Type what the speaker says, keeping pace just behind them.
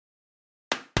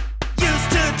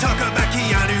talk about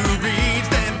Keanu Reeves,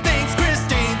 then things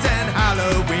Christine's and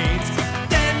Halloween's.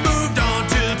 Then moved on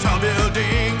to tall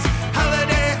buildings,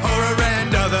 holiday horror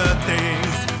and other things.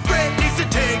 Brett needs to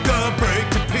take a break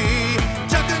to pee.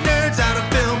 Chuck the nerds out of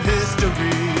film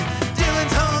history.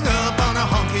 Dylan's hung up on a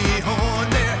honky horn.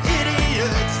 They're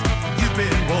idiots. You've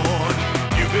been warned.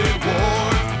 You've been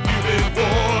warned. You've been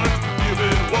warned. You've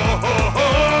been warned.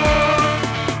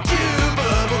 Chew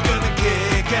bubblegum and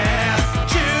kick ass.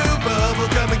 Chew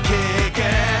bubblegum and kick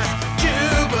ass.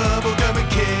 Chew bubblegum and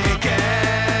kick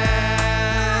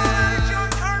ass. John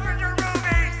Carpenter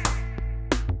movies.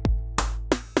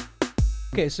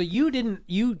 Okay, so you didn't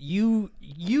you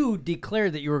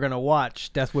declared that you were going to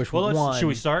watch Death Wish 1. Should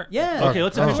we start? Yeah. Okay,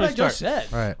 let's That's officially what I just start.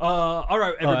 said. All right. All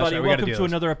right, everybody, sorry, we gotta welcome do to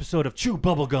this. another episode of Chew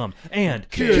Bubblegum and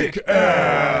Kick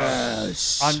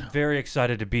ass. I'm very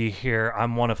excited to be here.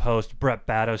 I'm one of host Brett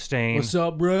Battostain. What's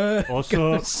up, Brett? What's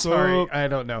up? Sorry, I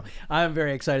don't know. I'm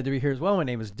very excited to be here as well. My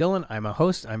name is Dylan. I'm a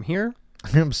host. I'm here.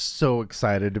 I'm so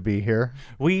excited to be here.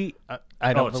 We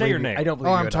I don't say believe your you. name. I don't believe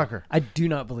Oh, you I'm at all. Tucker. I do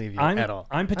not believe you at all.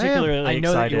 I'm particularly I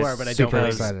know that excited. you are, but I don't Super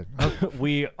believe excited.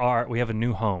 we have a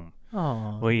new home.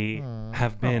 Oh. We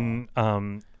have been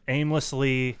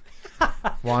aimlessly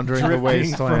Wandering the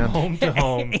drifting from wasteland. home to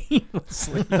home,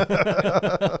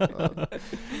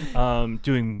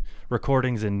 doing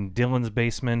recordings in Dylan's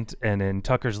basement and in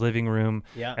Tucker's living room.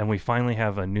 Yeah. And we finally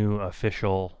have a new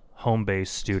official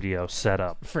home-based studio set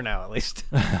up For now, at least.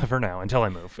 for now until I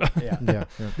move. Yeah. Yeah.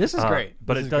 This is great.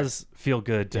 But This it is does feel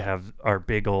good to have our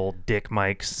big old dick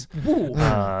mics Woo.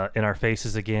 in our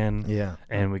faces again. Yeah.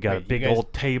 And we got a Wait, you big guys-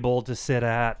 old table to sit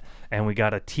at, and we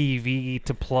got a TV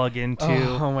to plug into.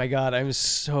 Oh my God! I'm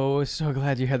so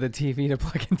glad you had the TV to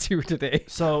plug into today.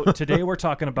 So today we're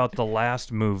talking about the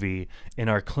last movie in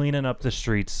our Cleaning Up the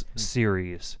Streets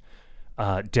series,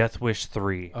 Death Wish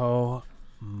 3. Oh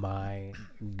my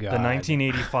God! The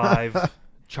 1985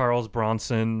 Charles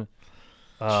Bronson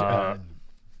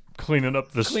Cleaning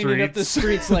Up the Streets. Cleaning up the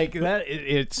streets like that.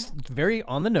 It's very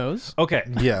on the nose. Okay.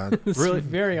 Yeah. It's Really-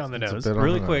 very on the nose. bit on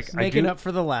Really the quick, nose. I Making do- up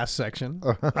for the last section.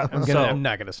 So- I'm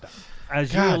not gonna stop.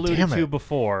 As you God alluded damn to it.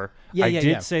 before, Yeah, I yeah, did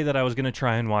yeah. say that I was going to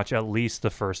try and watch at least the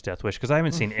first Death Wish because I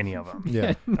haven't seen any of them.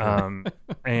 Yeah.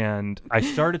 And I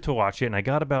started to watch it, and I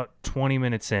got about 20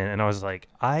 minutes in, and I was like,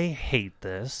 I hate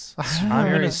this. I'm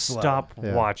going very to slow. stop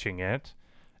Yeah. watching it.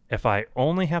 If I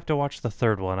only have to watch the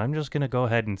third one, I'm just going to go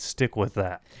ahead and stick with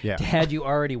that. Yeah. Had you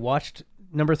already watched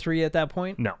number 3 at that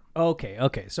point? No.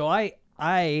 Okay. So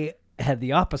I had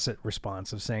the opposite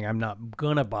response of saying I'm not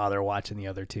gonna bother watching the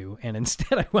other two, and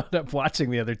instead I wound up watching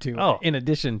the other two. Oh. In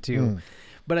addition to,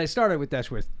 but I started with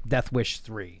Death Wish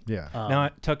 3. Yeah. Now,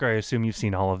 Tucker, I assume you've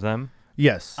seen all of them.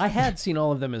 Yes. I had seen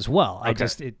all of them as well. I Okay.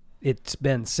 just it's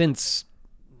been since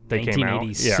They came out,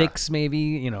 1986 maybe.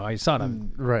 You know, I saw it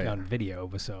on Right. on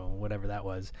video, so whatever that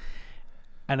was.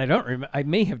 And I don't remember. I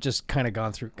may have just kind of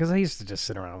gone through because I used to just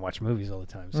sit around and watch movies all the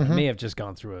time. So I may have just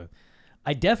gone through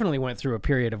I definitely went through a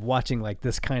period of watching like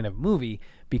this kind of movie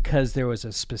because there was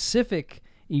a specific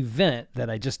event that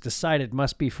I just decided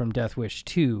must be from Death Wish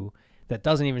 2 that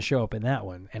doesn't even show up in that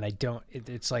one. And I don't.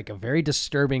 It's like a very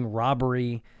disturbing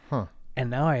robbery. Huh. And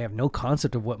now I have no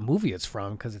concept of what movie it's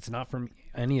from because it's not from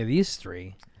any of these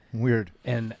three. Weird.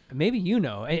 And maybe you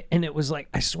know, and it was like,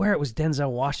 I swear it was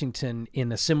Denzel Washington in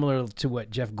a similar to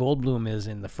what Jeff Goldblum is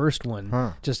in the first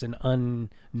one, just an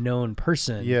unknown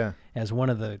person Yeah. as one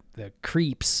of the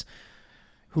creeps.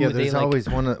 Who Yeah, they, there's like, always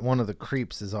one of the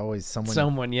creeps is always someone.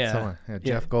 Someone, yeah. Yeah, Yeah.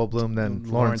 Jeff Goldblum, then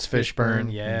Lawrence Lawrence Fishburne,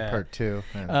 Fishburne, yeah. in part 2.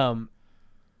 Yeah.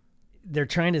 they're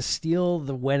trying to steal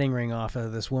the wedding ring off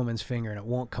of this woman's finger and it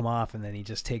won't come off, and then he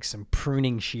just takes some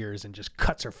pruning shears and just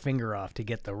cuts her finger off to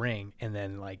get the ring, and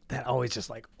then like that always just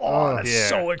like, oh, that's yeah.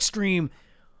 so extreme.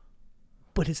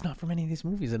 But it's not from any of these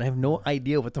movies, and I have no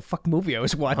idea what the fuck movie I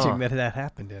was watching that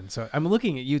happened in. So I'm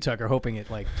looking at you, Tucker, hoping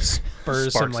it like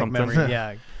spurs some Sparks like something. memory.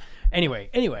 Yeah. Anyway.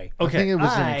 I Okay. think it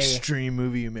was an extreme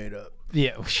movie you made up.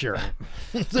 Yeah, sure.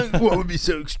 It's like, what would be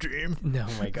so extreme? No,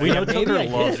 my God. We know Maybe Tucker I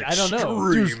loves did. I don't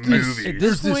know. Extreme At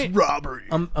this There's point, this robbery.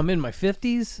 I'm in my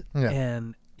 50s, Yeah.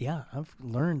 and yeah, I've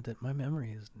learned that my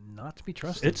memory is not to be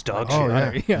trusted. It's dog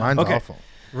Oh, shit. yeah. Mine's Okay. awful.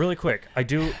 Really quick,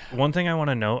 one thing I want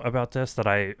to know about this that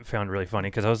I found really funny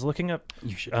because I was looking up.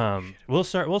 You should. We'll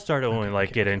start it when we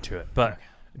get into it, but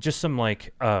just some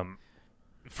like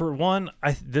for one,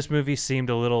 this movie seemed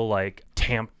a little like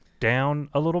tamped down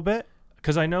a little bit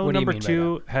because I know What do you number mean by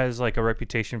 2 has like a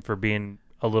reputation for being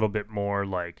a little bit more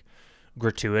like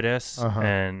gratuitous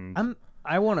and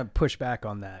I want to push back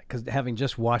on that because having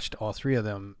just watched all three of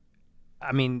them,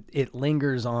 I mean, it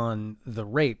lingers on the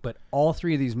rape, but all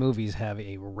three of these movies have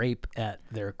a rape at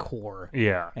their core.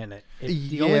 Yeah. And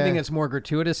the only thing that's more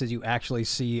gratuitous is you actually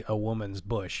see a woman's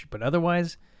bush, but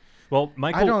otherwise, Well,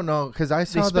 Michael, I don't know because I they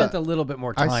saw spent a little bit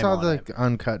more time I saw on the it.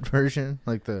 uncut version,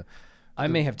 like the. I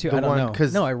may have too. the I don't one- know.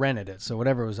 'cause- No, I rented it, so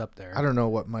whatever was up there. I don't know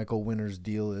what Michael Winner's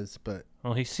deal is, but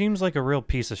well, he seems like a real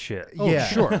piece of shit. Oh, yeah.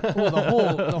 sure. Well,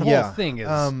 the whole yeah, thing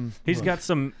is. He's got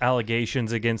some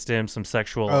allegations against him, some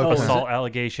sexual Okay. assault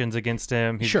allegations against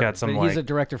him. He's sure, got some but like he's a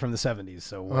director from the 70s,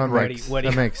 so that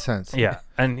what makes sense. yeah,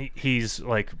 and he's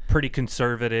like pretty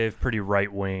conservative, pretty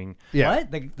right wing. Yeah,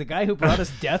 What? The guy who brought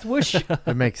us Death Wish?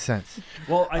 it makes sense.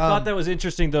 Well, I thought that was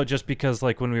interesting though, just because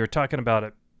like when we were talking about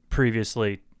it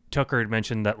previously, Tucker had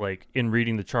mentioned that like in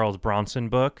reading the Charles Bronson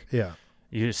book, Yeah,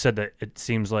 you said that it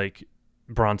seems like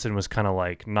Bronson was kind of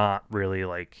like not really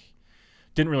like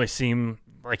didn't really seem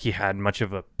like he had much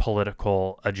of a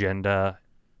political agenda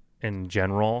in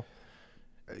general.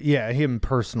 yeah, him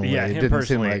personally. Yeah, it him didn't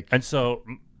personally. seem like. And so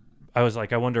I was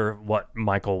like, I wonder what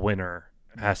Michael Winner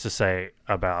has to say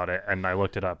about it. And I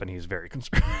looked it up, and he's very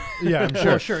conservative. Yeah, I'm Sure,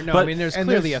 sure. sure. No, But- I mean, there's and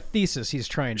clearly there's- a thesis he's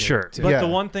trying to. Sure. to- But Yeah. the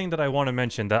one thing that I want to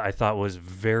mention that I thought was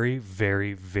very,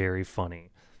 very, very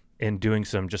funny in doing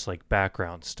some just like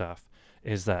background stuff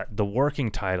is that the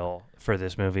working title for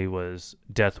this movie was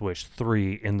Death Wish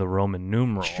 3 in the Roman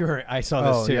numeral. Sure, I saw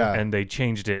this Oh, too. yeah. And they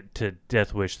changed it to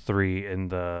Death Wish 3 in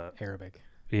the Arabic.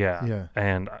 yeah.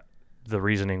 And the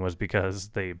reasoning was because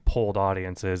they polled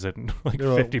audiences and like They're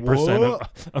like, 50% "What?"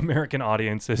 of American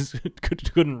audiences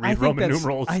couldn't read Roman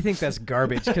numerals. I think that's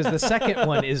garbage because the second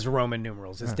one is Roman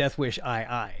numerals. It's Death Wish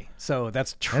II. So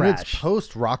that's And it's trash.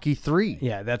 post Rocky 3.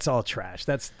 Yeah, that's all trash.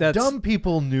 That's Dumb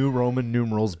people knew Roman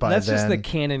numerals by That's then. just the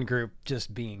canon group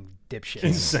just being dipshits.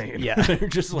 Insane. Yeah. They're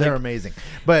just like They're amazing.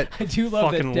 But I do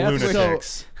love that fucking Death Wish.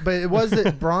 lunatics. but it was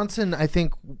that Bronson, I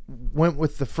think, went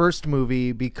with the first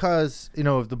movie because,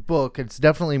 of the book. It's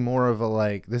definitely more of a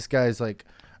like, this guy's like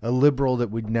a liberal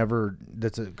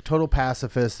that's a total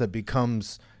pacifist that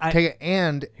becomes, I-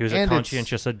 and he was and a it's-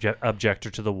 conscientious objector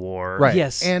to the war. Right.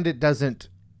 Yes. And it doesn't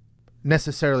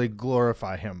necessarily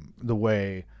glorify him the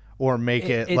way or make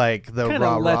it like the kinda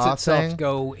rah lets rah itself thing.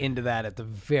 go into that at the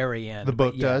very end. The but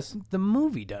book yeah, does? The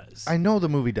movie does. I know the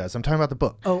movie does. I'm talking about the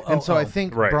book. And so I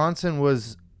think Right. Bronson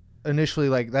was initially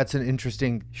like, that's an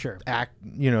interesting Sure. act,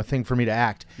 thing for me to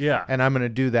act. Yeah. And I'm going to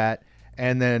do that.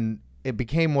 And then it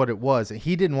became what it was.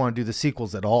 He didn't want to do the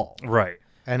sequels at all. Right.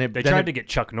 And They tried to get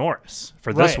Chuck Norris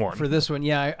for this one. For this one,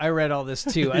 yeah, I read all this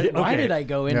too. Why Okay. did I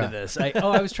go into Yeah. this?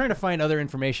 I was trying to find other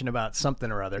information about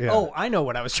something or other. Yeah. Oh, I know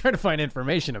what I was trying to find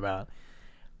information about.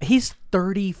 He's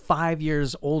 35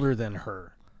 years older than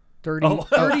her.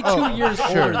 32 years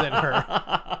older than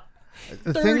her.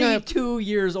 the thing that, 32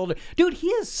 years older. Dude, he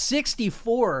is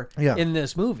 64 Yeah. in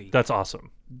this movie. That's awesome.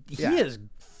 He is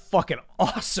fucking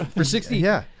awesome for 60.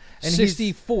 yeah. And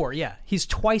 64, yeah. He's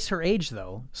twice her age,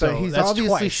 though. So but he's that's obviously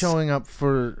twice. showing up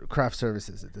for craft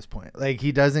services at this point. Like,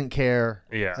 he doesn't care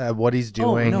Yeah. what he's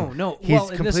doing. no. He's Well,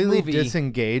 in this completely movie-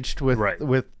 disengaged with Right.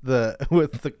 with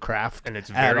the craft And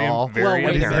it's at very- all. very Well,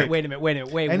 wait a apparent.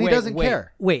 minute, wait, And he doesn't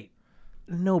care. Wait,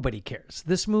 nobody cares.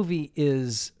 This movie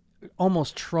is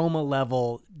almost trauma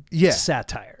level Yeah.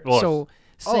 satire. Well, So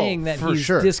saying that for he's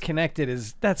sure. disconnected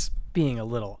that's being a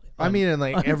little. I mean, and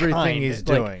like everything unkind. he's Like,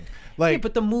 doing. Like, yeah,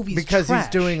 but the movie's because trash.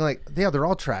 he's doing like they're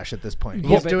all trash at this point. Yeah,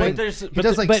 He's but doing there's- he but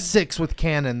does the- like but- 6 with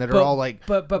canon that are all like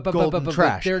golden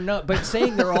trash. They're not. But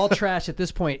saying they're all trash at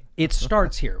this point, it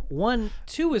starts here. 1,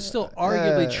 2 is still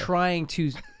arguably trying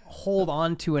to hold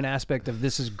on to an aspect of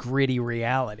this is gritty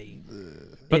reality.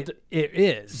 But It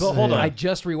is. But hold on. I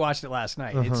just rewatched it last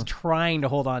night. It's trying to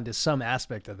hold on to some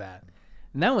aspect of that.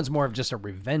 And that one's more of just a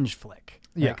revenge flick.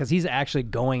 Yeah. Because he's actually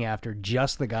going after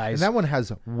just the guys. And that one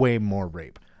has way more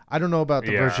rape. I don't know about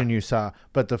the Yeah. version you saw,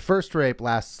 but the first rape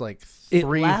lasts like it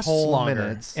 3 lasts whole longer.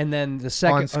 minutes And then the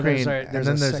second on screen, and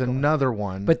then there's another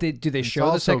one. But do they It's show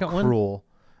the also second one? cruel.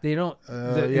 They don't.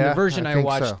 In yeah, the version I I think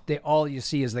watched, so. all you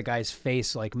see is the guy's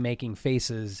face, like making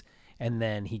faces, and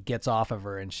then he gets off of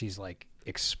her, and she's like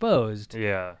exposed.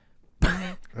 yeah.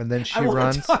 And then she I want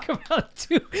runs. to talk about it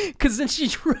too, because then she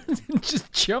runs and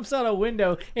just jumps out a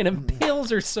window and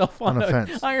impales herself on On a a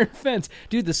fence. iron fence.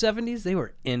 Dude, the 70s, they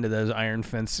were into those iron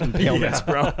fence impalements,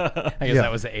 bro. I guess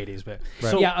that was the 80s, but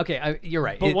So- yeah, okay, you're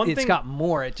right. But one It's thing- got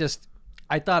more.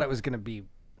 I thought it was going to be,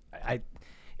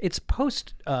 it's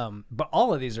post, but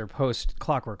all of these are post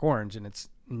Clockwork Orange, and it's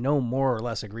no more or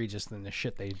less egregious than the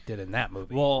shit they did in that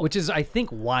movie. Well- which is, I think,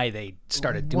 why they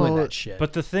started doing Well, that shit.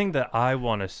 But the thing that I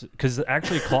want to, because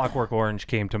actually Clockwork Orange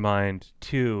came to mind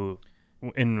too,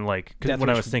 in like 'cause Death when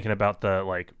I Wish- was thinking about the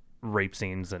like rape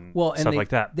scenes and Well, and stuff they- like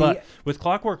that. they- But with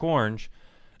Clockwork Orange,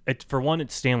 it's for one,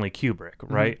 it's Stanley Kubrick,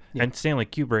 right? Yeah. And Stanley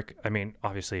Kubrick, I mean,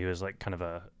 obviously he was like kind of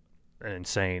an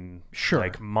insane Sure.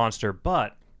 like monster,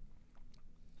 but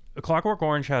Clockwork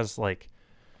Orange has like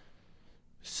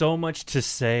so much to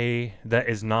say that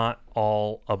is not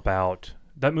all about.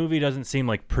 That movie doesn't seem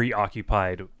like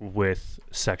preoccupied with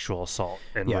sexual assault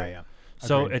and Yeah, rape. yeah.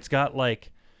 So Agreed. it's got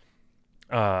like,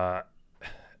 I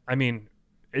mean,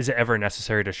 is it ever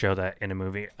necessary to show that in a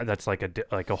movie? That's like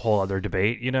a whole other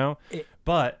debate, you know.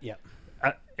 But Yeah.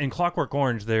 in Clockwork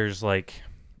Orange, there's like,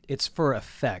 It's for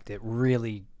effect. It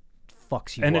really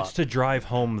fucks you and up. it's to drive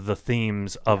home the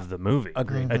themes of the movie.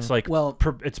 Agreed. It's like, Well-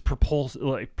 it's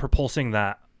propulsing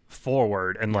that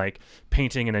forward and like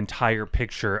painting an entire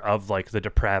picture of like the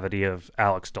depravity of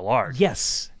Alex DeLarge.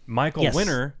 Yes. Michael Yes.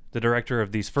 Winner, the director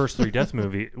of these first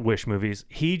 3 Wish movies,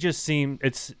 he just seemed,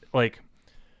 it's like,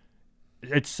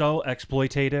 it's so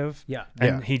exploitative. Yeah.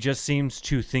 And Yeah. he just seems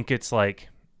to think it's like,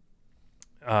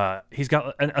 he's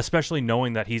got, and especially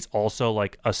knowing that he's also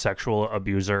like a sexual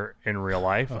abuser in real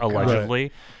life,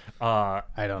 allegedly. I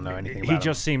don't know anything He about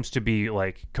just seems to be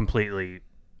like completely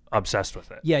obsessed with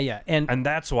it. Yeah, yeah. And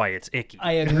that's why it's icky.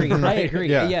 I agree. I agree.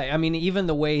 Yeah. Yeah. I mean, even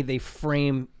the way they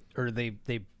frame or the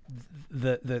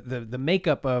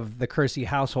makeup of the Kersey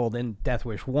household in Death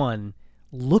Wish 1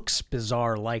 looks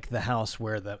bizarre, like the house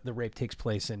where the rape takes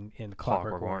place in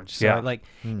Clockwork Orange. So Yeah. like,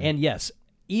 and yes,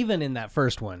 even in that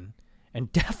first one,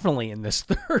 and definitely in this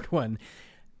third one,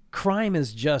 crime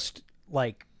is just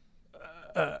like.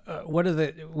 What are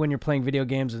when you're playing video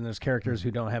games and there's characters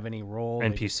who don't have any role?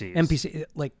 NPCs. NPC,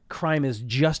 like crime is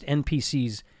just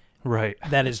NPCs Right.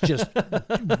 that is just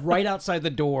right outside the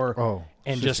door. Oh,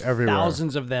 and it's just just everywhere.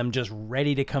 thousands of them just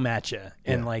ready to come at you.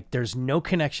 And like, there's no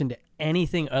connection to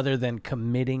anything other than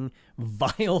committing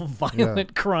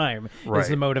violent crime is Right.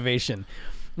 the motivation,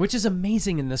 which is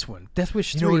amazing in this one. Death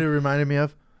Wish 3. You know what it reminded me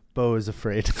of? Beau is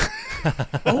Afraid.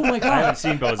 Oh my god! I haven't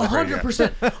seen Beau is Afraid yet.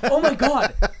 100%. Oh my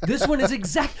god! This one is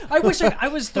exact. I wish I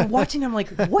was watching. I'm like,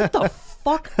 what the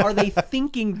fuck are they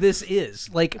thinking this is?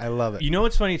 Like, I love it. You know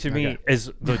what's funny to me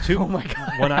is the two. Oh my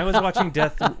God. When I was watching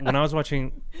when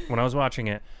I was watching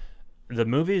it, the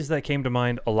movies that came to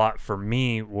mind a lot for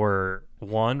me were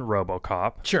one,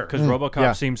 RoboCop. Sure. Because RoboCop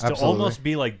yeah, seems to absolutely. almost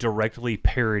be like directly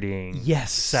parodying,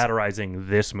 Yes. satirizing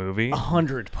this movie.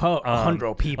 100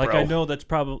 people. Like I know that's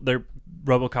probably they're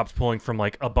RoboCop's pulling from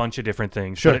like a bunch of different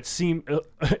things, Sure. but it seemed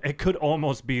it could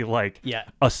almost be like Yeah.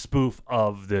 a spoof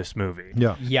of this movie.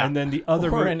 Yeah. Yeah. And then the other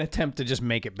or mo- an attempt to just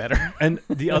make it better. And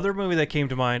the other movie that came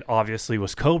to mind, obviously,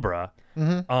 was Cobra,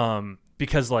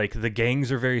 because like the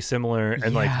gangs are very similar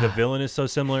and like the villain is so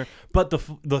similar. But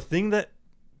the thing that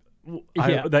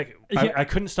Yeah. I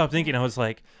couldn't stop thinking, I was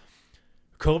like,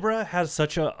 Cobra has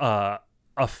such a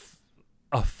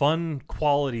fun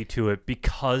quality to it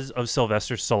because of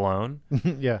Sylvester Stallone.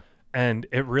 yeah. And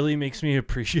it really makes me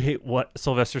appreciate what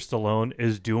Sylvester Stallone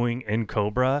is doing in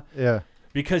Cobra. Yeah.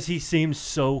 Because he seems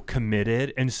so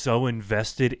committed and so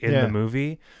invested in Yeah. the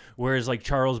movie, whereas like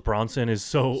Charles Bronson is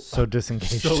so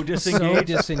disengaged. so So disengaged.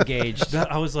 disengaged.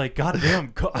 That I was like, God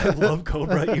damn, I love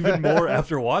Cobra even more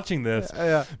after watching this.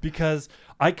 Yeah. Because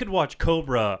I could watch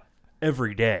Cobra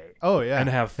every day. Oh, yeah. And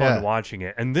have fun Yeah. watching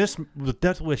it. And this with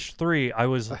Death Wish 3, I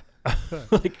was like,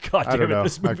 God I damn don't it, know.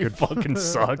 this I movie could- fucking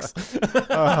sucks.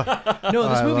 No,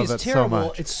 this I movie love is it so terrible.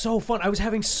 much. It's so fun. I was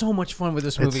having so much fun with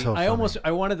this movie. so I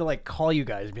funny. wanted to like call you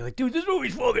guys and be like, dude, this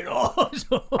movie's fucking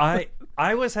awesome.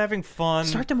 I was having fun.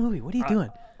 Start the movie. What are you doing?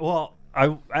 Well,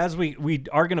 as we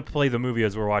are gonna play the movie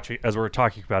as we're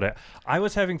talking about it. I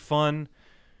was having fun.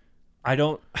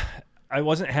 I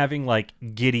wasn't having like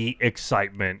giddy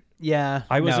excitement. Yeah.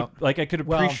 I was no. like I could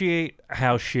Well- appreciate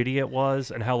how shitty it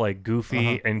was and how like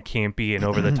goofy and campy and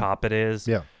over the top it is.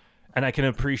 Yeah. And I can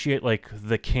appreciate like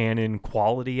the canon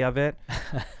quality of it.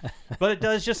 But it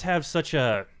does just have such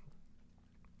a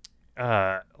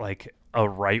like a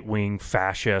right-wing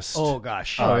fascist Oh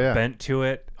gosh. Oh, yeah. bent to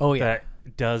it. Oh, yeah. That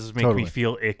does make Totally. me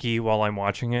feel icky while I'm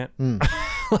watching it.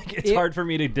 Like it's It- hard for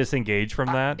me to disengage from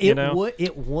that. It you know,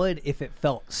 would if it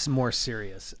felt more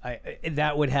serious.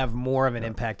 That would have more of an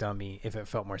impact on me if it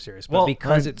felt more serious. But Well,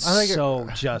 because it's I think it- so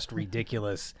just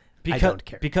ridiculous, I because don't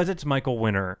care. because it's Michael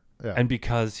Winner, Yeah. and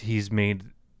because he's made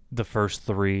the first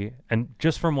 3, and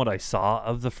just from what I saw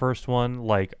of the first one,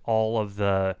 like all of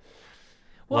the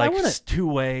Well, I like wanna-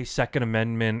 two-way Second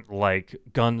Amendment, like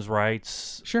guns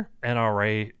rights, Sure.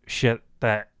 NRA shit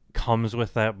that comes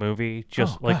with that movie,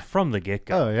 just Oh, like God. from the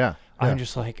get-go. Oh, yeah. I'm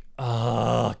just like,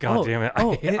 oh god damn it!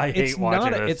 I hate it's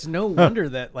watching not this. It's no wonder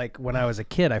that like when I was a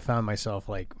kid, I found myself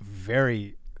like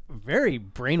very, very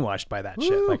brainwashed by that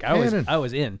shit. Woo, Like canon. I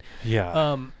was in.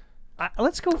 Yeah.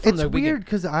 let's go from It's the weird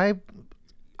because I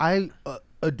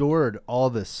adored all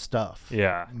this stuff.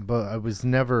 Yeah. But I was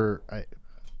never.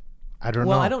 I don't know.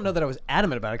 Well, I don't know that I was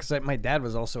adamant about it because my dad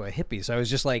was also a hippie, so I was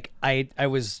just like I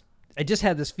just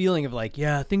had this feeling of like,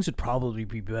 yeah, things would probably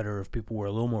be better if people were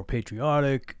a little more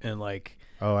patriotic and like.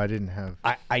 Oh, I didn't have.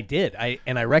 I did. I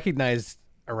recognized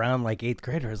around like 8th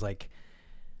grade, I was like,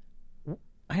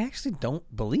 I actually don't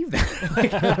believe that.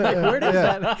 like, where does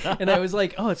that? And I was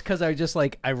like, oh, it's because I just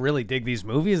like I really dig these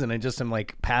movies, and I just am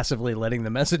like passively letting the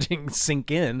messaging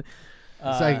sink in.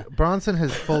 It's like Bronson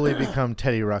has fully become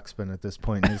Teddy Ruxpin at this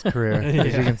point in his career,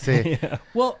 as you can see.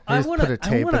 Well, He just put a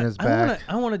tape in his back.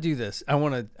 I want to do this.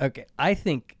 Okay. I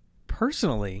think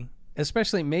personally,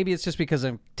 especially maybe it's just because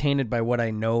I'm tainted by what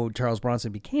I know Charles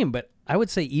Bronson became, but I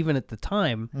would say even at the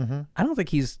time, I don't think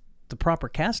he's the proper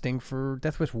casting for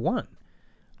Death Wish 1.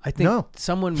 I think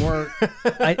someone more.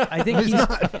 I think he's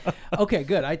not. Okay,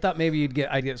 good. I thought maybe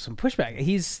I'd get some pushback.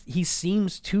 He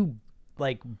seems too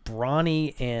like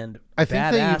brawny and I think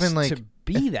badass they even, like, to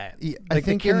be that. I Like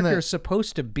think the in character the- is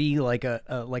supposed to be like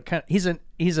a like kind of,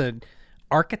 he's an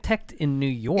architect in New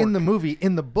York. In the movie,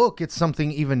 in the book, it's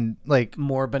something even like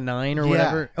more benign or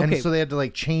whatever. And Okay, so they had to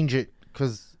like change it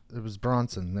because it was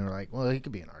Bronson. They were like, well, he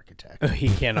could be an architect. he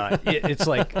cannot. It's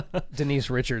like Denise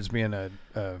Richards being a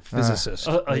physicist.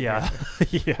 Yeah.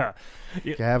 Yeah.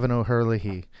 Gavin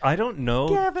O'Hurley. I don't know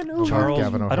Gavin O'Hurley. Charles.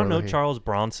 Gavin I don't know O'Hurley. Charles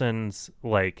Bronson's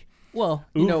like. Well,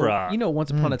 you Oeuvre. know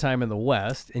Once Upon a Time in the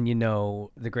West, and you know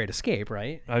The Great Escape,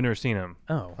 right? I've never seen him.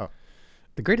 Oh.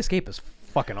 The Great Escape is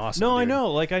fucking awesome. No, I dude.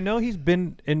 know. Like I know he's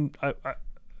been in.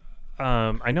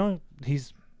 I know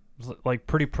he's like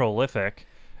pretty prolific,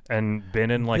 and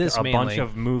been in like This a bunch mainly.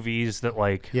 of movies that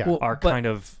like Yeah. Well, are but- kind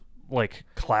of like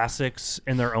classics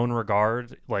in their own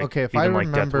regard. Like Okay, if even I like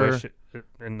remember- Death Wish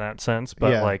in that sense,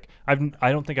 but Yeah. like I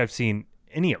don't think I've seen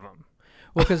any of them.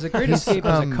 Well, because The Great He's, Escape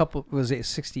has a couple. Was it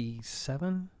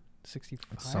 67,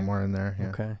 65? Somewhere in there. Yeah.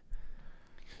 Okay.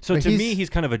 So But to me, he's- he's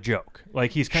kind of a joke.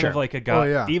 Like he's kind Sure. of like a guy. Oh,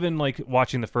 yeah. Even like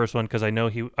watching the first one because I know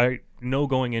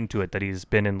going into it that he's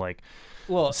been in like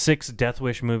Well, 6 Death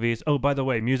Wish movies. Oh, by the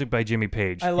way, music by Jimmy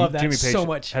Page. I love that Jimmy Page so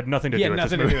much. Had nothing to he do had with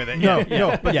nothing this to movie. do with it.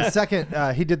 No, but yeah. the second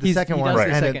he did the He second does one, the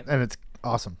and, second. and it's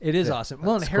awesome. It is Yeah. awesome.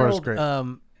 Well, and The score is Harold great.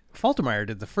 Faltermeyer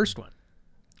did the first one.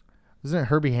 Isn't it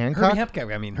Herbie Hancock?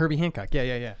 Herbie Hancock.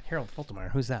 Yeah. Harold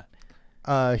Faltermeyer. Who's that?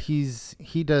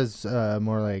 He does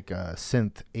more like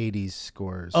synth 80s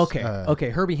scores. Okay. Okay.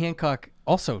 Herbie Hancock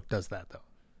also does that though.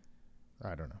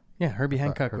 I don't know. Yeah, Herbie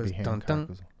Hancock Herbie was Hancock dun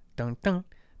was- dun dun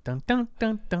dun dun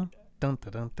dun dun dun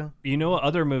dun dun dun. You know what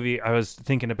other movie I was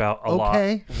thinking about a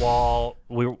Okay. lot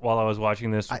while I was watching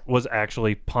this was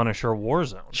actually Punisher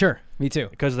Warzone. Sure, me too.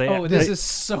 Because they this is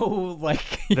so like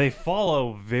they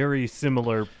follow very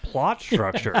similar plot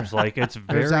structures. Like it's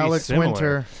very There's Alex similar.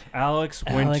 Winter. Alex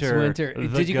Alex Winter. Winter.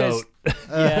 The Did you guys- goat.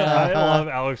 Yeah. I love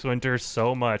Alex Winter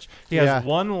so much. He has Yeah.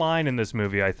 one line in this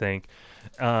movie, I think,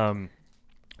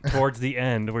 towards the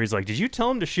end where he's like, "Did you tell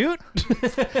him to shoot?"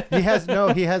 He has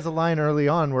a line early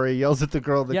on where he yells at the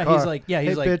girl in the yeah, car. he's like, hey,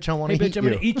 bitch, I want hey to bitch, eat I'm you.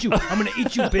 gonna eat you. I'm gonna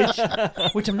eat you,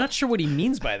 bitch. Which I'm not sure what he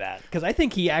means by that because I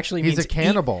think he actually He's means a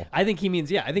cannibal. I think he means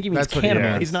That's what he cannibal.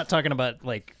 means. He's not talking about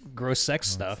like gross sex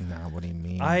stuff. That's not what he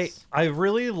means. I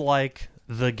really like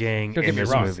the gang Don't in get me this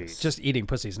wrong. movie. Just eating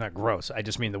pussy is not gross. I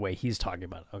just mean the way he's talking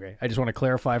about it. Okay. I just want to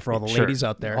clarify for all the Sure. ladies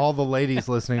out there. all the ladies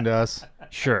listening to us,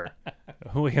 Sure,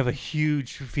 we have a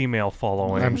huge female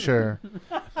following. I'm sure.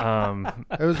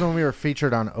 It was when we were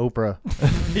featured on Oprah.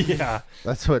 Yeah.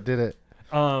 That's what did it.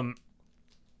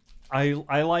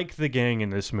 I like the gang in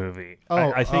this movie.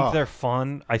 Oh, I think oh. they're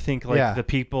fun. I think like Yeah. the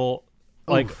people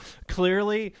like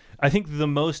clearly I think the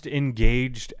most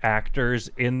engaged actors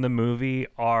in the movie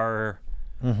are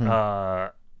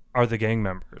the gang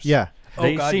members. Yeah.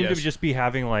 They Oh, God, seem yes. to just be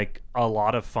having like a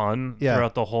lot of fun Yeah.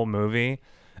 throughout the whole movie.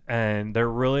 And they're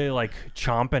really like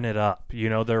chomping it up, you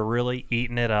know. They're really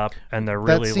eating it up, and they're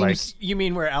That really seems You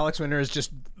mean where Alex Winter is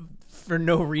just for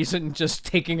no reason just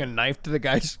taking a knife to the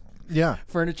guy's yeah.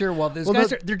 furniture while these Well, guys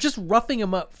that- they're just roughing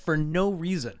him up for no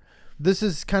reason. This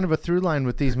is kind of a through line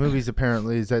with these movies.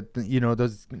 Apparently, is that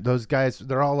those guys?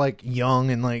 They're all like young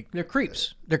and like They're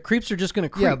creeps. Their creeps are just going to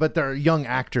creep. yeah, but they're young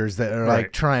actors that are Right.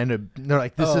 like trying to. They're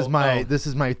like, this is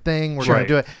my thing. We're Right. gonna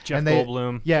do it. Jeff and they,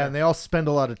 Goldblum. Yeah, and they all spend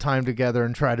a lot of time together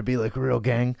and try to be like a real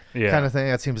gang Yeah. kind of thing.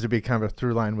 That seems to be kind of a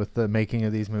through line with the making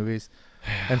of these movies,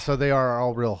 and so they are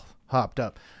all real hopped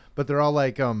up. But they're all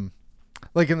like in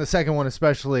the second one,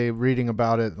 especially reading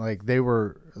about it, like they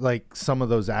were like some of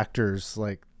those actors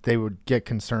like. They would get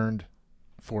concerned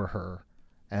for her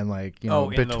and like, Oh,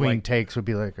 in the, between like- takes would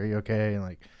be like, are you okay? And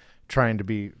like trying to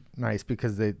be nice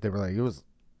because they were like, it was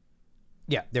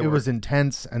Yeah, it was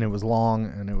intense and it was long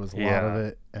and it was a lot of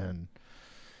it. And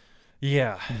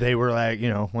Yeah. they were like,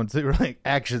 once they were like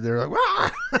action, they were like,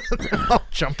 "Wah!" They're all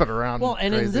jumping around. Well,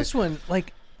 and crazy. in this one,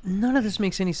 like, none of this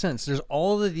makes any sense. There's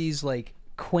all of these like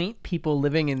quaint people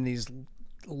living in these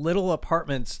little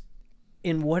apartments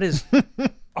in what is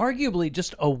arguably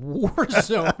just a war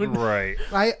zone. Right.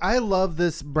 I love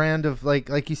this brand of like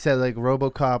you said, like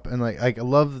RoboCop, and like I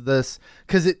love this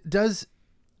because it does,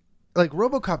 like,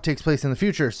 RoboCop takes place in the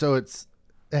future, so it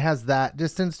has that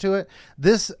distance to it.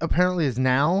 This apparently is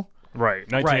now,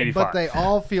 Right. 1985. but they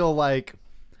all feel like,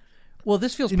 Well,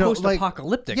 this feels like,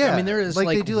 post-apocalyptic. yeah, I mean, there is like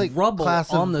like they do like rubble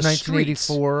Class on of the streets.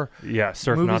 1984. Yeah,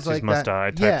 surf movies Nazis like must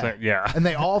that. die type thing. Yeah. And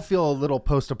they all feel a little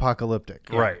post-apocalyptic.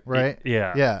 Right. Right.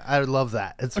 Yeah. Yeah, I love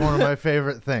that. It's one of my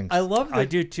favorite things. I love that. I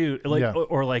do too. Like, Yeah.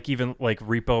 or like even like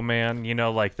Repo Man,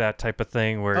 like that type of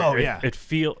thing where Oh, it, yeah.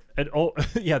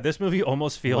 yeah, this movie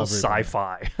almost feels Love Repo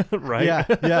sci-fi, right? Yeah,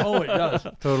 yeah. Oh, it does.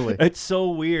 Totally. It's so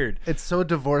weird. It's so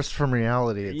divorced from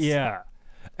reality. It's, Yeah.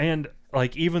 And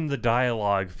like even the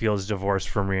dialogue feels divorced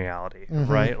from reality,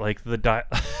 Mm-hmm. right? Like the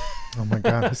Oh my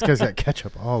god, this guy's got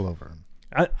ketchup all over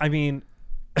him. I mean,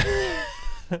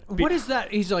 What is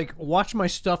that? He's like, watch my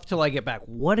stuff till I get back.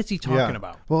 What is he talking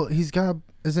about? Well, he's got.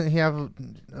 Isn't he have?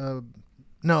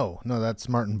 No, that's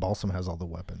Martin Balsam has all the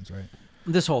weapons, right?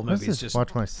 This whole movie Let's is just just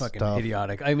watch my fucking stuff.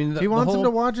 idiotic. I mean, He wants him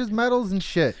to watch his medals and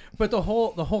shit. But the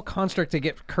whole construct to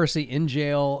get Kersey in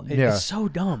jail is Yeah. so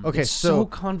dumb. Okay, it's so- so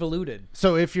convoluted.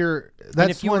 So if you're, And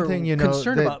that's if you one were thing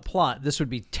concerned that, about plot, this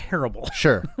would be terrible.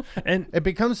 Sure, and it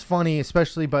becomes funny,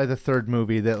 especially by the third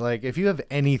movie, that like if you have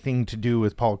anything to do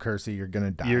with Paul Kersey, you're gonna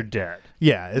die. you're dead.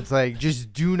 Yeah, it's like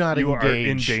just do not You are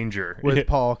engage in danger with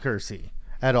Paul Kersey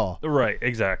at all. Right,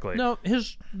 exactly. No,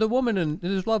 the woman and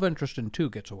his love interest in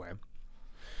 2 gets away.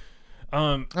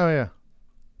 Oh yeah.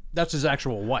 That's his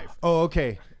actual wife. Oh,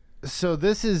 okay. So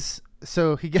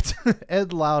he gets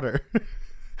Ed Lauder.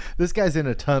 This guy's in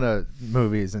a ton of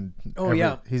movies and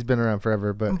yeah. he's been around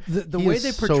forever. But The he way is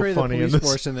they so portray the funny police in this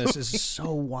force in this movie. is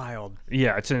so wild.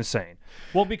 Yeah, it's insane.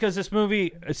 Well, because this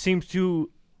movie seems to,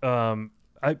 I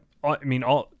mean,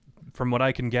 from what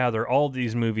I can gather, all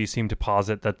these movies seem to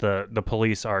posit that the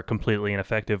police are completely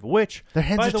ineffective. Which Their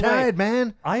hands by are the tied, way,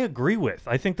 man. I agree with.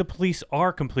 I think the police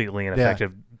are completely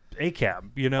ineffective.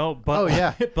 ACAB, but Oh,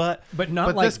 yeah. but But not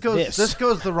But like this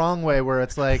goes the wrong way, where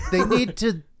it's like they need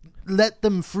to let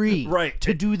them free, Right.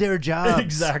 to do their jobs,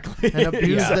 exactly and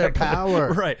abuse their Exactly.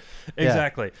 power. Right,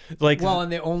 exactly. Like Well,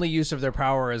 and the only use of their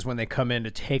power is when they come in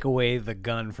to take away the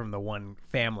gun from the one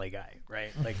family guy,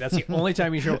 right? Like that's the only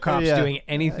time you show cops Yeah. doing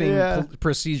anything Yeah.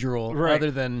 procedural Right.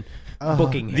 other than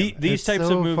booking him. these It's types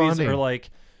so of movies funny. are like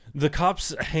the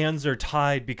cops' hands are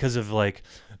tied because of like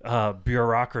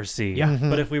bureaucracy. Yeah.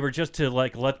 But if we were just to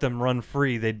like let them run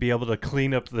free, they'd be able to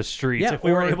clean up the streets. Yeah, if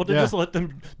we were or- able to yeah. just let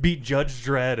them beat Judge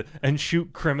Dredd and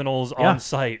shoot criminals Yeah. on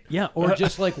sight. Yeah, or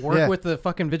just like work Yeah. with the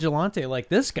fucking vigilante like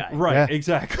this guy. Right, Yeah.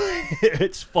 exactly.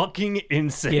 It's fucking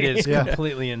insane. It is Yeah.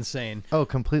 completely insane. Oh,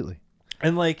 completely.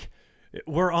 And like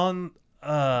we're on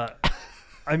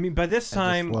I mean, by this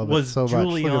time, love it was so much. Look at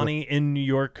Giuliani in New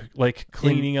York, like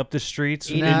cleaning up the streets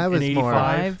in, Nah, it was in more-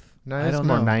 85? No, I it's don't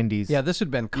more know. 90s. Yeah, this would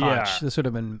have been Koch. Yeah. This would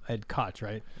have been Ed Koch,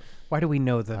 right? Why do we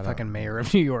know the fucking mayor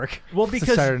of New York? Well, It's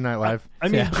because Saturday Night Live. I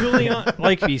mean, Yeah. Giuliani,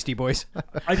 like Beastie Boys.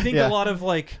 I think Yeah. a lot of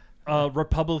like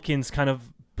Republicans kind of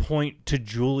point to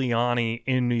Giuliani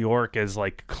in New York as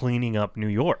like cleaning up New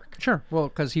York. Sure. Well,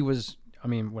 because he was, I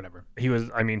mean, whatever. He was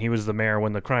the mayor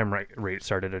when the crime rate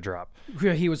started to drop.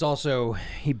 Yeah, he was also,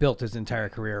 he built his entire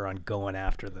career on going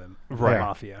after the Right.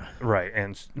 mafia. Right,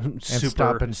 and super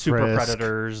stop and super frisk.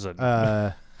 predators and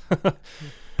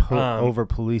Over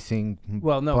policing.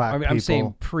 Well, no, black I mean, I'm saying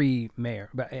people. pre-mayor.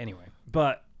 But anyway.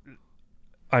 but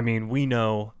I mean, we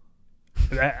know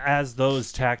as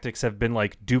those tactics have been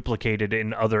like duplicated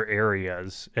in other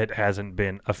areas, it hasn't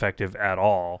been effective at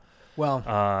all. Well,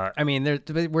 I mean,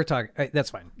 we're talking,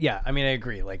 that's fine. Yeah, I mean, I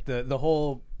agree. Like, the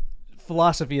whole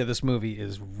philosophy of this movie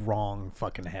is wrong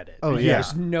fucking headed. Oh, yeah.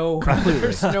 There's no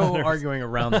arguing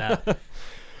around that.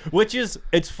 Which is,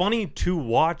 it's funny to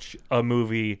watch a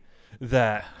movie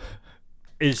that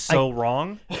is so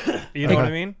wrong. You know what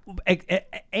I mean?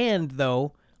 And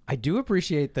though I do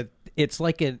appreciate that it's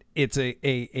like it's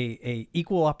a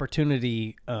equal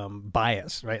opportunity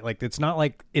bias, right? Like it's not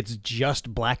like it's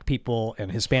just black people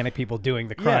and Hispanic people doing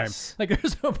the crime. Yes. Like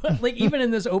there's no, like even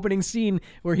in this opening scene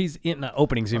where he's in not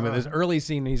opening scene, but this early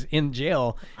scene he's in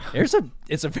jail. It's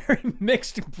a very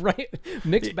mixed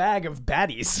bag of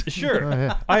baddies.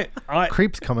 Sure. I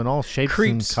Creeps come in all shapes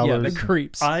Creeps, and yeah, colors. the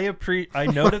creeps. I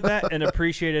noted that and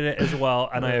appreciated it as well,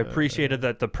 and I appreciated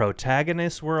that the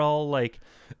protagonists were all like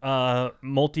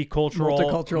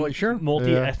Multicultural, sure.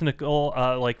 multi-ethnical.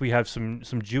 Like we have some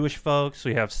Jewish folks,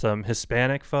 we have some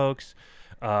Hispanic folks.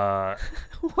 Why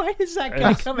does that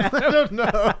guy come out? I don't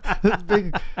know. This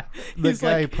big, the He's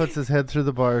guy like- puts his head through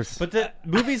the bars. But the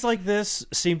movies like this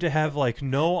seem to have like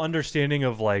no understanding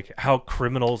of like how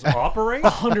criminals operate.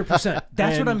 100%.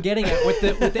 That's what I'm getting at with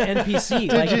the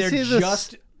NPC. Like you they're see this-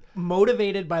 just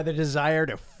motivated by the desire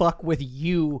to fuck with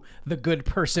you, the good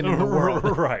person in the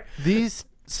world. Right. These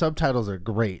subtitles are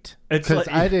great It's because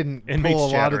like- I didn't it makes pull a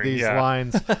lot of chattering, these yeah.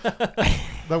 lines.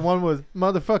 The one was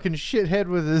motherfucking shithead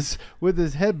with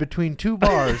his head between two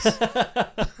bars.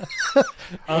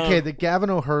 Okay, the Gavin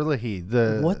O'Herlihy,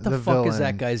 What the fuck villain. is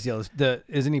that guy's deal?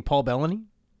 Isn't he Paul Bellany?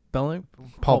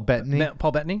 Paul Bettany?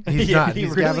 Paul Bettany? He's Yeah, not. he He's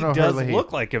really Gavin does O'Herlihy.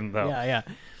 look like him though. Yeah.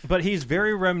 But he's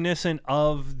very reminiscent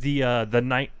of the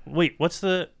night. Wait, what's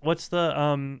the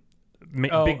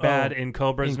big bad in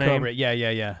Cobra's In name? Cobra.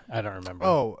 Yeah. I don't remember.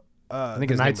 Oh, think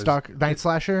the his name was- Night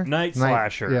Slasher. Night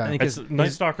Slasher. Yeah. I think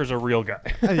Night Stalker's a real guy.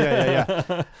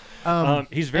 yeah.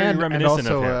 He's very and reminiscent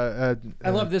also, of him. I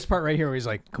love this part right here where he's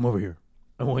like, "Come over here.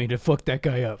 I want you to fuck that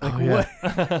guy up." Like,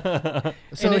 yeah. what?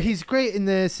 So And he's great in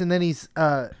this, and then he's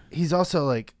also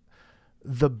like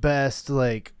the best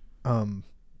like Are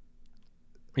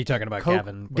you talking about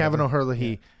Gavin? Gavin whatever?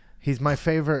 O'Herlihy. He's my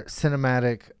favorite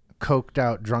cinematic coked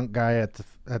out drunk guy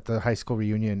at the high school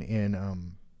reunion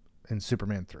in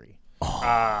Superman 3.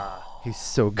 He's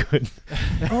so good.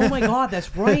 Oh my God,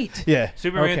 that's right. Yeah.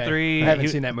 Superman Okay. 3. I haven't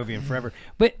seen that movie in forever.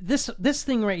 But this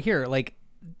thing right here, like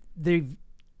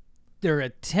they're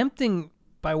attempting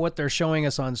by what they're showing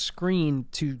us on screen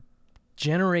to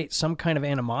generate some kind of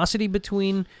animosity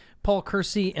between Paul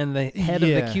Kersey and the head of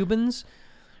Yeah. the Cubans.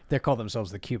 They call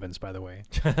themselves the Cubans, by the way.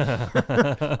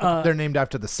 They're named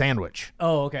after the sandwich.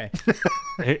 Oh, okay.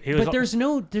 He was But there's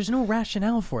no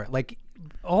rationale for it. Like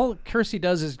all Kersey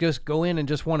does is just go in and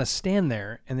just want to stand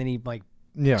there, and then he like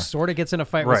Yeah. sort of gets in a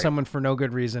fight with Right. someone for no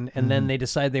good reason, and then they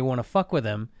decide they want to fuck with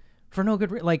him for no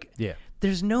good reason. Like, Yeah.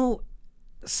 there's no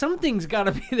something's got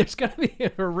to be. There's got to be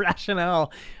a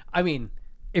rationale. I mean,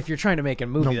 if you're trying to make a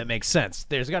movie that makes sense,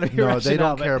 there's got to be a No, rationale. they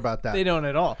don't but care about that. They don't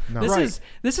at all. No. This Right.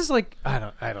 is like I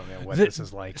don't know what this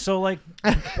is like. so like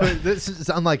This is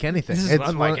unlike anything. This is It's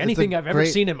unlike one- it's a anything I've ever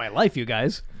great- sing in my life, you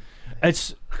guys.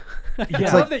 it's I It's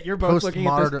love like that you're both looking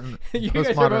at this. postmodern- You guys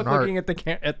are postmodern both art.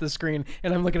 looking at the screen,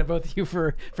 and I'm looking at both of you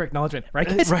for acknowledgement, right?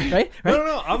 Guys? Right?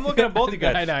 no. I'm looking at both of you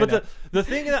guys. I know, I but know. the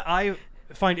thing that I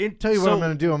find Tell you what I'm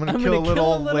going to do. I'm going to kill a little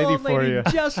old lady for you.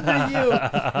 just for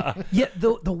you. Yeah,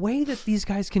 the way that these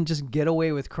guys can just get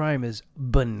away with crime is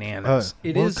bananas.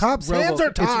 It well, is cops' hands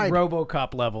are tied. It's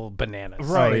RoboCop level bananas.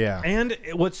 Right. Oh, yeah. And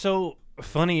what's so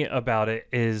funny about it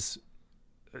is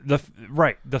the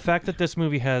fact that this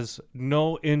movie has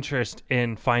no interest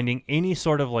in finding any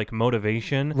sort of like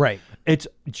motivation. Right. It's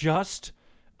just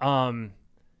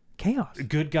Chaos.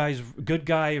 good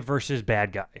guy versus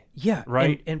bad guy. Yeah.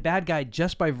 Right. And bad guy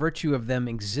just by virtue of them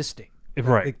existing.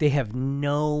 Right. Like they have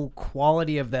no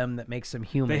quality of them that makes them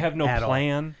human. They have no at all.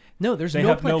 plan. No, there's They no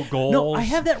have plan. no goals. No, I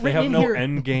have that They written have in no here.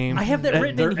 end game. I have that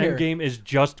written Their in here. end game is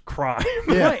just crime.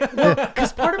 Right. Well,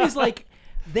 because part of me is like,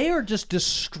 they are just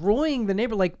destroying the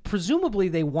neighbor. Like, presumably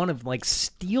they want to like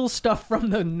steal stuff from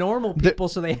the normal people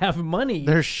so they have money.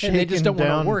 They're and shaking they just don't want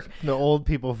down to work. the old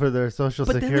people for their social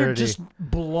But security. then they're just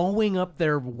blowing up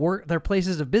their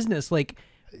places of business. Like,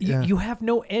 Yeah. you have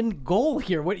no end goal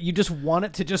here. What you just want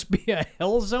it to just be a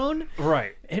hell zone?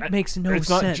 Right. It makes no it's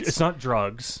sense. It's not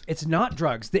drugs. It's not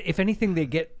drugs. If anything,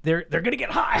 they're gonna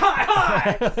get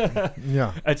high.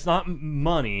 yeah. It's not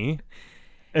money.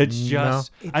 It's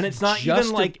just, and it's not just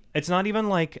even like it's not even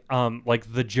like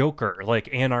the Joker,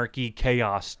 like anarchy,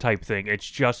 chaos type thing. It's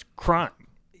just crime,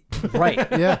 Right.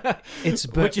 Yeah. It's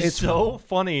which is so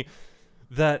funny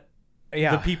that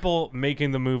Yeah. the people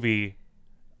making the movie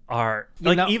are You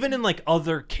like know- even in like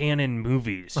other canon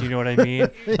movies. You know what I mean?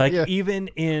 Like Yeah. even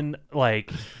in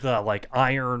like the like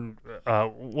Iron,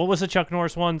 what was the Chuck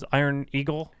Norris ones? Iron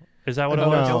Eagle. Is that what it No,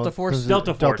 was? Delta Force? this is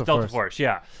Delta Force,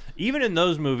 yeah. Even in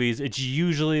those movies, it's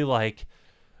usually like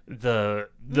the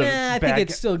I bad think it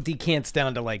guy- still decants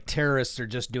down to like terrorists are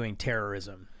just doing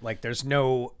terrorism. Like there's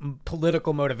no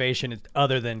political motivation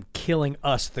other than killing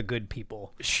us, the good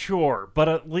people. Sure,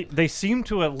 but they seem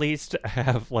to at least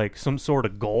have like some sort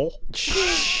of goal.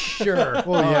 Sure.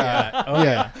 Well, yeah. Oh,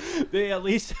 yeah. They at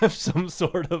least have some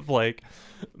sort of like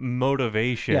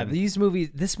motivation. Yeah, this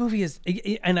movie is,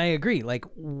 and I agree. Like,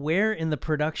 where in the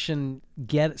production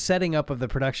setting up of the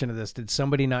production of this did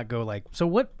somebody not go like, so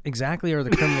what exactly are the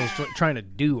criminals trying to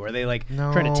do? Are they like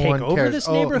trying to take one over cares. this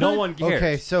Oh, neighborhood? no one cares.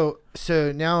 Okay, so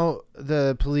now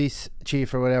the police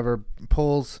chief or whatever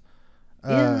pulls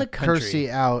In the country. Kersey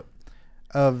out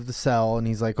of the cell, and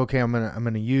he's like, "Okay, I'm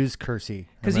gonna use Kersey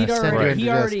Because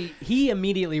he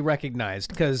immediately recognized,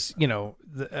 because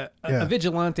a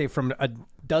vigilante from a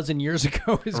dozen years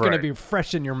ago is going to Right. be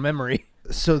fresh in your memory.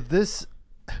 So this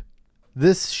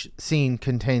scene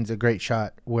contains a great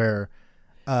shot where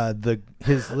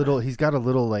he's got a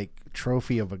little like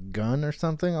trophy of a gun or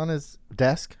something on his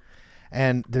desk,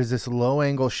 and there's this low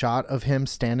angle shot of him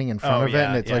standing in front Oh, of it, yeah,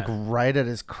 and it's yeah. like right at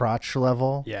his crotch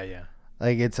level. Yeah.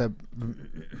 Like it's a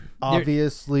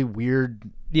obviously weird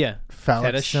Yeah.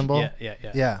 phallic Fetish. symbol. Yeah.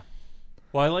 Yeah.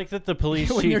 Well, I like that the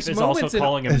police When chief there's is also moments in-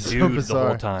 calling him It's so dude the whole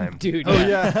bizarre. time. Dude. Oh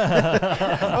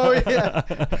yeah. Oh yeah.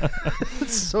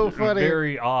 It's so funny.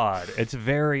 Very odd. It's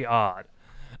very odd.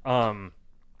 I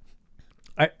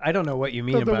don't know what you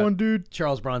mean Not that about one dude.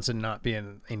 Charles Bronson not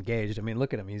being engaged. I mean,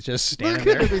 look at him. He's just standing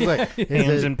Look at there. him. He's like, Hands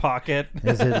is in pocket.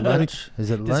 it lunch?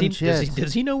 Is it lunch yet?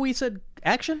 Does he know we said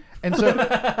action? And so,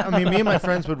 I mean, me and my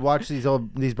friends would watch these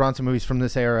Bronson movies from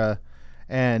this era,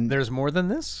 and There's more than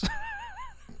this?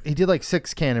 he did like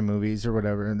 6 Cannon movies or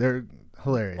whatever, and they're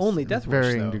hilarious. Only in Death Wish,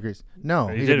 varying though. degrees. No,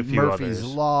 He did a few Murphy's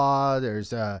others. Law.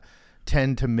 There's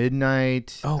 10 to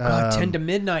Midnight. Oh God, 10 to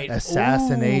Midnight.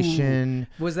 Assassination.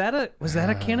 Ooh. Was that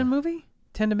a canon movie?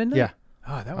 10 to Midnight? Yeah.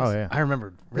 Oh, that was. Oh, yeah. I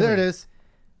remember. Really. There it is.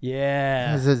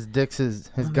 Yeah. His dick's his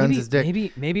guns maybe, his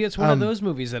dick. Maybe it's one of those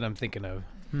movies that I'm thinking of.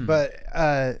 But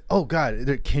oh god,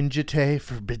 the Kinjite,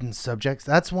 Forbidden Subjects.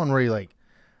 That's one where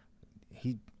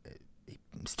he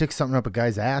sticks something up a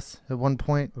guy's ass at one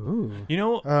point. Ooh. You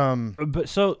know, but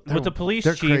so with the police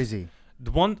they're chief, crazy.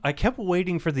 the one I kept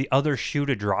waiting for the other shoe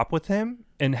to drop with him,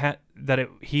 and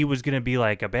he was going to be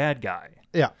like a bad guy,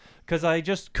 Yeah. because I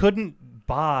just couldn't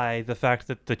buy the fact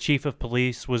that the chief of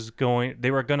police was going.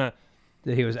 They were gonna.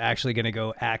 That he was actually going to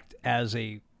go act as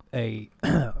a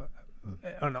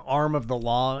an arm of the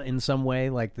law in some way,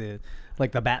 like the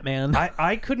Batman.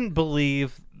 I couldn't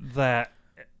believe that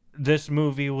this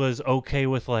movie was okay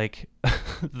with like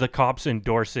the cops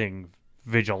endorsing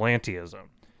vigilantism.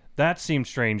 That seems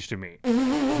strange to me.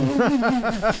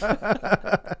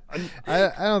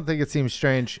 I don't think it seems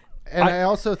strange. And I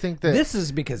also think that This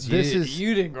is because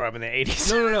you didn't grow up in the 80s.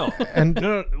 No. and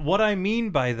No, what I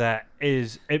mean by that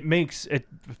is it makes it,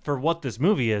 for what this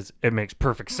movie is, it makes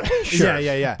perfect sense.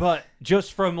 Yeah. But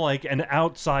just from like an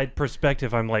outside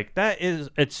perspective, I'm like,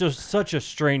 it's just such a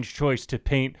strange choice to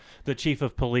paint the chief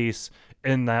of police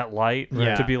in that light.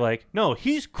 Yeah. To be like, no,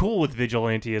 he's cool with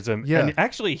vigilantism. Yeah. And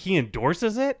actually he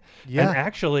endorses it. Yeah. And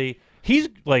actually he's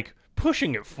like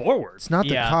pushing it forward. it's not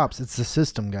the Yeah. cops, it's the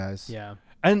system, guys. Yeah.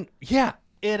 And yeah,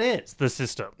 it is the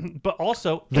system. But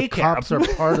also The ACAB. cops are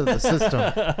part of the system.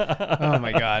 Oh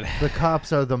my God. The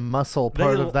cops are the muscle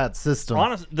part of that system.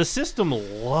 Honestly, the system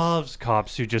loves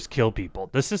cops who just kill people.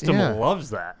 The system Yeah. loves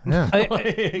that. Yeah.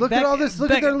 Look at all this. Look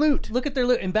at their loot. Look at their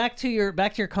loot. And back to your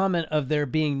comment of there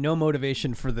being no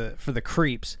motivation for the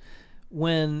creeps.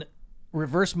 When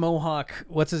Reverse Mohawk,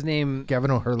 what's his name?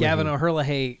 Gavin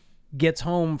O'Hurley. Gets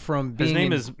home from being His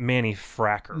name in is Manny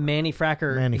Fracker. Manny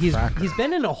Fracker. Manny he's Fracker. he's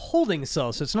been in a holding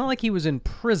cell, so it's not like he was in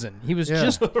prison. He was Yeah.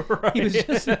 just he was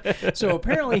just so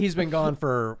apparently he's been gone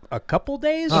for a couple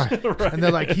days. All right. And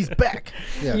they're like, he's back.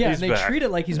 Yeah, He's and they back. treat it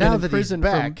like he's Now been in that he's prison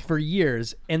back. for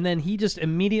years, and then he just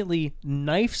immediately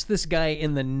knifes this guy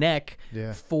in the neck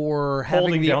Yeah. for having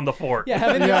Holding down the fort. yeah,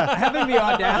 having the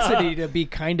audacity to be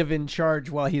kind of in charge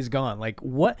while he's gone. Like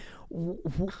what?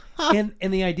 And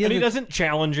the idea And he that doesn't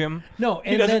challenge him. No,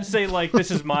 he and doesn't then- say like,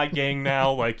 "This is my gang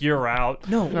now." Like, you're out.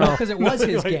 no, because it was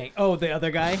his Like- gang. Oh, the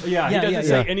other guy. Yeah, he doesn't yeah.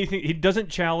 say anything. He doesn't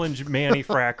challenge Manny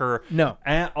Fracker. No.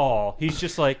 at all. He's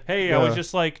just like, "Hey, I was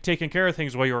just like taking care of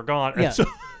things while you were gone." And Yeah. so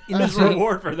And his so he-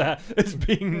 reward for that is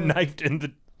being knifed in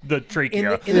the the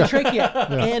trachea. in the trachea,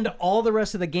 and all the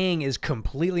rest of the gang is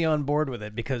completely on board with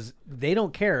it because they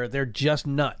don't care. They're just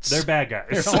nuts. They're bad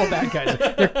guys. They're all bad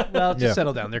guys. Well, just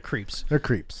settle down. They're creeps. They're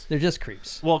creeps. They're just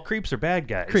creeps. Well, creeps are bad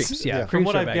guys. Creeps, yeah. From Creeps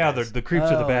what are I've bad gathered, guys. the creeps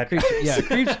are the bad creeps, guys.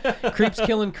 Yeah, creeps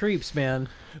killing creeps, man.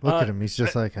 Look at him. He's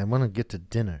just like, I want to get to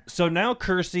dinner. So now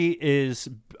Kersey is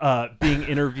being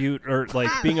interviewed or like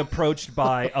being approached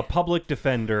by a public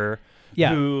defender.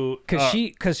 Yeah, who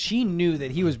because she knew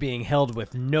that he was being held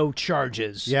with no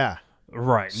charges. Yeah.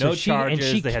 right, So no she- and charges.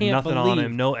 she They had can't nothing on believe-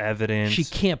 him, no evidence. She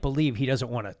can't believe he doesn't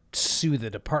want to sue the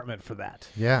department for that.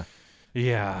 Yeah.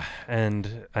 Yeah,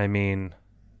 and I mean,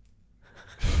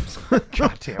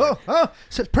 God damn it. Oh,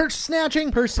 so purse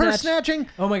snatching. Purse snatch. snatching.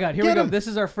 Oh my God! Here Get we go. him. This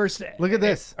is our first. Look at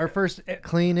this. Our first.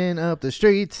 Cleaning up the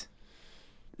streets.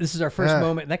 This is our first Ah.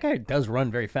 moment. That guy does run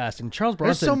very fast, and Charles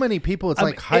There's Bronson. so many people. It's I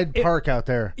like mean, Hyde it- Park out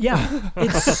there. Yeah,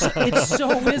 it's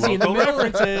so busy in the Local middle.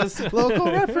 references. Local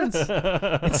reference.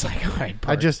 It's like Hyde I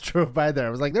Park. just drove by there. I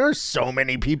was like, there are so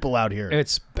many people out here.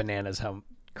 It's bananas how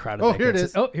crowded. Oh, that here it gets.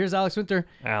 is. Oh, here's Alex Winter.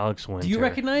 Alex Winter. Do you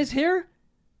recognize here?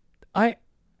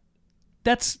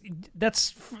 That's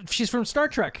she's from Star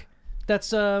Trek.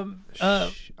 That's Oh,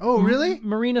 really?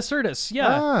 Marina Sirtis. Yeah.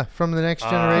 Ah, from the Next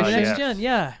From Generation. Next yeah. Gen.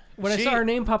 Yeah. When I She- saw her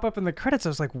name pop up in the credits, I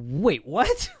was like, "Wait,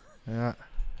 what?" Yeah.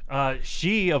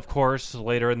 She, of course,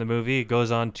 later in the movie goes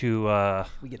on to,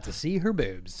 We get to see her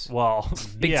boobs. well,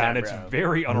 Big yeah, time, and it's bro.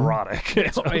 very unerotic.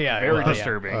 It's Oh, yeah, very well, yeah.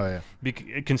 disturbing. Oh,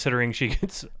 yeah. Considering she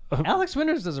gets. Alex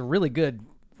Winters does a really good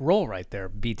role right there.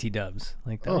 BT Dubs.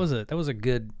 Like that was a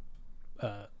good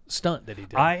stunt that he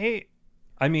did.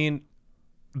 I mean,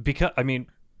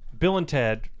 Bill and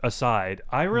Ted aside,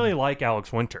 I really like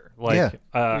Alex Winter. Like,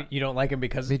 You don't like him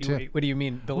because Me too. what do you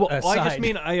mean? Bill, well, I just aside?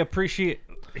 mean I appreciate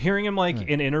hearing him like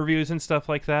in interviews and stuff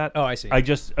like that. Oh, I see. I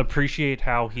just appreciate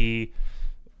how he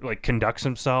like conducts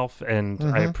himself, and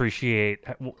I appreciate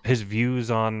his views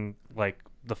on like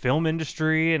the film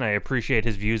industry, and I appreciate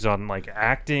his views on like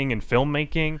acting and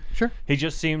filmmaking. Sure. He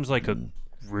just seems like a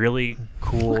really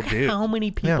cool dude. How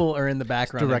many people are in the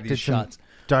background of Directed these some shots?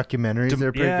 documentaries.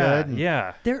 They're pretty yeah, good.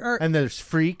 yeah. There are And there's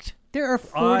Freaked. there are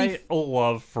 40. I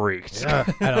love Freaked. I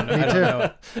don't know. I don't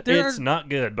know. There It's are, not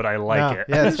good, but I like No, it.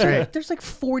 yeah, it's great. There's like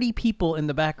 40 people in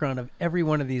the background of every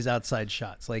one of these outside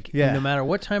shots. Like Yeah. no matter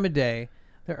what time of day,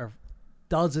 there are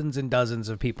dozens and dozens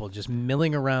of people just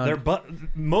milling around.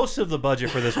 Most of the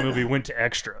budget for this movie went to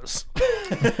extras.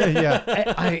 Yeah.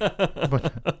 I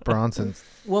But Bronson's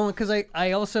well, because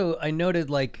I also I noted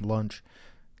like lunch.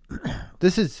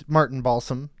 This is Martin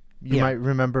Balsam. You Yeah. might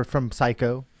remember from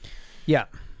Psycho yeah,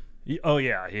 Oh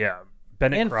yeah, yeah.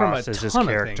 Bennett and from a Cross is his ton of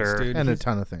character. things, dude. and a He's-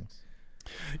 ton of things.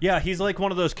 Yeah, he's like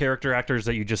one of those character actors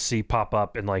that you just see pop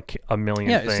up in like a million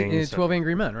yeah, things. 12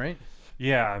 Angry Men, right?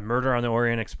 Yeah, Murder on the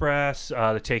Orient Express,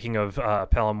 The Taking of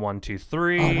Pelham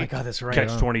 123. Oh my God, that's right.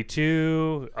 Catch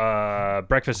 22,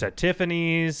 Breakfast at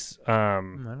Tiffany's. I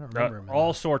don't remember him in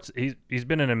all sorts. He's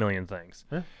been in a million things.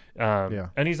 Yeah.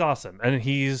 And he's awesome, and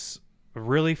he's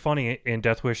really funny in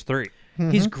Death Wish 3.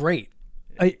 He's great.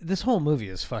 This whole movie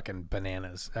is fucking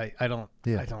bananas. I don't.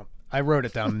 Yeah. I don't. I wrote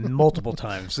it down multiple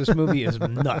times. This movie is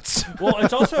nuts. Well,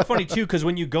 it's also funny too because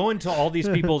when you go into all these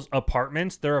people's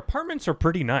apartments, their apartments are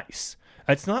pretty nice.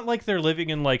 It's not like they're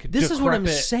living in like This is what I'm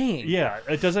decrepit- saying. Yeah,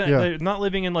 it doesn't. Yeah. They're not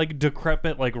living in like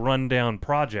decrepit, like rundown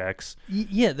projects.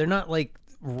 Yeah, they're not like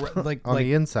like On like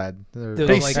the inside, they're They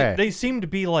They like- okay. they seem to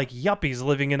be like yuppies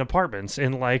living in apartments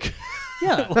in like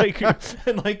yeah. like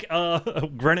in like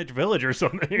Greenwich Village or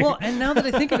something. Well, and now that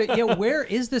I think of it, yeah, where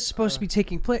is this supposed to be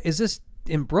taking place? Is this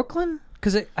in Brooklyn?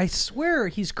 Because I swear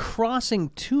he's crossing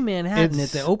to Manhattan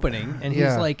It's- at the opening, and he's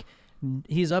yeah. like,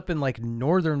 he's up in like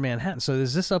northern Manhattan. So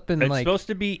is this up in it's like? supposed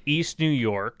to be East New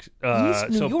York. East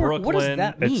New so York? Brooklyn. What does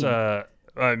that It's mean?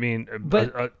 I mean,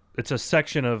 But- it's a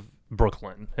section of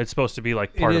Brooklyn. It's supposed to be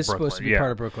like part it of is Brooklyn. supposed to be yeah.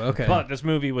 part of Brooklyn. Okay, But this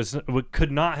movie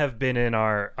could not have been in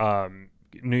our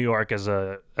New York as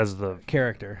a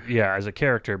character.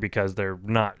 character because they're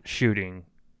not shooting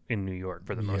in New York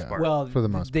for the most Yeah. part. Well, For the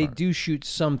most they part. do shoot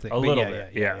something. a but little yeah, bit,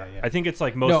 yeah. I think it's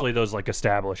like mostly those like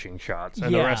establishing shots,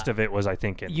 and the Yeah. rest of it was I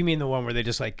think in You mean the one where they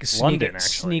just like London,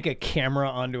 actually. sneak a camera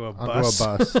onto a onto bus? a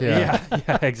bus. Yeah.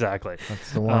 yeah, exactly.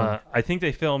 That's the one. I think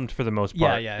they filmed for the most Yeah,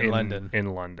 part. yeah, in London.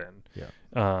 In London.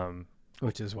 Yeah.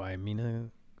 Which is why Mina.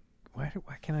 Why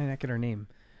can I not get her name?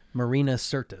 Marina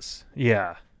Sirtis.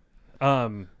 Yeah.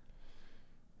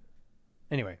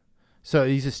 Anyway, So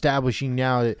he's establishing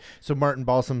now that so Martin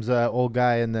Balsam's old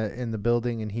guy in the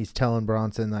building, and he's telling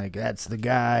Bronson like that's the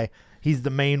guy. he's the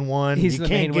main one. He's you the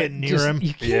can't main get one. near Just- him.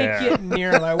 You can't Yeah. get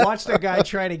near him. I watched a guy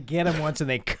try to get him once, and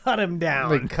they cut him down.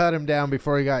 They cut him down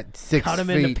before he got 6 cut him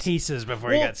feet. into pieces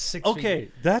before he Well, got 6 feet. okay,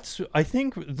 that's I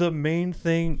think the main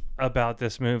thing about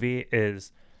this movie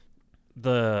is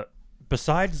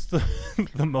besides the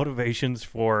the motivations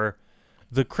for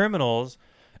the criminals,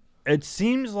 it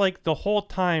seems like the whole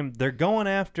time they're going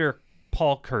after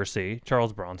Paul Kersey,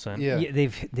 Charles Bronson. Yeah. Yeah,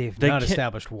 they've They not can't-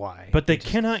 established why. But they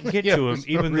cannot get Yeah, to him, there's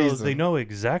no even though reason. they know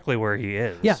exactly where he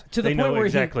is. yeah, to the they point know where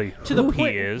exactly to the who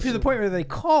point, he is. to the point where they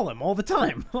call him all the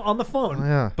time on the phone.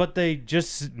 Yeah. But they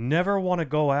just never want to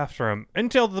go after him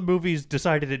until the movie's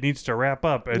decided it needs to wrap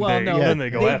up, and Well, no, then they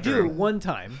go they after do him. one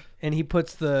time, and he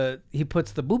puts the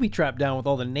booby trap down with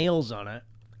all the nails on it,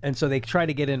 and so they try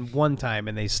to get in one time,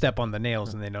 and they step on the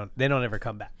nails, and they don't ever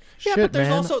come back. Yeah, Shit, but there's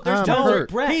man. also I'm no,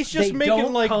 hurt. Brett, he's just they making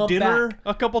don't like come dinner back.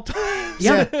 a couple times.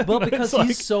 Yeah, well, because It's he's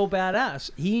like- so badass,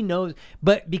 he knows.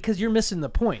 But because you're missing the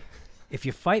point, if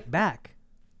you fight back,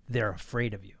 they're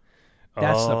afraid of you.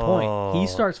 That's the point. He Oh.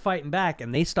 starts fighting back,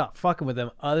 and they stop fucking with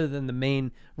him. Other than the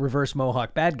main reverse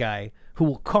Mohawk bad guy, who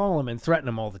will call him and threaten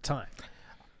him all the time.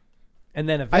 And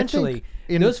then eventually,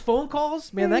 those phone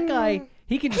calls, man, that guy,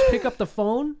 he can just pick up the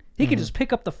phone. He can just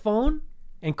pick up the phone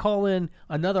and call in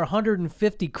another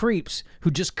 150 creeps who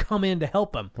just come in to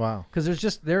help him. Wow. Because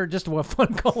they're just a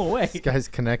phone call away. This guy's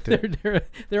connected.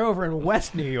 They're over in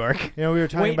West New York. You know, we were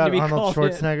talking waiting to about be Arnold called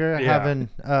in. Schwarzenegger Yeah. having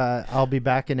I'll be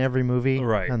back in every movie.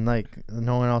 Right. And like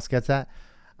no one else gets that.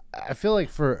 I feel like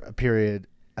for a period,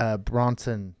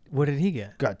 Bronson What did he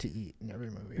get? got to eat in every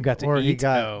movie. Got to or he eat?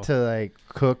 got Oh. to like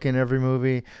cook in every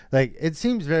movie. Like it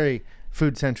seems very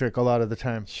food centric a lot of the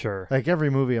time. Sure. Like every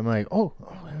movie, I'm like, oh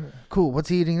cool. What's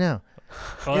he eating now?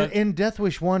 In Death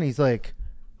Wish 1, he's like,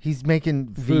 he's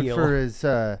making food Veal. for his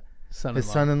Son-in-law.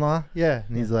 son-in-law. Yeah,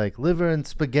 and he's like, liver and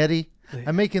spaghetti.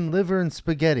 I'm making liver and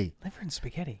spaghetti. Liver and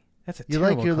spaghetti. That's a You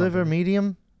terrible like your liver compliment.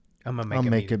 medium? I'm gonna make I'll it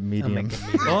make it medium. I'll medium.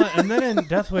 make it medium. Well, and then in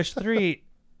Death Wish 3,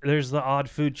 there's the odd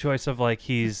food choice of like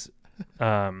he's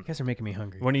You guys are making me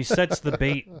hungry. when he sets the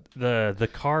bait, the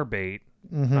car bait,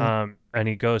 and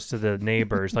he goes to the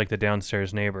neighbors, like the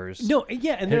downstairs neighbors. No,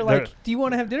 yeah, and they're They're- like, "Do you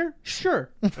want to have dinner?" Sure.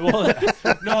 Well,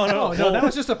 no, Oh no, that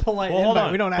was just a polite Well, hold invite.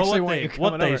 on. We don't But actually what want they, you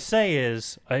coming what they over. say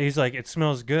is, he's like, it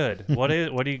smells good. What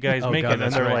are you guys Oh, making? God, and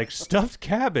that's they're right. like stuffed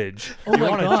cabbage. Oh you my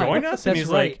want to God, join us? And that's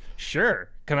he's right. like, sure.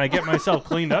 Can I get myself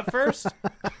cleaned up first?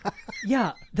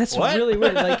 Yeah, that's What? really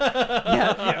weird. Like,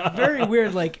 yeah, very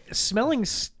weird. Like smelling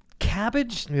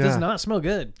cabbage Yeah. does not smell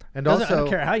good. And I don't also,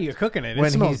 care how you're cooking it. It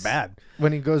when smells he's bad.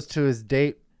 when he goes to his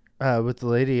date with the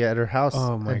lady at her house.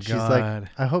 Oh, my and she's like, God.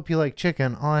 I hope you like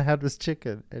chicken. All I had was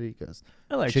chicken. And he goes,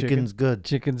 I like chicken's chicken. good.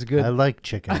 Chicken's good. I like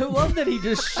chicken. I love that he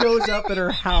just shows up at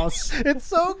her house. It's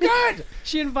so good.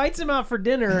 She invites him out for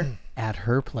dinner at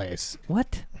her place.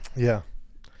 What? Yeah.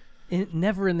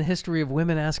 Never in the history of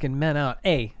women asking men out.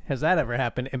 A, has that ever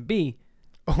happened? And B,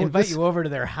 invite this- you over to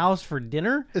their house for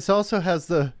dinner? This also has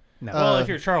the. No. Well, if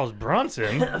you're Charles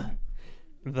Bronson,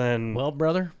 then Well,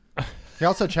 brother, He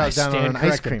also chows down on stand an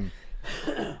ice corrected.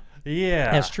 cream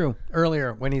yeah, that's true.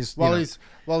 Earlier when he's while you know,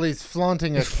 while he's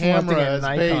flaunting a he's flaunting camera an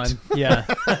as bait. icon. Yeah.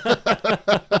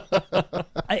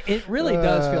 It really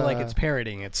does feel like it's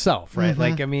parodying itself, right?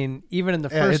 Like, I mean, even in the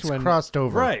Yeah, first it's one, crossed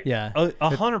over. right. Yeah.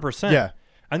 100%. Yeah.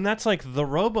 And that's like the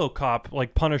RoboCop,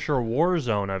 like Punisher war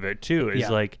zone of it too. Is Yeah.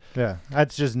 like Yeah,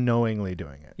 that's just knowingly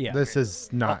doing it. Yeah. This is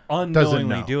not doesn't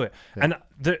unknowingly know. do it. And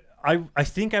I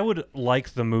think I would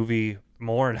like the movie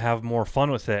more and have more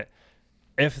fun with it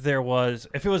if it was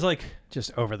like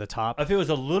just over the top. if it was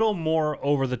a little more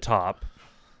over the top,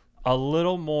 a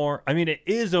little more. I mean, it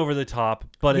is over the top,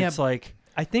 but Yeah, it's like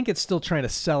I think it's still trying to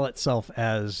sell itself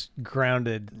as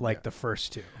grounded like the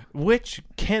first two. which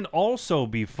can also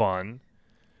be fun,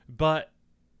 but.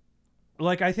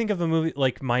 Like I think of a movie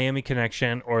like Miami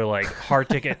Connection or like Hard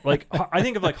Ticket. Like I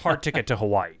think of like Hard Ticket to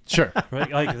Hawaii. Sure.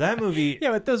 Right? Like that movie.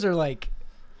 Yeah, but those are like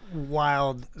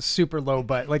wild, super low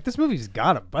budget. Like this movie's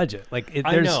got a budget. Like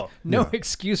I there's know. no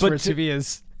excuse But for it to to- be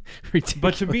as ridiculous.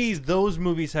 But to me, those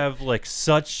movies have like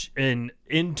such an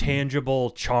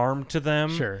intangible charm to them.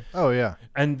 sure. Oh yeah.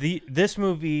 And this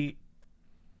movie,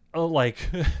 like,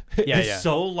 Yeah, is yeah.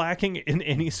 so lacking in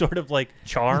any sort of like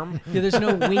charm. Yeah, there's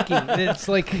no winking. It's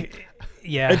like,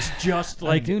 yeah. It's just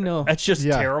like do know. It's just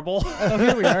Yeah. terrible. Oh,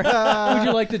 here we are. Would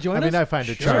you like to join I us? mean, I find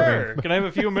it Sure. charming. Can I have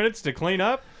a few minutes to clean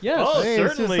up? Yes. Oh, Hey, it's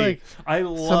just certainly. like I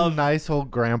Some love. nice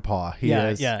old grandpa he Yeah,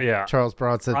 is. yeah. Yeah. Charles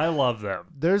Bronson. I love them.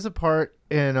 There's a part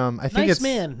in I think Nice it's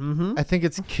man. Mm-hmm. I think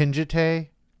it's Kinjite,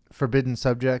 Forbidden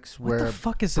Subjects, What where the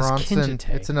fuck is this Bronson. Kinjite?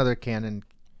 It's another canon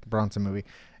Bronson movie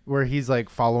where he's like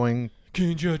following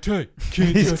Can't you take?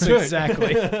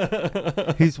 Exactly.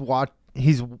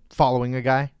 He's following a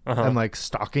guy Uh-huh. and like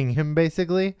stalking him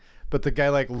basically, but the guy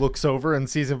like looks over and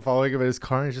sees him following him in his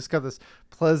car, and he's just got this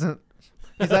pleasant.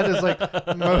 He's at his like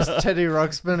most Teddy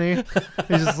Ruxpin-y.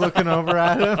 He's just looking over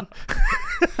at him,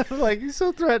 like he's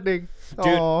so threatening. Dude.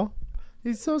 Oh,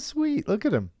 he's so sweet. Look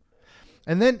at him.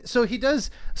 And then so he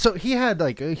had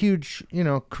like a huge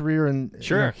career in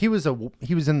Sure. he was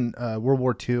in World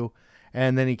War II,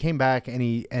 and then he came back and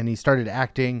he started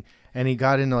acting, and he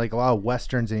got into like a lot of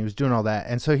westerns, and he was doing all that,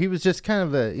 and so he was just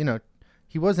kind of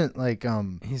he wasn't like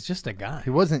He's just a guy. he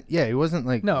wasn't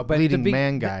like No, but leading the big-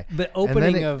 man guy. the and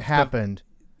opening then it of the- happened.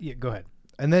 Yeah, go ahead.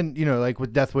 And then like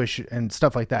with Death Wish and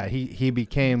stuff like that, he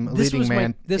became a This leading was my-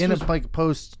 man this in was- a like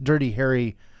post Dirty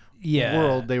Harry Yeah.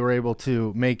 world. They were able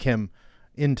to make him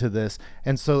into this,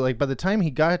 and so like by the time he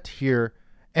got here,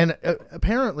 and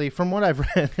apparently from what I've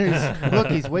read,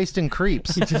 he's wasting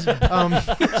creeps. He just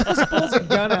pulls a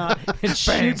gun out and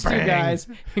shoots two guys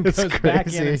and It's goes back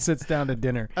in crazy. and sits down to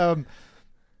dinner.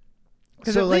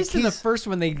 Because So at like least in the he's first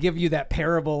one, they give you that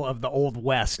parable of the Old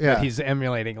West Yeah. that he's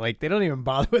emulating. Like, they don't even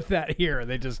bother with that here.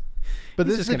 They just... but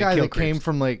he's this is just a gonna guy kill that came creeps.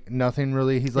 from like nothing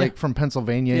really. He's like from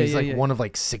Pennsylvania. Yeah, he's yeah, like yeah. one of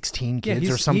like 16 kids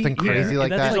he's- or something he- crazy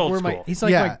like that's that. Like Old where school. he's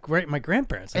like Yeah. my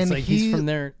grandparents. It's And like he's he from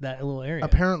that little area.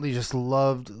 Apparently just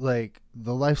loved like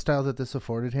the lifestyle that this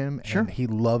afforded him. Sure. And he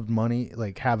loved money,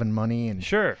 like having money, and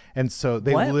Sure. and so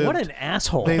they What? lived. What an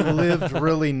asshole. They lived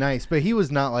really nice, but he was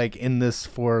not like in this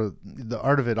for the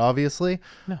art of it, obviously.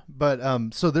 No.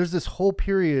 But so there's this whole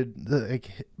period,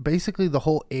 like basically the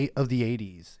whole of the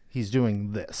 80s. He's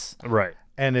doing this, Right.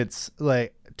 and it's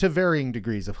like to varying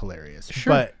degrees of hilarious.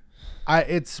 Sure. But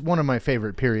it's one of my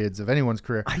favorite periods of anyone's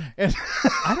career. And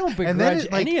I don't begrudge and then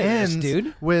it like any of ends this,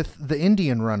 dude. with The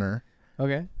Indian Runner,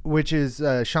 Okay. which is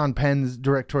Sean Penn's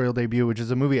directorial debut, which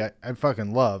is a movie I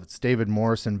fucking love. It's David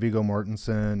Morse and Viggo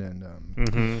Mortensen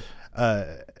and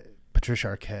Patricia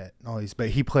Arquette and all these.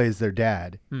 But he plays their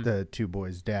dad, the two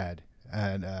boys' dad,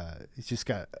 and he's just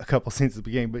got a couple scenes at the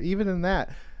beginning. But even in that,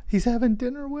 he's having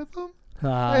dinner with them,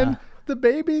 and the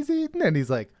baby's eating, and he's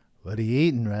like, "What are you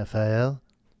eating, Raphael?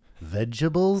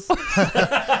 Vegetables?"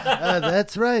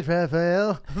 That's right,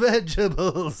 Raphael.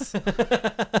 Vegetables.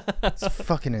 It's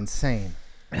fucking insane.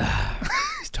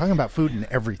 He's talking about food and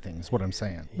everything is what I'm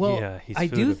saying. Well, Yeah, he's I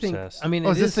do food think. obsessed. I mean, Oh,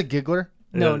 it is this the giggler?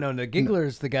 No, Giggler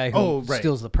is the guy who right.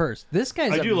 steals the purse. This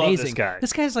guy's I amazing. do love this guy.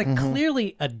 This guy's like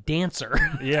clearly a dancer.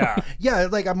 Yeah. Yeah,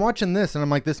 like I'm watching this and I'm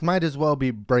like, this might as well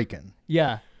be Breakin'.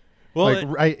 yeah. Well, Like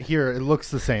right here, it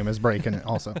looks the same as Breakin'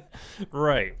 also.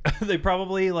 right. They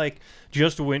probably like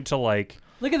just went to like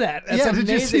Look at that. That's Yeah, did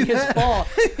you amazing. see His that? fall.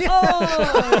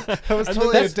 Oh, That was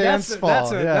totally a dance fall.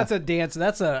 That's a dance.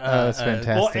 That's a. That's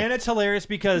fantastic. well, and it's hilarious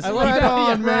because I like Right that.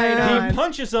 on, Yeah, right man. on. he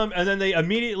punches them and then they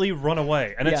immediately run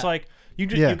away, and it's Yeah. like you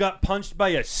Yeah. got punched by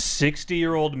a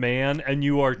 60-year-old man, and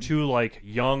you are two like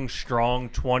young, strong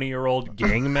 20-year-old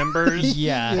gang members.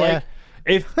 Yeah. Like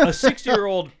if a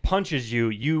 60-year-old punches you,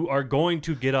 you are going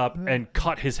to get up and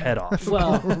cut his head off.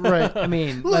 Well, Right. I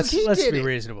mean, Look, he let's did be it.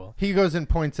 reasonable. He goes and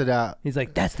points it out. He's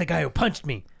like, "That's the guy who punched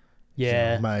me."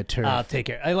 Yeah, my turf. I'll take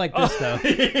it. I like this though.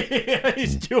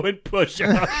 He's doing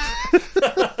push-ups.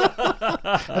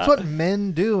 That's what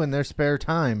men do in their spare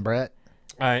time, Brett.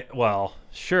 Well,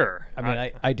 sure. I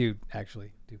mean, I do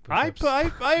actually do I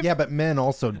push-ups. Yeah, but men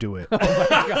also do it. burn.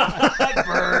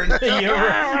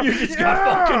 you just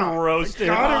got fucking roasted.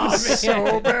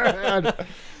 So bad.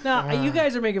 Now, you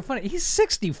guys are making fun of. He's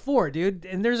 64, dude,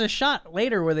 and there's a shot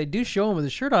later where they do show him with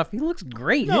his shirt off. He looks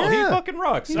great. No, Yeah. he fucking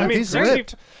rocks. I mean, He's seriously,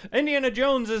 ripped. Indiana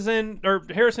Jones is in, or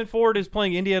Harrison Ford is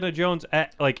playing Indiana Jones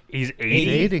at, like, he's 80.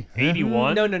 80.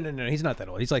 81. No. He's not that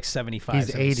old. He's like 75.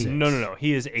 He's 80. 76. No.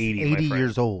 He is 80. my 80 friend.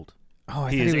 years old. Oh,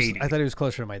 I He thought is he was. 80. I thought he was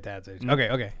closer to my dad's age.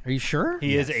 Okay. Are you sure?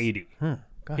 He is 80.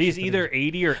 Gosh, He's I thought either he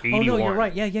 80 or 81. was- Oh no, you're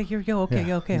right. Yeah. Okay. he's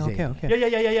Okay.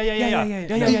 Yeah.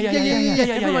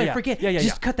 Everybody forget.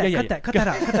 Just cut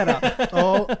that out.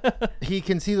 Oh, he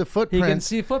can see the You footprints. can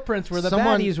see footprints where the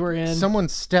baddies were in. Someone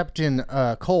stepped in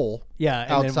coal Yeah,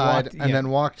 and outside then walked, then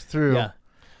walked through. Yeah,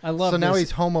 I love. So now this.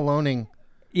 he's home aloneing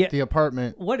yeah. the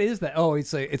apartment. What is that? Oh,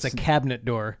 it's a cabinet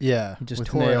door. Yeah, He just with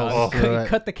tore it nails out. through He it.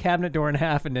 cut the cabinet door in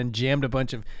half and then jammed a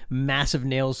bunch of massive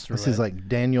nails through This it. is like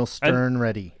Daniel Stern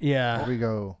ready. yeah. Here we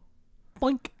go.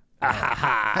 Boink.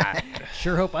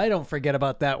 Sure hope I don't forget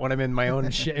about that when I'm in my own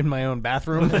in my own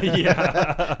bathroom.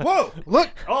 Yeah. Whoa! Look,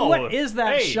 Oh, What is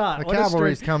that hey, shot? the What is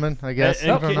cavalry's Stern- coming. I guess. In,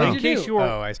 I don't know. What'd you case do? you were,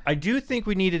 Oh, I do think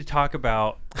we need to talk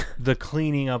about the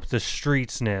cleaning up the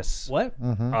streetsness What?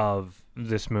 of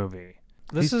this movie.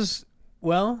 This is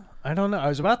well, I don't know. I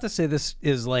was about to say this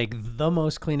is like the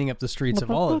most cleaning up the streets of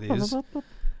all of these.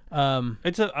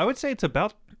 I would say it's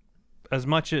about as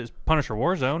much as Punisher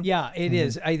Warzone. Yeah, it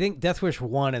is. I think Death Wish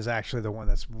 1 is actually the one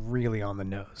that's really on the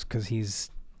nose because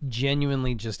he's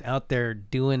genuinely just out there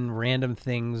doing random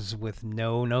things with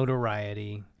no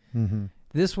notoriety.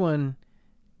 This one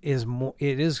is more.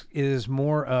 It is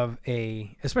more of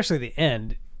a, especially the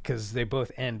end, because they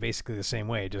both end basically the same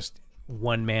way, just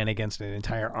one man against an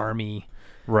entire army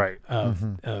Right.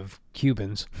 of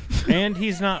Cubans. And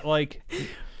he's not like,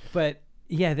 But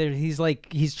yeah,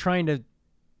 he's trying to.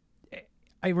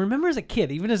 I remember as a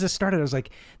kid, even as it started, I was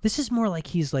like, this is more like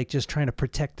he's like just trying to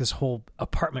protect this whole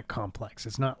apartment complex.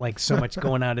 It's not like so much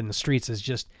going out in the streets as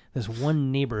just this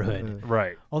one neighborhood.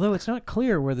 right. Although it's not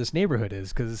clear where this neighborhood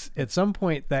is, because at some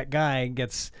point that guy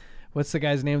gets, what's the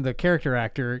guy's name? The character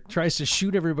actor tries to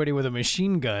shoot everybody with a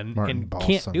machine gun Martin and Balsam.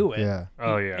 can't do it. Yeah.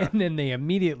 Oh, yeah. And then they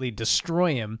immediately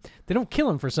destroy him. They don't kill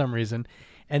him for some reason.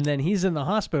 And then he's in the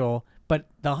hospital, but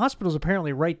the hospital's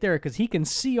apparently right there because he can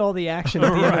see all the action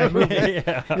at the end of the movie.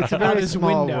 yeah. It's a Out very his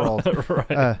small window.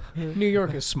 world. New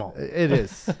York is small. It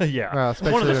is. yeah. Well,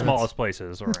 especially One of the if it's- smallest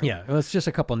places. Around. Yeah, well, it's just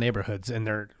a couple neighborhoods, and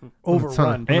they're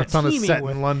overrun. It's on a teeming set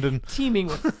with- in London. Teeming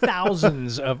with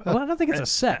thousands of. Well, I don't think it's a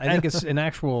set. I think it's an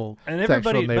actual. And It's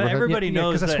everybody, actual but neighborhood. everybody Yeah, 'cause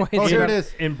knows that's that why it's Oh, here in- it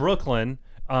is. in Brooklyn,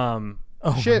 Oh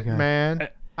Shit, my God. man.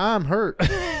 I'm hurt.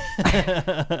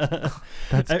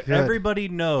 That's good. everybody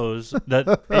knows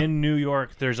that in New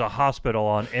York there's a hospital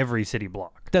on every city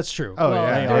block. That's true. Oh, well,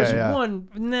 yeah, there's yeah. one.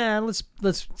 Nah, let's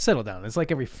settle down. It's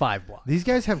like every 5 blocks. These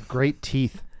guys have great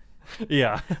teeth.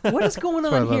 Yeah. What is going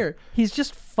what I on love. here? He's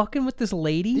just fucking with this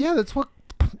lady. Yeah, that's what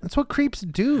creeps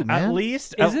do, man. At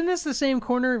least Isn't this the same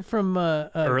corner from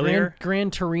Earlier?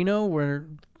 Gran Torino where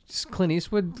Clint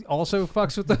Eastwood also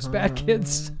fucks with those bad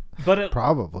kids? but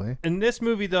Probably. in this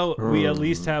movie though, we at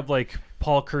least have like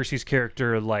Paul Kersey's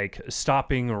character like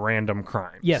stopping random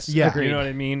crimes. Yes, Yeah. agreed. You know what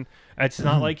I mean? It's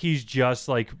not like he's just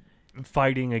like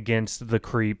fighting against the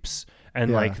creeps and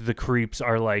Yeah. like the creeps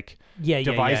are like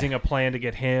devising a plan to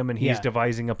get him and he's Yeah.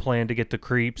 devising a plan to get the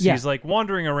creeps. Yeah. He's like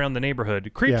wandering around the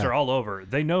neighborhood. Creeps Yeah. are all over.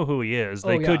 They know who he is. Oh,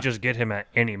 They yeah. could just get him at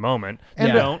any moment. And,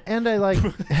 They don't. and I like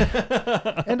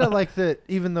and I like that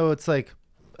even though it's like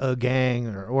a gang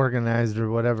or organized or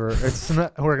whatever, it's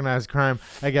not organized crime,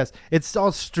 I guess. It's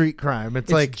all street crime. It's,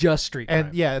 It's like just street crime.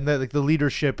 and yeah, and the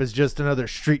leadership is just another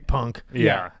street punk.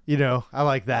 Yeah. You know, I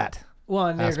like that. Well,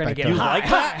 and they're going to aspect get of it. high. Like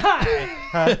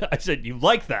that? I said you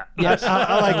like that. Yes.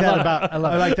 I like that about I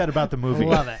love I like that about the I movie.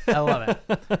 love it. I love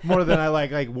it. More than I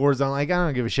like Warzone. Like I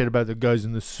don't give a shit about the guys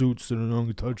in the suits and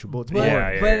untouchable. It's But- boring.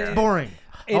 Yeah, yeah, but yeah. It's boring.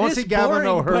 It I want is to see Gavin boring,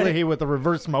 but O'Hurley with a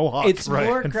reverse mohawk. It's Right.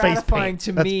 more And face gratifying paint.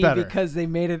 to That's me better. because they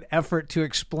made an effort to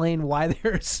explain why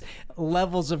there's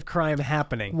levels of crime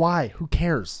happening. Why? Who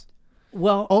cares?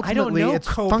 Well, Ultimately, I don't know, it's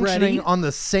Cobretti. functioning on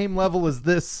the same level as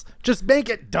this. Just make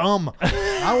it dumb.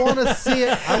 I want to see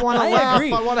it. I want to I laugh.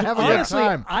 agree. I want to have a Honestly, good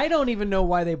time. I don't even know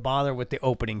why they bother with the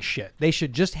opening shit. They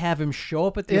should just have him show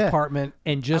up at the Yeah. apartment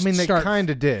and just I mean, they start. kind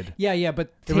of did. Yeah,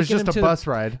 but It was taking just him a to bus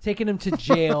ride. taking him to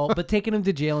jail, but taking him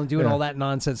to jail and doing Yeah. all that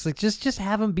nonsense. Like just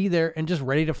have him be there and just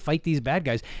ready to fight these bad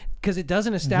guys because it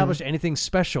doesn't establish anything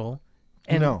special.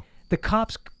 And No. the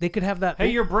cops, they could have that. Hey,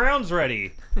 your brown's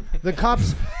ready. The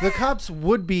cops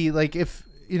would be like if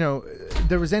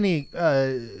there was any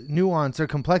nuance or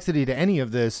complexity to any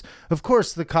of this. Of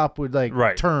course, the cop would like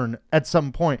Right. turn at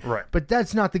some point. Right. But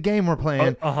that's not the game we're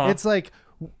playing. Uh-huh. It's like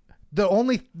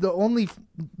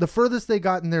the furthest they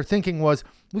got in their thinking was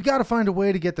we got to find a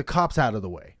way to get the cops out of the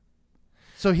way,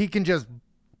 so he can just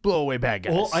blow away bad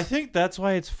guys. Well, I think that's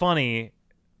why it's funny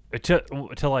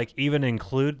to like even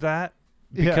include that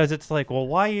because it's like, well,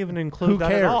 why even include Who that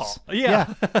cares? at all?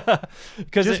 Yeah,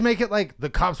 because just make it like the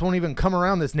cops won't even come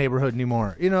around this neighborhood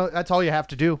anymore. That's all you have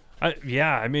to do.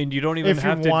 yeah. I mean, you don't even If you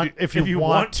have want- to. if you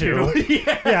want to.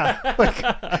 yeah. Yeah, like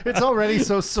it's already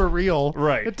so surreal.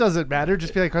 Right. It doesn't matter.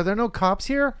 Just be like, are there no cops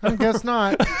here? I guess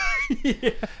not.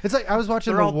 It's like I was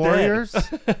watching They're The all dead. Warriors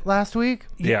last week.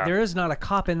 Yeah. There is not a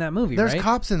cop in that movie, There's right?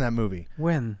 cops in that movie.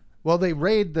 When? Well, they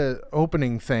raid the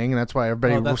opening thing, and that's why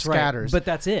everybody Oh, that's right. scatters. But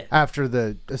that's it. after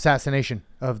the assassination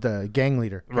of the gang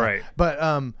leader. Right.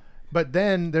 But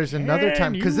then there's another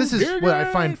time because this is what I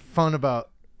find fun about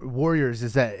Warriors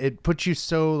is that it puts you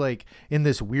so like in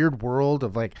this weird world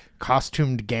of like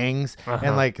costumed gangs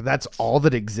and like that's all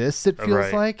that exists. It feels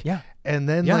Right. like Yeah. And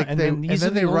then Yeah, like and they then and these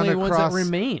then are they the run only ones that across.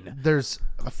 remain. There's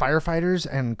firefighters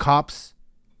and cops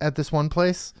at this one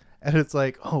place, and it's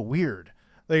like weird.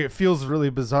 Like it feels really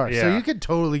bizarre. So Yeah. you could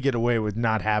totally get away with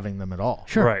not having them at all.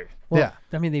 Sure. Right. Well, Yeah.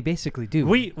 I mean, they basically do.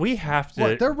 We have to.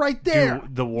 What? They're right there. Do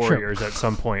the Warriors at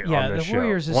some point Yeah, on this The show.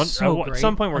 Warriors is so At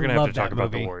some great. point, we're I gonna have love to talk that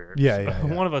about the movie. Warriors. Yeah, yeah,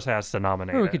 yeah. One of us has to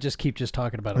nominate Or we it. could just keep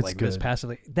talking about it That's like this good.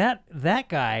 passively. That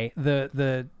guy,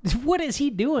 the what is he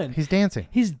doing? He's dancing.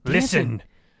 He's dancing. Listen,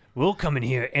 we'll come in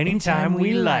here anytime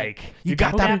we like. You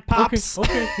got that, Pops?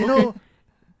 Okay. You know,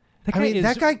 That I guy mean, is,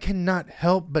 that guy cannot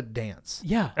help but dance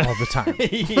Yeah. all the time.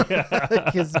 Yeah.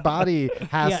 Like, his body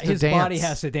has Yeah, to his dance. body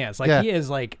has to dance. Like Yeah. he is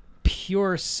like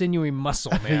pure sinewy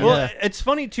muscle, man. Well, it's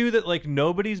funny too that like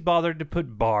nobody's bothered to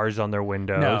put bars on their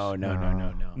windows.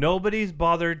 No. Nobody's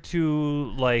bothered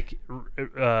to like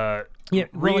Yeah,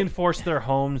 well, reinforce their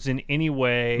homes in any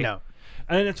way. No.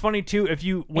 And it's funny too if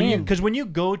you when you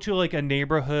go to like a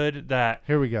neighborhood that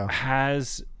Here we go.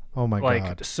 has Oh my like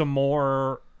God. some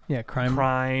more Yeah,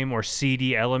 crime. or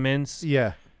seedy elements,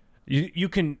 Yeah. you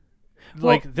can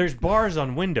like there's bars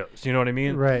on windows, you know what I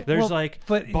mean? Right. There's Well, like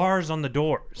but- bars on the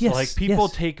doors. Yes, like people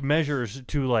yes. take measures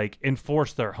to like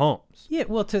enforce their homes. Yeah,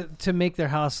 well, to make their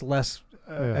house less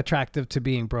attractive to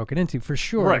being broken into, for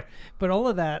sure. Right. But all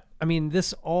of that, I mean,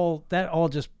 that all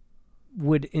just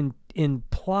would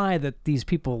imply that these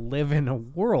people live in a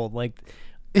world like.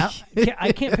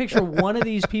 I can't picture one of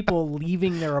these people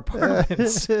leaving their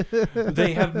apartments.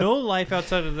 They have no life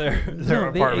outside of their No,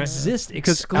 apartment. they exist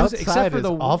outside except for is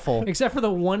the awful. Except for the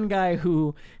one guy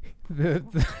who.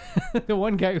 The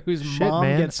one guy whose Shit, mom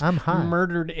man, gets I'm high.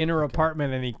 murdered in her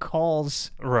apartment, and he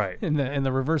calls Right. and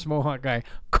the reverse Mohawk guy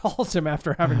calls him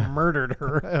after having murdered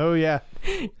her. Oh yeah.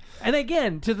 And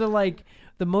again, to the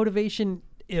motivation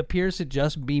appears to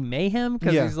just be mayhem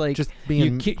because Yeah, he's like, just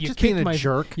being- you just kicked being a my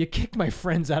jerk. You kicked my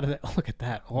friends out of that. Oh, look at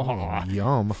that. Oh,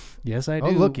 Yum. yes, I do. Oh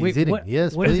look, he's Wait, eating. what-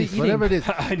 Yes, what is please. he eating? Whatever it is.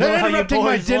 I know They're how you interrupting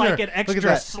my boys dinner. like it Look at extra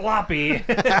that. sloppy.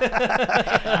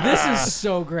 This is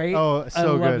so great. Oh, I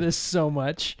so love good. this so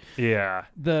much. Yeah.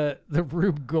 The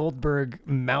Rube Goldberg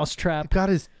mousetrap. Got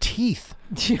his teeth.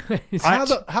 It's-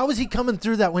 How is he coming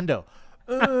through that window?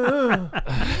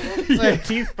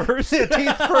 Teeth first.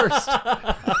 Teeth first.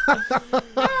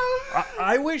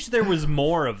 I wish there was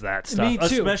more of that stuff, Me too.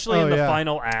 especially Oh, in the yeah.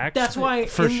 final act. That's why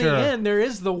For in sure. the end there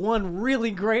is the one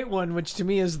really great one, which to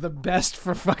me is the best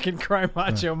for fucking Cry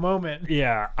Macho moment.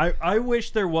 Yeah, I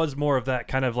wish there was more of that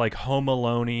kind of like Home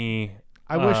Alone-y.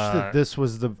 I wish that this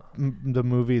was the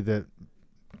movie that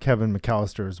Kevin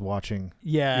McAllister is watching.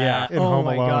 Yeah. In Oh Home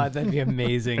my Alone. god, that'd be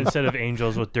amazing. instead of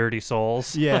angels with dirty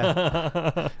souls.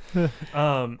 Yeah.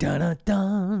 Dun, dun,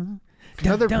 dun.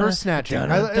 Another Dun, purse snatching. dun,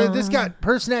 dun, dun. This got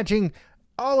purse snatching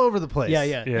all over the place.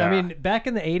 Yeah. Yeah. I mean, back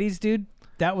in the 80s, dude,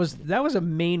 that was a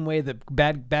main way that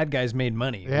bad guys made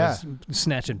money. Yeah. Was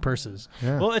snatching purses.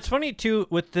 Yeah. Well, it's funny too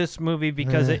with this movie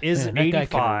because it is Man, that guy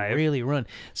can 85. really run.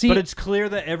 See, But it's clear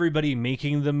that everybody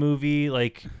making the movie,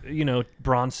 like, you know,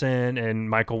 Bronson and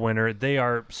Michael Winter, they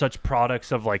are such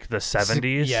products of like the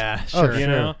 70s. yeah, Oh, sure. You sure.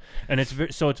 know? And it's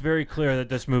it's very clear that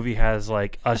this movie has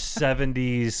like a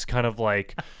 70s kind of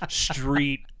like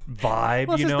street vibe,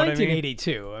 Well, you it's know what I mean?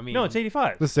 1982. I mean, No, it's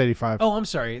 85. This is 85. Oh, I'm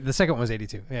sorry. The second one was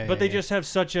 82. Yeah, But yeah, they yeah. just have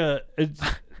such a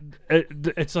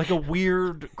it's like a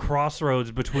weird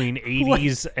crossroads between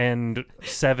 80s and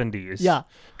 70s. Yeah.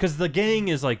 Because the gang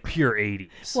is like pure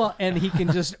 80s. Well, and he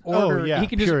can just order. yeah, he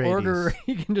can just pure order. 80s.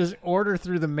 He can just order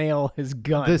through the mail his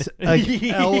gun. This like,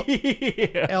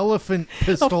 Yeah. elephant a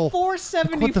pistol.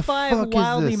 475 fuck is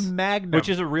Wildly this? Magnum, Which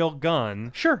is a real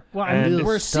gun. sure. Well, And-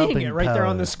 we're seeing stopping it right there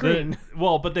on the power. screen.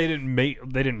 Well, but they didn't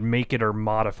make it or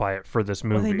modify it for this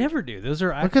movie. Well, they never do. Those are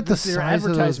Look at the they're size of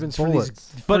those advertisements for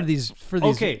bullets. these.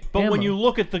 Okay, but when ammo. you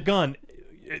look at the gun,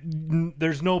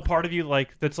 there's no part of you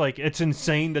like that's like it's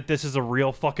insane that this is a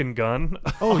real fucking gun.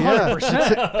 Oh yeah,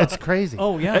 it's crazy.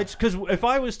 oh yeah, It's because if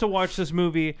I was to watch this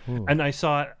movie and I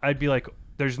saw it, I'd be like,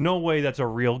 "There's no way that's a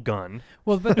real gun."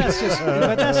 well, but that's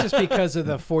just because of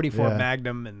the 44 Yeah.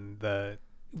 Magnum and the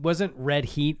wasn't Red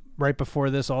Heat right before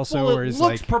this also, Well, or it is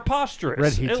looks like preposterous.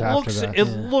 Red Heat's it after looks that. it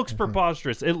looks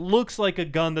preposterous. It looks like a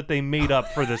gun that they made up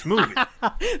for this movie.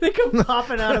 they come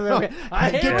popping out of their way.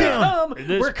 Get Here we down. come.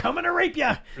 This- We're coming to rape you.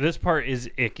 This part is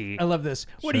icky. I love this.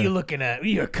 What are you looking at?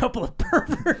 You a couple of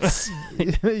perverts.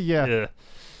 yeah. Yeah.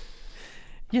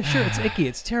 Yeah, sure. It's icky.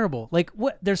 It's terrible. Like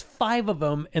what? There's 5 of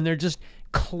them, and they're just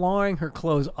clawing her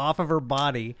clothes off of her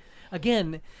body.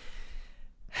 Again,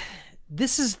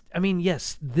 this is. I mean,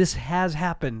 yes, this has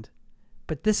happened,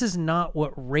 but this is not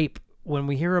what rape. When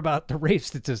we hear about the rape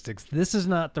statistics, this is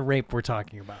not the rape we're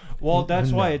talking about. Well,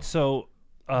 that's why it's so.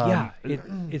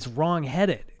 It's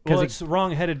wrong-headed. Well, it's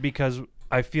wrong-headed because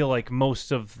I feel like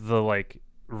most of the like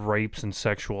rapes and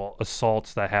sexual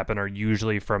assaults that happen are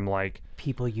usually from like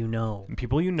People you know.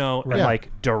 people you know and Yeah. like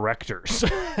directors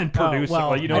and producers. well,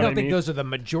 Like, you know I what don't think mean? those are the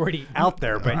majority out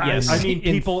there, but yes. I mean,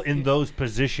 people in those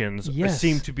positions Yes.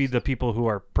 seem to be the people who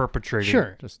are perpetrating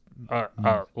Sure. Just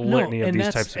litany of and these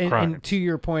that's- types of crimes. And to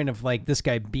your point of like this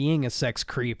guy being a sex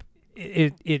creep,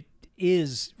 it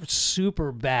is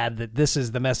super bad that this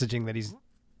is the messaging that he's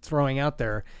throwing out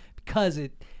there, because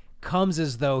it comes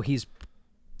as though he's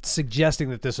suggesting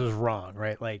that this is wrong,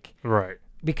 right? Like, Right.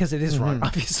 because it is wrong,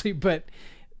 obviously, but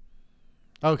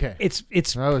okay. it's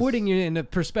That was- putting you in a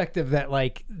perspective that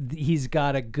like he's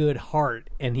got a good heart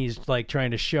and he's like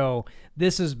trying to show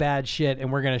this is bad shit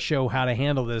and we're going to show how to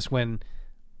handle this, when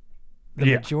the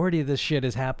Yeah. majority of this shit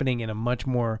is happening in a much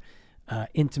more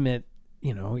intimate,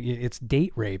 it's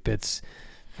date rape, it's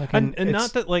fucking And it's,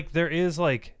 not that like there is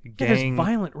like yeah, there's gang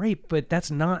violent rape, but that's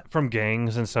not from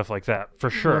gangs and stuff like that for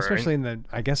well, sure. especially in the,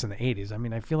 I guess in the 80s. I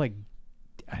mean, I feel like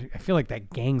that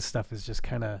gang stuff is just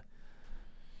kind of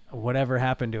whatever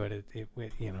happened to it.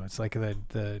 It's like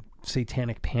the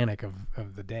satanic panic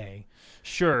of the day.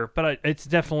 Sure, but it's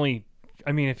definitely.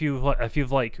 I mean, if you've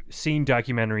like seen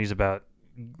documentaries about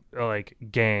like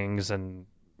gangs and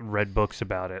read books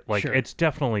about it, like Sure. it's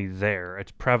definitely there.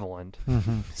 It's prevalent.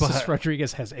 Sis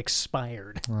Rodriguez has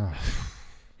expired.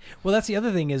 Well, that's the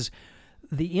other thing, is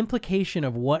the implication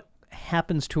of what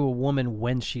happens to a woman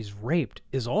when she's raped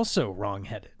is also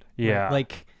wrong-headed. right? Yeah.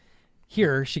 Like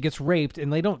here, she gets raped,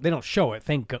 and they don't show it,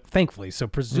 thankfully. So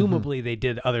presumably they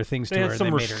did other things to They her. had and some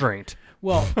they made her, restraint.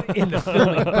 well, in the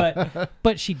filming,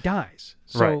 but she dies.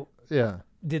 So Right. Yeah.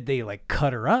 did they like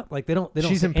cut her up? Like they don't.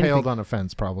 She's say impaled anything. on a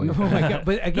fence, probably. Oh my god!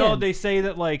 But again, No, they say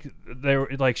that like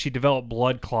she developed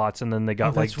blood clots and then they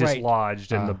got like that's right.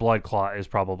 dislodged and the blood clot is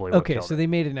probably what okay. killed So her. they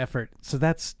made an effort. So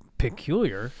that's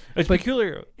peculiar. It's but-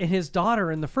 peculiar. And his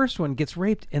daughter in the first one gets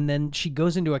raped, and then she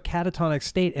goes into a catatonic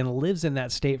state and lives in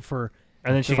that state for.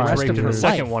 And then she the gets rest raped of in her the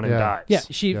second life. one and Yeah. dies.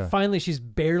 Yeah, she's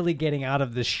barely getting out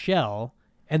of the shell,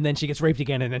 and then she gets raped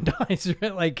again and then dies.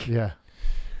 Right? Like, Yeah.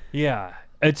 Yeah,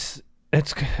 it's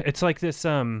like this.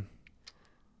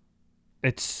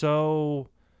 It's so.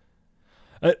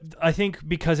 I think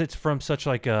because it's from such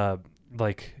like a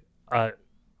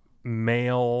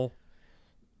male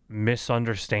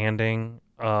misunderstanding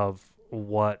of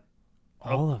what.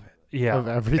 all of it. Yeah, Of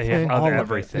everything? Yeah, of All of it.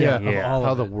 everything. Yeah. Yeah, All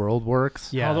How of the it. world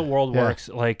works. Yeah. how the world Yeah. works,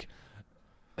 like,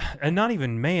 and not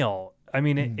even male. I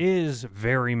mean, it is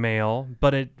very male,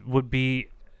 but it would be.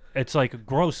 It's like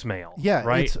gross male. Yeah,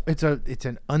 right. it's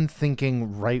an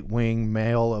unthinking right wing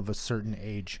male of a certain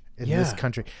age in this Yeah.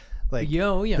 country. Like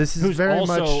Yeah. this is Who's very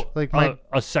also much like my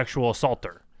a sexual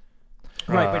assaulter.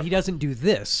 Right, but he doesn't do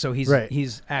this, so he's Right.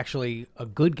 he's actually a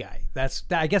good guy.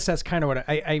 I guess that's kind of what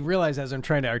I realize as I'm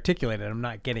trying to articulate it. I'm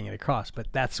not getting it across, but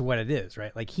that's what it is,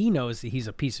 right? Like he knows that he's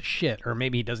a piece of shit, or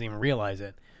maybe he doesn't even realize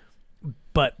it.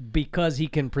 But because he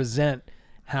can present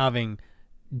having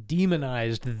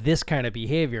demonized this kind of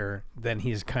behavior, then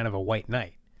he's kind of a white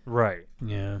knight. Right.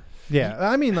 Yeah, yeah.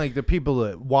 I mean, like the people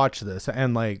that watch this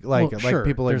and like Well, sure,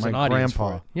 people like there's an my audience for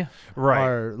grandpa it. Yeah, Right.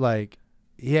 are like,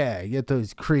 yeah, get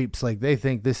those creeps. Like they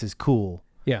think this is cool.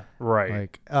 yeah. Right.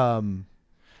 Like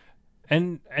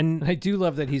and And I do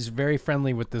love that he's very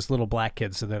friendly with this little black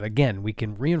kid, so that again we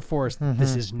can reinforce that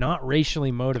this is not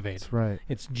racially motivated. that's right.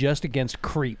 It's just against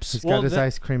creeps. He's Well, got his that-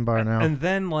 ice cream bar now. and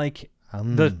then like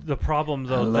the problem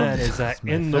though love then this, is that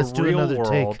man. in the Let's do real another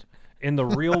take.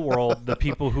 world, the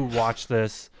people who watch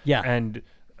this, Yeah. and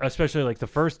especially like the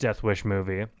first Death Wish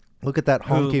movie, Look at that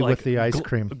who, honky like, with the ice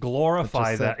cream.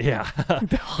 glorify Just that, yeah,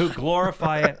 who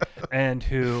glorify it and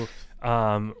who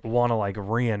want to like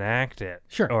reenact it,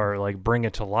 Sure. or like bring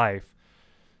it to life.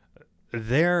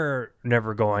 They're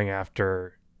never going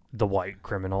after the white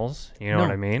criminals. You know No.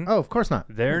 what I mean? Oh, of course not.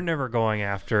 They're never going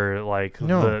after like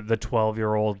No. the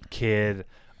 12-year-old kid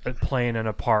playing in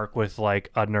a park with like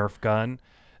a Nerf gun.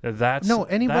 That's No,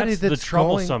 anybody the that's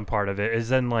troublesome part of it is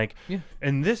then like Yeah.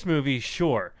 in this movie,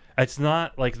 sure, it's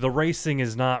not like the racing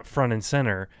is not front and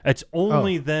center. It's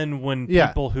only then when Yeah.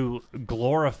 people who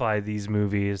glorify these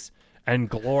movies and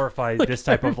glorify this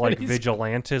type of like everybody's-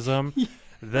 vigilantism.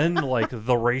 Then like the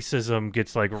racism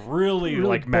gets like really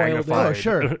like boiled in. magnified. Oh,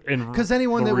 sure. in Because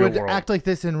anyone the that real would world. act like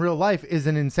this in real life is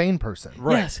an insane person.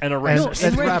 Right. Yes. And a And racist.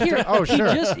 it's right wrapped here, in- oh,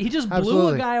 sure. He just blew a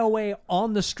Absolutely. guy away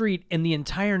on the street, and the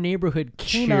entire neighborhood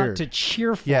came out Cheered. to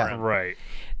cheer for Yeah. him. Right.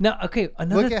 Now, okay,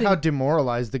 another Look thing. at how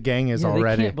demoralized the gang is yeah,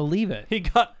 already. They can't believe it. He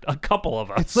got a couple of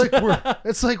us.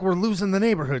 It's like we're losing the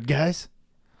neighborhood, guys.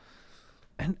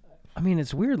 And I mean,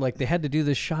 it's weird. Like they had to do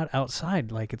this shot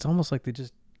outside. Like it's almost like they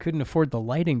just couldn't afford the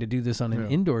lighting to do this on an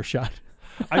indoor shot.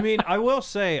 I mean, I will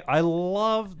say I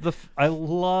love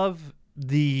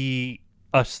the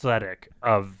aesthetic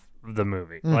of the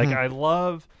movie. Like I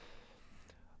love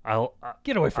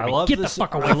Get away from I me. love Get the the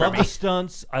fuck away I from love me. the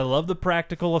stunts. I love the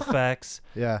practical effects.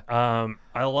 Yeah.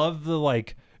 I love the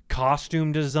like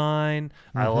costume design.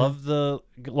 I love the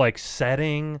like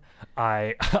setting.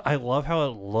 I love how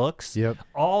it looks. Yep.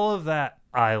 All of that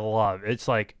I love. It's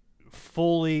like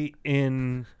fully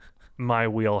in my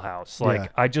wheelhouse. Like Yeah.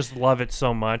 I just love it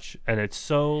so much, and it's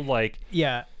so like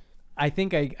Yeah, I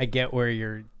think I get where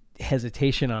your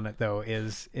hesitation on it though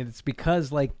is. It's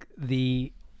because like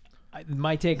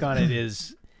my take on it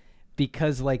is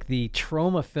because like the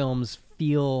trauma films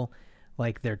feel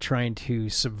like they're trying to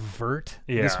subvert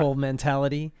this Yeah. whole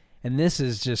mentality, and this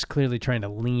is just clearly trying to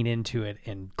lean into it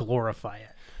and glorify it.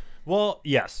 well,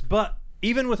 yes, but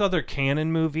even with other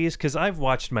canon movies, because I've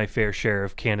watched my fair share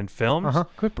of canon films.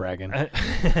 Quit bragging.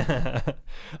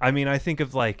 I mean, I think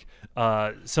of like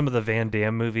some of the Van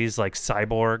Damme movies, like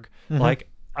Cyborg. Like,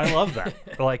 I love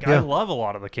that. Like, I love a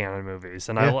lot of the canon movies,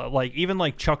 and I like even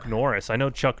like Chuck Norris. I know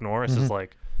Chuck Norris is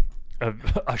like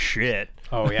a shit.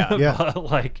 Oh yeah. Yeah. But,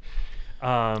 like,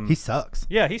 He sucks.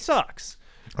 yeah, he sucks.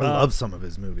 I love some of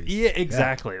his movies. Yeah,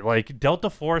 exactly. Like Delta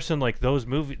Force and like those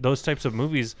types of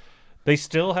movies, they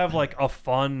still have like a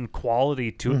fun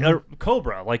quality to or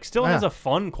Cobra. Like still has Yeah. a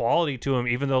fun quality to them,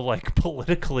 even though like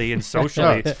politically and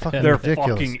socially it's fucking they're ridiculous.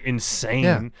 fucking insane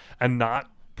Yeah. and not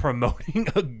promoting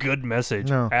a good message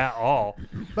No. at all.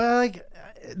 But like,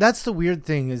 that's the weird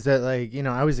thing is that like, you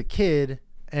know, I was a kid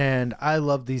and I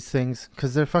love these things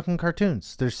because they're fucking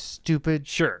cartoons. They're stupid,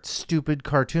 Sure. stupid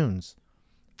cartoons.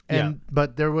 And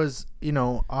but there was, you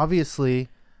know, obviously,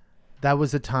 that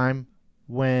was a time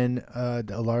when a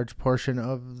large portion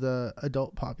of the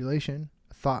adult population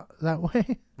thought that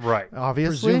way. Right.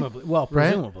 Obviously, Presumably. Well, right?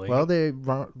 presumably. Well,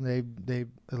 they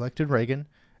elected Reagan,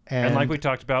 And like we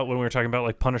talked about when we were talking about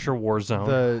like Punisher Warzone,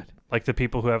 the like the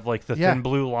people who have like the Yeah. thin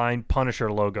blue line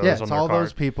Punisher logos yeah, on it's their all card.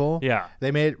 those people. Yeah.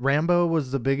 They made Rambo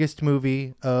was the biggest movie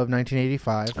of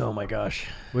 1985, Oh my gosh.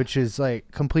 which is like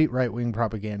complete right wing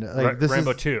propaganda. Like this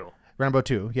Rambo is 2. Rambo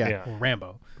 2, yeah. Yeah. Well,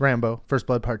 Rambo. Rambo, First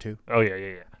Blood Part 2. Oh yeah, yeah,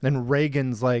 yeah. And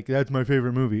Reagan's like, that's my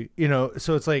favorite movie. You know,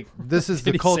 so it's like this is Did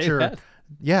the he say culture. that?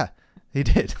 Yeah, he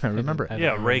did. I remember I it. don't Yeah,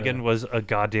 remember Reagan that. was a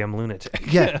goddamn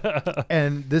lunatic. Yeah.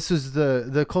 And this is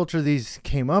the culture these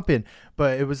came up in.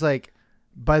 But it was like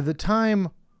by the time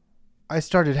I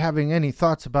started having any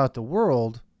thoughts about the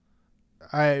world,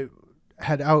 I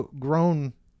had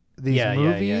outgrown these Yeah, yeah,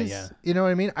 movies. yeah. You know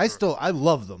what I mean? I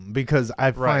love them because I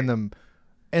Right. find them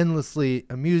endlessly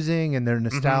amusing and they're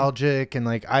nostalgic and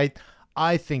like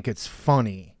I think it's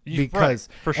funny because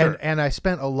Right, for sure. and I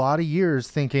spent a lot of years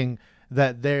thinking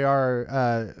that they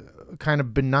are kind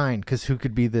of benign because who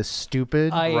could be this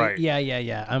stupid? Right.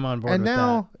 Yeah. I'm on board And with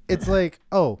now it's like,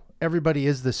 oh, everybody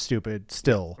is this stupid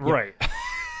still. Right. that.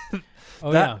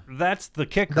 Oh yeah. That's the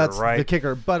kicker, That's right? the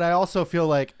kicker. But I also feel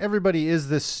like everybody is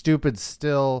this stupid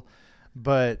still.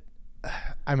 But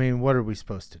I mean, what are we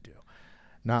supposed to do?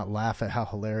 Not laugh at how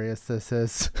hilarious this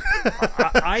is.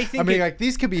 I think I mean, like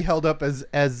these could be held up as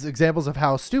examples of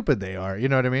how stupid they are. You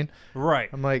know what I mean? right.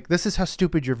 I'm like, this is how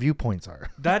stupid your viewpoints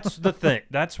are. That's the thing.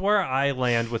 That's where I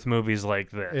land with movies like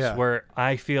this, Yeah. where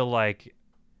I feel like,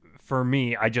 for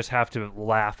me, I just have to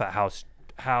laugh at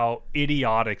how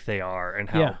idiotic they are and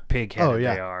how Yeah. pig-headed Oh,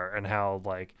 yeah. they are and how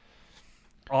like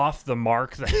off the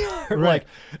mark they are. Right. Like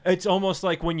it's almost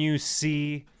like when you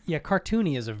see Yeah,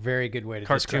 cartoony is a very good way to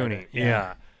describe cartoony. it.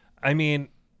 Yeah. I mean,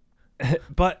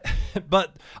 but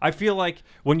I feel like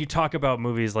when you talk about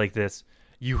movies like this,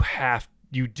 you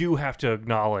do have to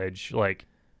acknowledge like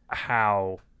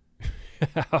how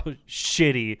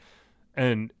shitty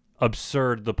and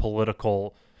absurd the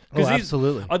political. 'cause Oh,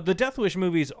 absolutely. The Death Wish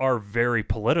movies are very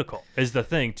political. Is the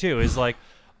thing too? Is like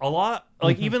a lot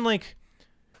like even like.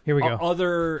 Here we go.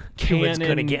 Other Who's gonna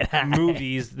canon get high?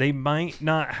 movies, they might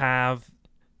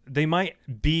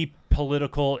be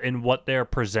political in what they're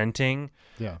presenting,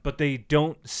 Yeah. but they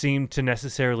don't seem to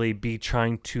necessarily be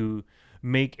trying to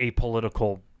make a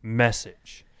political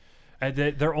message. And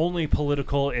they're only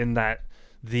political in that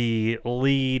the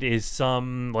lead is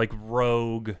some like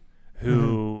rogue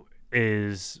who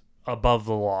is above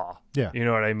the law. Yeah. You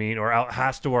know what I mean? Or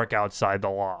has to work outside the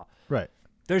law. Right.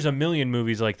 There's a million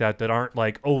movies like that aren't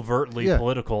like overtly Yeah.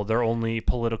 political. They're only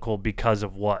political because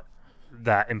of what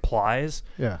that implies.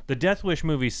 Yeah. The Death Wish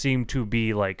movies seem to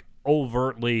be like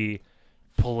overtly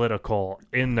political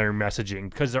in their messaging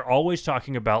because they're always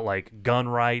talking about like gun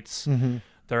rights.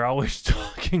 They're always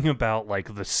talking about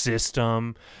like the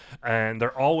system, and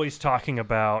they're always talking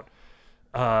about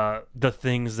the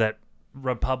things that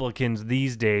Republicans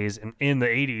these days, and in the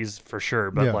 80s for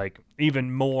sure, but Yeah. like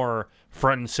even more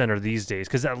front and center these days,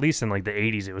 because at least in like the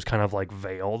 80s it was kind of like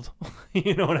veiled.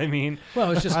 You know what I mean?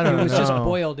 Well, it was just I don't just know.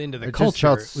 boiled into the It just culture.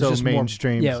 felt It was so just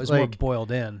mainstream. More, yeah, it was more Like-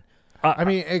 boiled in. I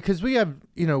mean, because we had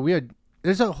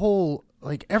there's a whole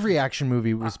like every action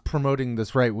movie was promoting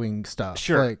this right wing stuff.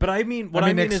 Sure, Like, but I mean, what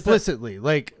I mean is that explicitly.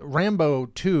 Like Rambo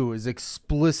 2 is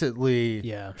explicitly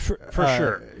Yeah. for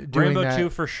sure, doing Rambo that. 2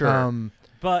 for sure.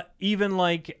 But even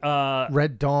like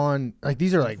Red Dawn, like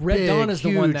these are like Red big, Dawn is the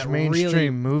huge one that mainstream really-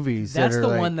 movies. That's that are the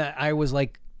like, one that I was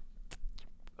like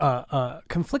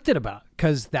conflicted about,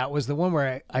 because that was the one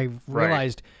where I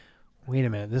realized, wait a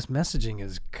minute, this messaging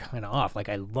is kind of off. Like,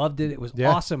 I loved it. It was Yeah.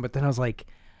 awesome. But then I was like,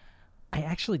 I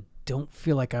actually don't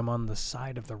feel like I'm on the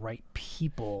side of the right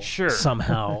people Sure.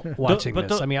 somehow watching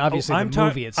this. I mean, obviously the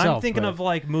movie itself. I'm thinking but, of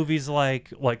like movies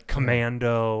like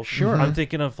Commando. Sure. I'm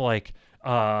thinking of like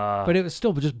but it was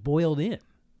still just boiled in,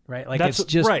 right? Like, That's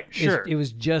it's just right, it's- sure. It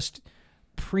was just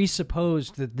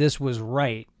presupposed that this was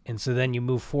right, and so then you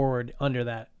move forward under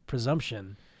that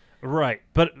presumption. right.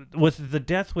 But with the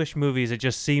Death Wish movies, it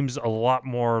just seems a lot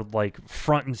more like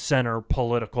front and center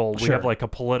political. We Sure. have like a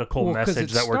political Well, 'cause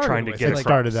message it that we're started trying to with, get like, across.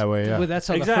 started that way. Yeah. Well, that's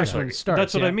how Exactly. the first one starts.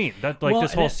 That's what yeah. I mean. That like Well,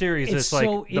 this whole and series it's is like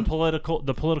so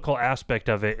the political aspect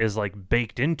of it is like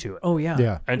baked into it. Oh yeah.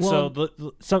 Yeah. And Well,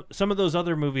 so some of those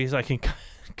other movies I can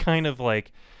kind of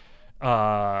like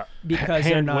because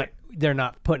they're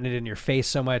not putting it in your face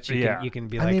so much. You can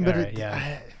be like, I mean, but all right,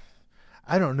 yeah.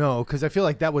 I don't know, because I feel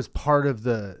like that was part of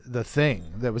the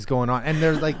thing that was going on, and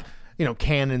there's like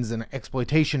Cannon's an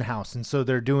exploitation house, and so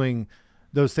they're doing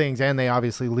those things, and they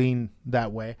obviously lean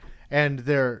that way,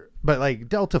 but like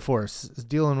Delta Force is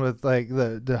dealing with like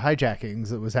the hijackings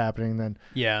that was happening then,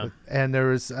 Yeah. and there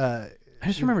was I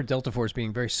just remember Delta Force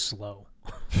being very slow.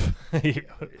 a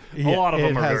lot of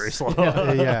them are very slow.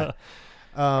 yeah.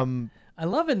 I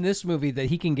love in this movie that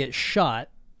he can get shot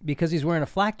because he's wearing a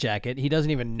flak jacket. He doesn't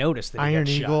even notice that he Iron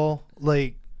gets Eagle,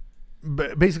 like,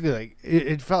 basically, like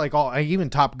it felt like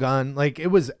even Top Gun, like it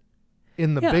was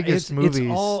in the shot. Yeah, biggest movies. It's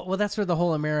all, well, that's where the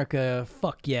whole America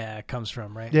fuck yeah comes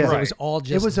from, right? Yeah. 'Cause Right. It was all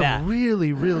just it was that. a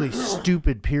really, really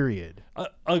stupid period.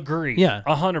 Agreed. Yeah.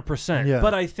 100%. Yeah.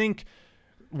 But I think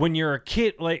when you're a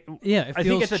kid, like, Yeah, it I think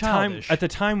feels at the childish.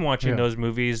 time watching Yeah. those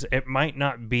movies, it might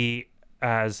not be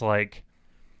as like,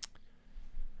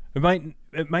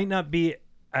 it might not be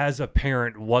as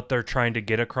apparent what they're trying to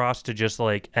get across to just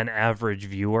like an average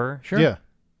viewer. Sure. Yeah.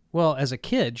 Well, as a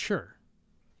kid, sure.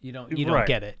 You don't Right.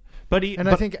 get it. But And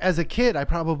I think as a kid, I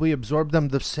probably absorbed them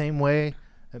the same way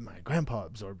that my grandpa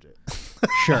absorbed it.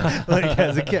 Sure. Like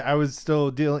as a kid, I was still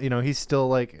dealing, he's still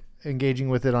like engaging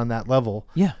with it on that level.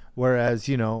 Yeah. Whereas,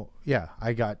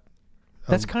 I got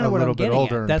That's kind of what I'm little bit getting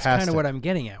older at. and That's past kind of it. what I'm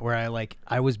getting at, where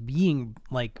I was being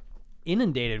like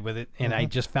inundated with it, and I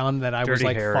just found that I was Dirty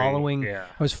like Harry, following. yeah.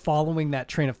 I was following that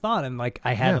train of thought, and like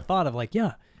I had Yeah. a thought of like,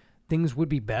 yeah, things would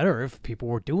be better if people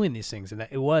were doing these things, and that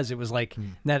it was like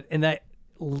that, and that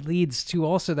leads to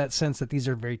also that sense that these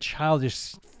are very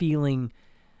childish feeling.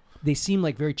 They seem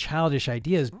like very childish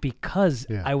ideas because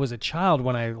Yeah. I was a child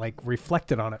when I like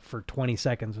reflected on it for 20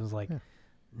 seconds and was like,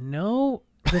 no,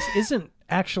 this isn't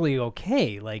actually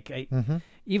okay. Like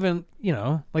even,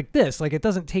 like this, like it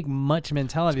doesn't take much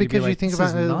mentality to be because like, you think this about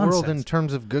is the world in nonsense.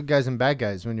 terms of good guys and bad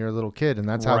guys when you're a little kid, and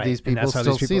that's how Right, these and people that's how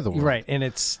still these see the world. Right, and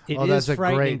it Oh, is that's a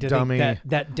frightening great to dummy. think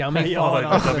that dummy yeah, falling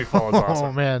that off. dummy fall is awesome.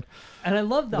 Oh man, And I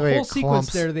love the The way whole it sequence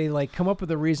clumps. there. They like come up with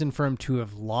a reason for him to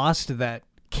have lost that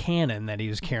cannon that he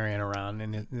was carrying around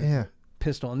and his Yeah.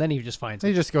 pistol, and then he just finds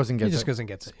he it. just goes and He gets just it. goes and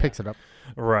gets it. Picks it up.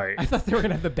 Right. I thought they were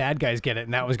gonna have the bad guys get it,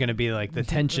 and that was gonna be like the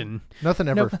tension. Nothing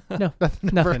ever. No, Never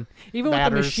nothing. Even with the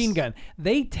matters. machine gun,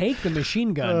 they take the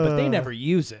machine gun, but they never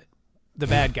use it. The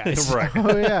bad guys, Right.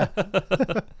 Oh yeah.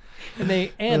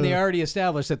 and they already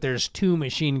established that there's two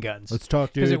machine guns. Let's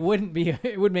talk, Because dude.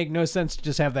 it would make no sense to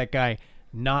just have that guy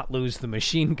not lose the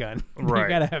machine gun. You Right.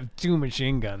 gotta have two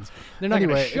machine guns. They're not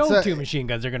Anyway, gonna show it's a- two machine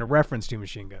guns. They're gonna reference two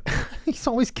machine guns. He's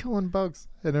always killing bugs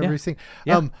in Yeah. every scene.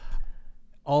 Yeah.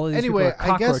 All of these Anyway, people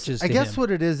are cockroaches I to guess him.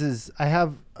 what it is I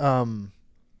have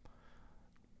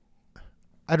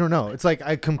I don't know. It's like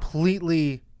I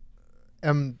completely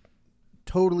am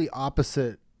totally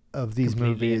opposite of these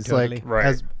Completely and movies, totally. like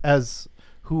Right. as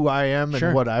who I am Sure.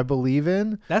 and what I believe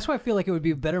in. That's why I feel like it would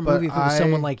be a better But movie if it was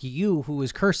someone I- like you who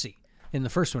was Kersey in the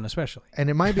first one, especially. And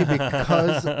it might be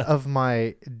because of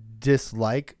my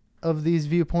dislike of these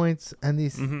viewpoints and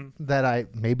these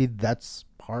that maybe that's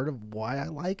part of why I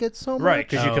like it so much. Right,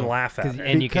 because you can Oh, laugh at 'cause- it.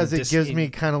 and you can because it dis- gives me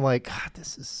kind of like, God,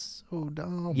 this is so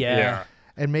dumb. Yeah. Yeah.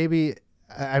 And maybe,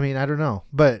 I mean, I don't know,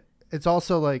 but it's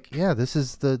also like, this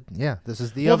is the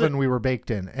Well, oven we were baked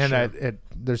in, and Sure.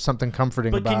 there's something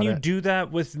comforting But about can you it. do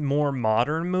that with more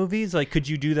modern movies? Like, could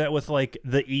you do that with like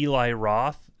the Eli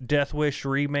Roth Death Wish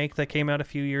remake that came out a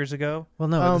few years ago? Well,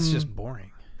 no, it's just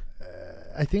boring.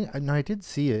 I think no, I did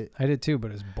see it. I did too,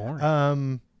 but it's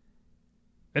boring.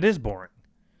 It is boring.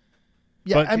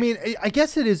 Yeah, But- I mean, I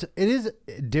guess it is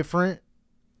different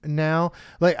now.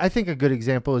 Like, I think a good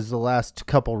example is the last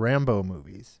couple Rambo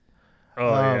movies. Oh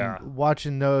yeah.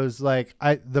 Watching those, like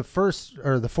the first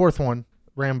or the fourth one,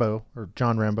 Rambo or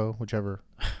John Rambo, whichever.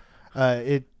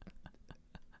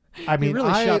 I mean, they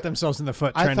really shot themselves in the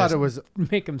foot I trying thought to it was.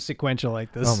 make them sequential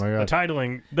like this. Oh my The god!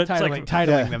 titling. That's like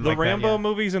titling them the like that, Rambo yeah.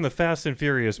 movies and the Fast and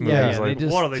Furious movies. Yeah, like, they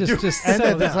just, what are they just, doing? Just And settle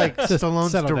then there's down. like Just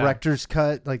Stallone's settle down. director's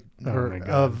cut, like Oh my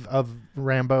God. of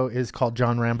Rambo is called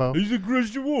John Rambo, He's a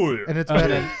Christian warrior. and it's Oh,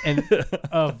 better. and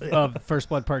of First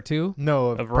Blood Part 2. No,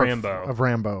 Of Rambo. of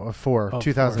Rambo of 4, Oh,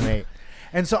 2008,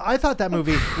 and so I thought that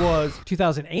movie was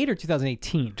 2008 or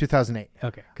 2018? 2008.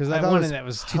 Okay, because I that thought one it and that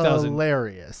was 2000.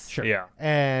 hilarious. Sure. Yeah.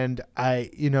 And I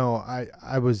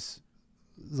was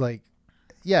like,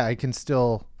 yeah, I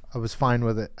was fine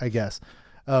with it, I guess.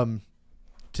 To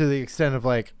the extent of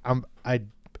like,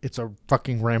 it's a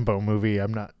fucking Rambo movie.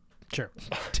 I'm not Sure.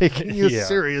 taking you Yeah.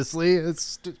 seriously. It's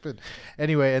stupid.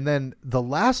 Anyway, and then the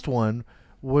last one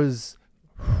was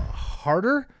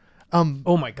harder.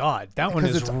 Oh my God, that one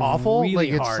Because is it's awful. Really Like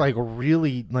it's hard. like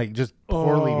really like just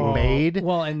poorly made.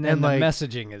 Well, and then the like,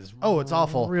 messaging is it's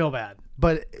awful. real bad.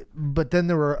 But then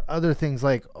there were other things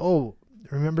like,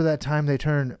 remember that time they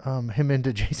turned him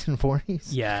into Jason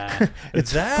Voorhees? Yeah.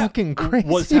 It's That fucking crazy.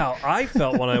 was how I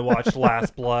felt when I watched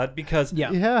Last Blood, because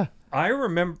Yeah. Yeah. I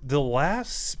remember the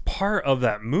last part of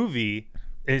that movie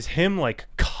is him like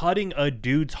cutting a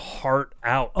dude's heart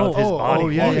out of his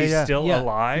body yeah, while yeah, he's yeah. still Yeah.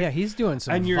 alive. Yeah, he's doing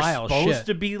some and you're vile supposed shit.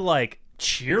 to be like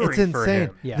cheering It's for insane.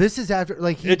 him. Yeah. This is after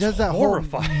like he It's does that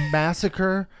horrifying. whole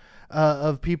massacre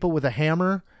of people with a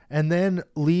hammer, and then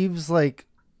leaves like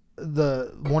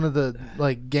one of the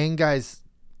like gang guys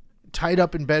tied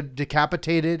up in bed,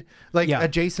 decapitated, like Yeah. a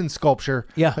Jason sculpture.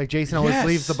 Yeah. Like Jason always Yes.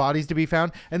 leaves the bodies to be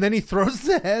found, and then he throws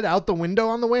the head out the window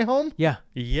on the way home. Yeah.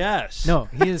 Yes. No,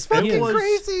 he is Fucking was-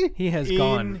 crazy. He has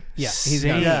gone. Yeah, he's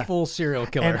gone insane. full serial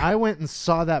killer. And I went and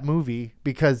saw that movie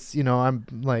because I'm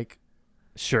like,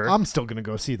 Sure. I'm still gonna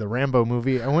go see the Rambo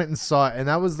movie. I went and saw it, and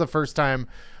that was the first time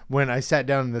when I sat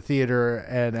down in the theater,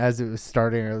 and as it was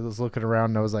starting, I was looking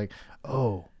around and I was like,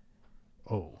 oh,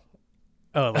 oh,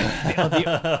 like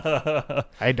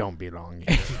I don't belong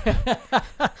here.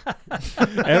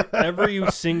 Every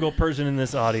single person in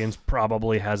this audience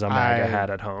probably has a MAGA I- hat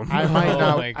at home. I might Oh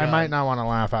not. my I God. might not want to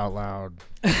laugh out loud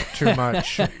too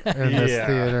much in this Yeah.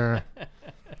 theater.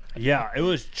 Yeah, it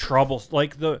was trouble.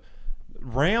 Like the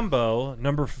Rambo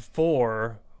number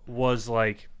 4 was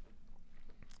like,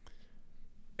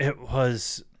 it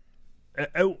was,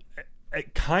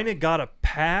 it kind of got a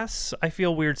pass. I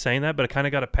feel weird saying that, but it kind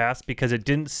of got a pass because it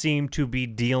didn't seem to be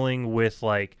dealing with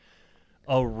like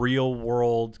a real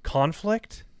world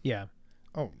conflict. yeah.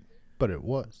 Oh, but it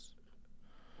was.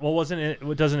 Well, wasn't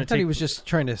it? Doesn't I it thought take? he was just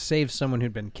trying to save someone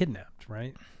who'd been kidnapped,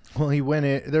 right? Well, he went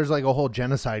in. There's like a whole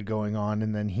genocide going on,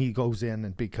 and then he goes in,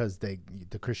 and because the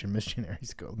Christian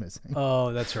missionaries go missing.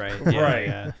 Oh, that's right. Yeah, Right.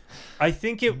 Yeah. I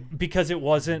think it because it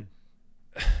wasn't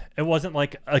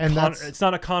like a And that's- it's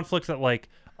not a conflict that like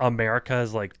America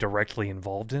is like directly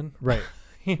involved in, Right.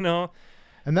 you know.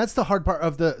 And that's the hard part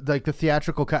of the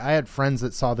theatrical cut. I had friends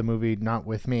that saw the movie not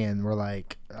with me and were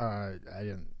like, I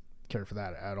didn't care for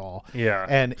that at all. Yeah.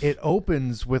 And it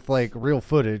opens with like real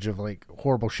footage of like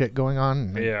horrible shit going on,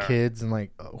 and like, Yeah. kids and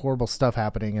like horrible stuff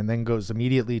happening, and then goes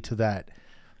immediately to that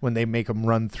when they make them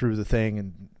run through the thing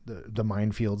and the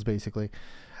minefields basically.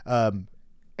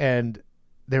 And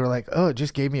they were like, "Oh, it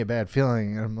just gave me a bad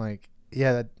feeling." And I'm like,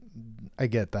 "Yeah, I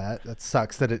get that. That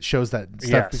sucks that it shows that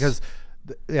stuff Yes. because."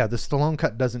 The Stallone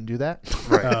cut doesn't do that.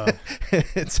 Right.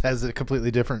 It has a completely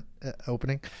different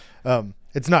opening.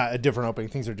 It's not a different opening.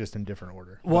 Things are just in different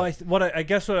order. Well, I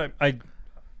guess what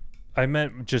I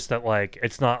meant just that like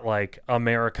it's not like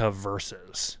America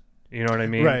versus, you know what I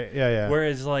mean? Right. Yeah. Yeah.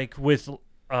 Whereas like with First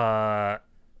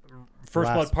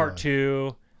Last Blood Part Blood.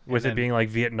 2, with then- it being like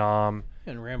Vietnam,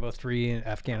 And Rambo 3 in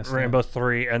Afghanistan. Rambo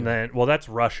 3, and then well that's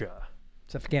Russia.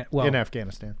 It's Well, in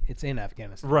Afghanistan. it's in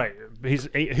Afghanistan. Right. He's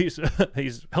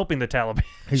he's helping the Taliban.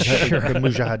 He's the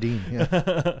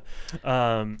Mujahideen.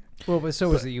 Yeah. Well, but so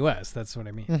was the U.S. That's what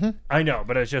I mean. I know,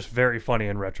 but it's just very funny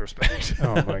in retrospect.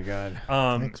 Oh my God.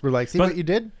 Thanks. We're like, see but- what you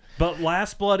did? But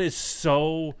Last Blood is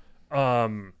so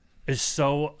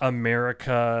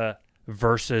America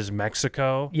versus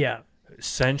Mexico. Yeah.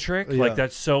 centric. Yeah. Like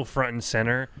that's so front and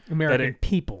center. American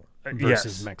people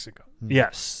versus yes. Mexico.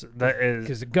 Yes, that is.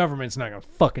 Because the government's not going to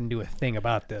fucking do a thing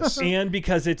about this. And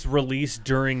because it's released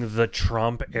during the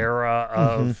Trump era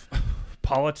of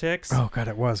politics, Oh, God,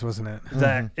 it was, wasn't it?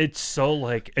 that it's so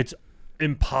like it's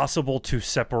impossible to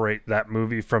separate that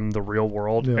movie from the real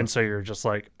world, Yeah. and so you're just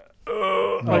like,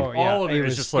 Oh, all of it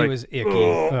was is just like, it was icky.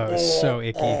 Oh, it was so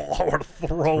icky. I want to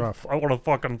throw. rough. I want to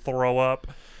fucking throw up.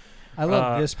 I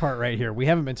love this part right here. We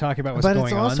haven't been talking about what's But going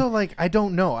it's also on. like I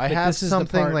don't know. I But have this is the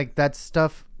something part- like that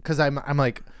stuff because I'm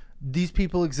like these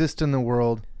people exist in the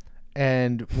world,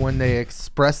 and when they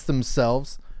express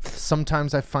themselves,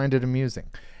 sometimes I find it amusing,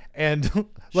 and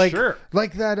like Sure.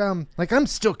 like that like I'm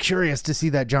still curious to see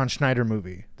that John Schneider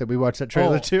movie that we watched that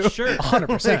trailer to. Sure.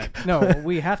 100%. No,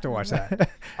 we have to watch that.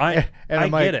 I And I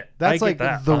I'm like, get it. That's I get like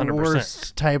that, the 100%.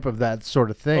 worst type of that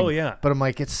sort of thing. Oh, yeah. But I'm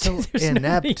like, it's so There's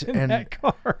inept nobody in and that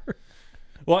car.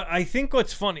 Well, I think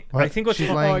what's funny. What? I think what's She's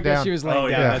funny. laying I guess down. she was laying Oh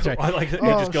down. yeah, That's right. I like that. He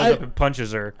Oh, just goes I- up and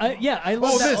punches her. Yeah, I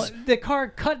love that. The car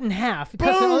cut in half. It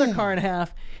cuts the other car in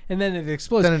half, and then it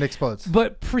explodes. then it explodes.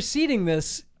 But preceding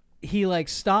this, he like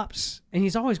stops, and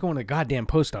he's always going to the goddamn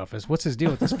post office. What's his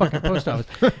deal with this fucking post office?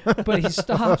 But he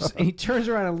stops, and he turns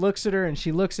around and looks at her, and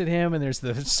she looks at him, and there's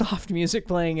the soft music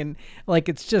playing, and like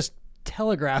it's just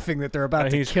telegraphing that they're about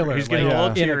to He's kill her. He's getting like, a little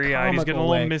in teary-eyed. He's getting a comical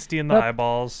little way. misty in the Yep.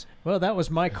 eyeballs. Well, that was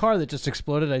my car that just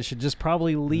exploded. I should just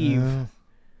probably leave.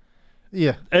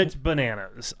 Yeah. It's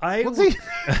bananas. What's he?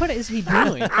 What is he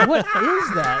doing? What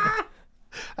is that?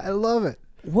 I love it.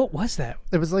 What was that?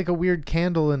 It was like a weird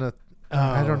candle in a.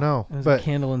 I don't know, It was but a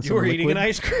candle and You some were eating an liquid.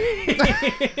 ice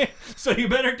cream, so you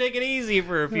better take it easy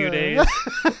for a few days.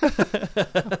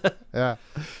 yeah.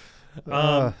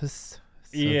 This-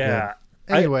 so Yeah.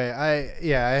 good. Anyway, I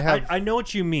have. I know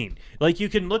what you mean. Like you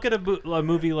can look at a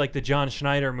movie like the John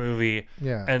Schneider movie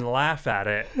Yeah. and laugh at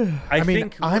it. I mean,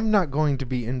 think I'm not going to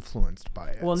be influenced by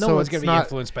it. Well, no so one's it's going to be not-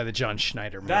 influenced by the John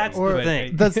Schneider movie. That's the but-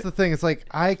 thing. That's the thing. It's like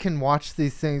I can watch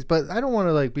these things, but I don't want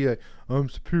to like be like I'm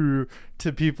superior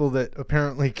to people that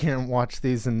apparently can't watch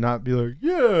these and not be like,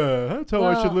 yeah, that's how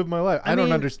I should Well, live my life. I don't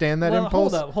mean, understand that well,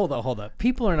 impulse. Hold up.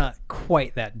 People are not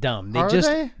quite that dumb. They Are just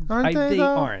they? Aren't they, they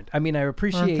though? aren't. I mean, I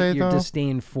appreciate they, your though?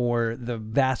 disdain for the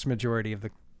vast majority of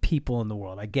the people in the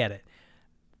world. I get it.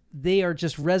 They are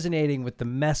just resonating with the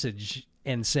message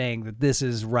and saying that this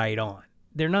is right on.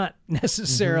 They're not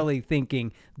necessarily Mm-hmm.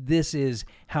 thinking this is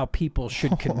how people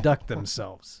should conduct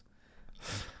themselves.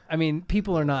 I mean,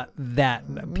 people are not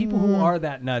that. People who are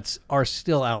that nuts are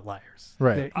still outliers.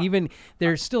 Right.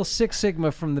 They're still Six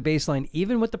Sigma from the baseline,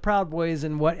 even with the Proud Boys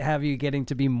and what have you, getting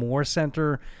to be more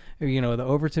center. You know, the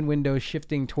Overton window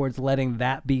shifting towards letting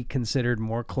that be considered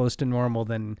more close to normal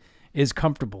than is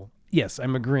comfortable. Yes,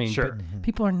 I'm agreeing. Sure. But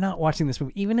people are not watching this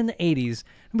movie. Even in the 80s,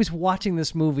 nobody's watching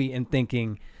this movie and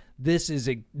thinking this is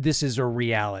a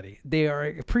reality. They are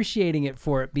appreciating it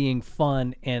for it being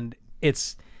fun, and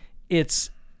it's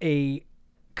a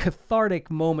cathartic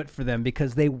moment for them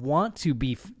because they want to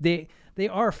be they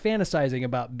are fantasizing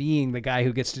about being the guy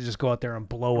who gets to just go out there and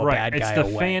blow a bad It's guy the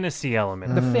away. fantasy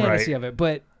element. The fantasy right? of it,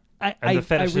 but I And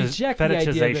the reject the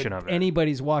idea fetishization that of it.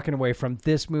 anybody's walking away from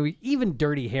this movie, even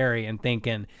Dirty Harry, and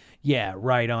thinking, yeah,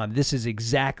 right on, this is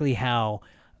exactly how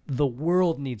the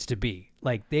world needs to be.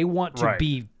 Like they want to Right.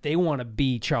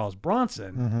 be Charles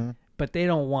Bronson, but they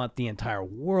don't want the entire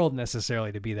world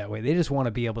necessarily to be that way. They just want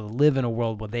to be able to live in a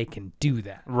world where they can do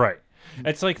that. Right.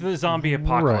 It's like the zombie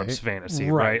apocalypse Right. fantasy,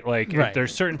 Right. right? Like Right.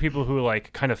 there's certain people who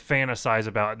like kind of fantasize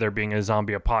about there being a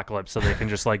zombie apocalypse so they can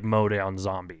just like mow down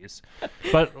zombies.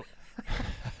 But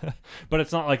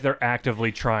it's not like they're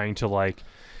actively trying to like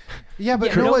Yeah,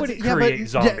 but Yeah, no nobody one's- yeah, create but,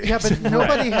 zombies. yeah, but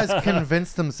nobody has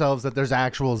convinced themselves that there's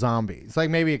actual zombies. Like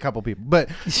maybe a couple people, but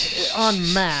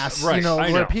en masse, Right,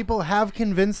 I where know. people have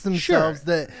convinced themselves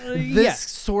that this yeah.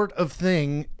 sort of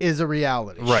thing is a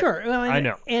reality. Right. Sure, well, I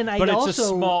know. and I but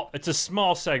also it's a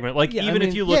small segment. Like Yeah, I even mean,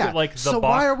 if you look Yeah. at like the so box,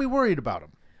 why are we worried about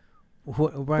them?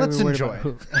 why are Let's we worried enjoy about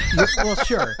who? Well,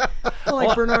 sure. Well,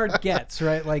 like Bernard Getz,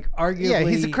 right? Like arguably, Yeah,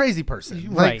 he's a crazy person.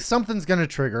 Like Right. something's gonna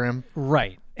trigger him.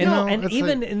 right? And You know, and it's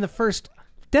even like- in the first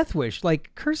Death Wish,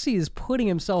 like Kersey is putting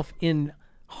himself in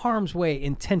harm's way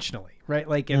intentionally, right?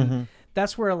 Like, and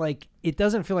that's where like it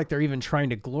doesn't feel like they're even trying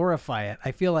to glorify it.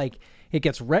 I feel like it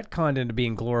gets retconned into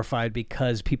being glorified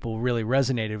because people really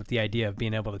resonated with the idea of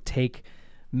being able to take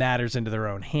matters into their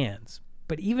own hands.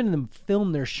 But even in the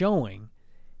film they're showing,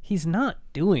 he's not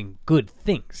doing good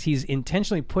things. He's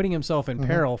intentionally putting himself in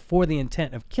peril for the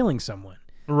intent of killing someone.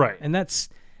 right? And that's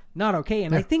not okay.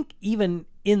 And I think even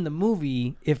in the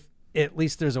movie, if at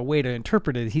least there's a way to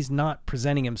interpret it, he's not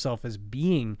presenting himself as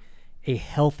being a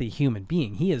healthy human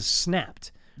being. He is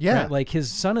snapped Yeah. right? Like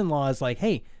his son-in-law is like,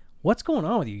 "Hey, what's going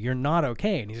on with you? You're not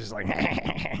okay." And he's just like,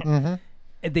 Mm-hmm.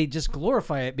 And they just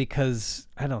glorify it because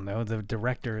I don't know. The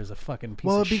director is a fucking piece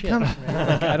Well, of it shit. becomes- right?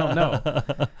 Like, I don't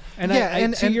know. And yeah, I,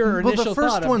 to your well, initial the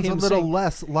first thought of one's a him little saying,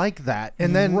 less like that,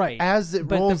 and then Right. as it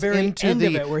But the rolls very into end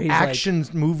of the it where he's like- action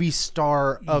movie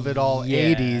star of it all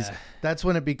Yeah. 80s, that's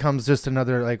when it becomes just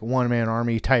another like one man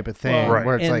army type of thing, Well,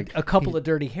 where it's and like a couple of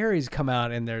Dirty Harrys come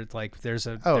out, and there's like there's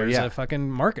a Oh, there's yeah. a fucking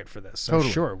market for this. So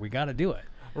Totally. sure, we got to do it.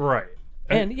 Right.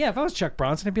 And yeah, if I was Chuck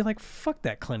Bronson, I'd be like, "Fuck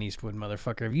that Clint Eastwood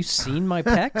motherfucker! Have you seen my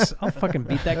pecs? I'll fucking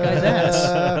beat that guy's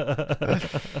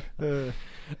ass."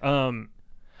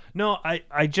 No,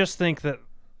 I just think that,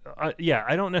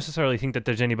 I don't necessarily think that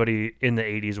there's anybody in the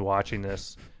 80s watching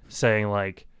this saying,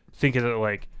 like, thinking that,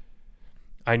 like,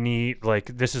 I need,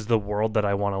 like, this is the world that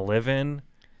I want to live in.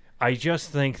 I just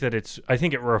think that I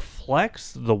think it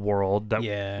reflects the world that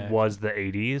Yeah. was the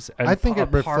 80s. And I think it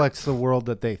apart- reflects the world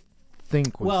that they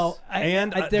think was. Well,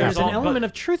 And, there's there's an all- element but-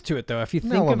 of truth to it, though. If you An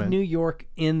think of element. New York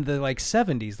in the like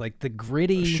 70s, like the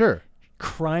gritty, sure.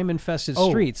 crime-infested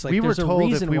Oh, streets, like we were there's a told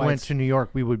reason if we why went it's- to New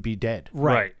York, we would be dead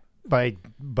Right.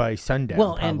 by sundown.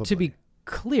 Well, and to be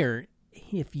probably. clear,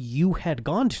 if you had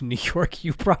gone to New York,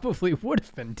 you probably would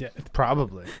have been dead.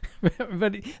 probably,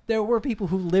 But there were people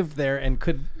who lived there and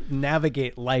could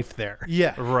navigate life there.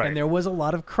 yeah, Right. And there was a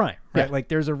lot of crime, right? Yeah. Like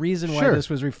there's a reason why Sure. this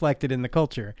was reflected in the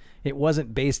culture. It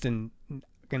wasn't based in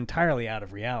entirely out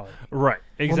of reality. Right.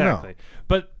 Exactly.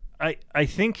 But I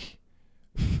think...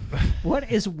 What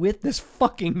is with this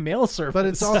fucking mail service? But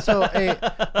it's also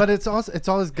it's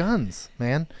always guns,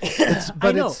 man.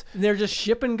 I know they're just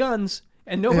shipping guns,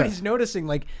 and nobody's noticing.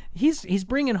 Like he's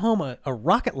bringing home a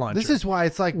rocket launcher. This is why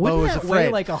it's like Wouldn't Bo is that afraid.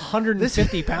 weigh like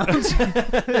 150 pounds?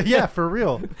 yeah, for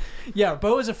real. Yeah,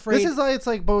 Bo is afraid. This is why it's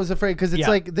like Bo is afraid because it's Yeah.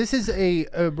 like this is a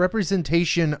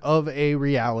representation of a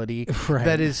reality Right.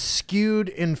 that is skewed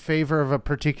in favor of a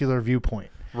particular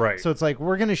viewpoint. Right. So it's like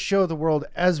we're going to show the world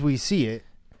as we see it,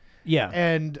 yeah.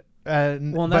 and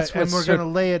Well, and that's and what's we're so- going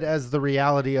to lay it as the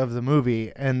reality of the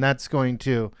movie, and that's going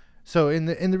to. So in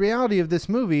the reality of this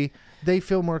movie, they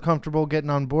feel more comfortable getting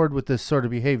on board with this sort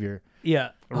of behavior. Yeah.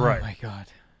 Right. Oh my god.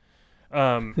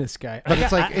 Um, This guy. But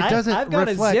it's like, it doesn't I've got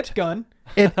a reflect- zip gun.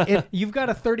 It You've got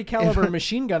a 30 caliber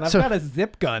machine gun. I've So- got a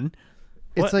zip gun.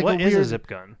 it's like what a is weird. a zip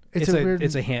gun? It's a weird.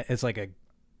 It's a hand. It's like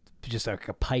just like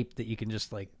a pipe that you can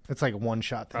just like. It's like a one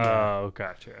shot thing. Oh,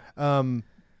 gotcha.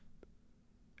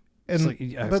 It's And like,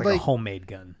 it's but like a homemade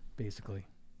gun, basically.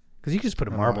 Because you could just put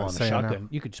a marble on a say I know. shotgun.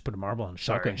 You could just put a marble on a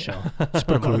shotgun Sorry. shell.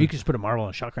 You could just put a marble on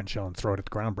a shotgun shell and throw it at the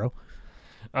ground, bro.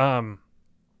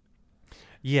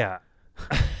 Yeah.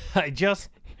 I just...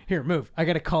 Here, move. I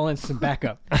got to call in some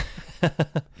backup.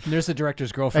 There's the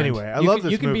director's girlfriend. Anyway, I You love can-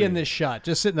 this You can be in movie. this shot.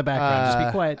 Just sit in the background. Just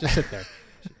be quiet. Just sit there.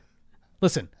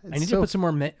 Listen, I need so- to put some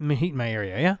more heat in my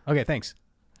area. Yeah. Okay. Thanks.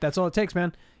 That's all it takes,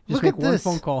 man. Just Look make at one this.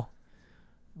 phone call.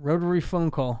 Rotary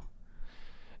phone call.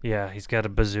 Yeah, he's got a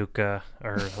bazooka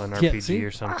or an Yeah, RPG see?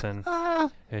 or something.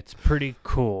 It's pretty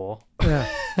cool. yeah,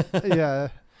 yeah.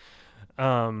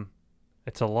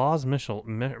 It's a Laws missile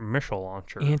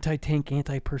launcher. Anti-tank,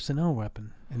 anti-personnel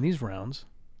weapon in these rounds.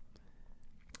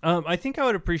 I think I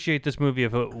would appreciate this movie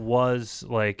if it was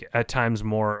like at times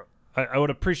more. I would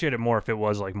appreciate it more if it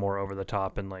was like more over the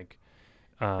top and like,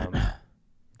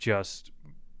 just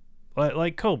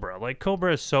like Cobra. Like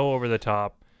Cobra is so over the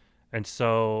top, and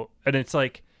it's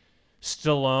like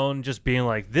Stallone just being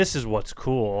like, "This is what's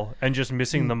cool," and just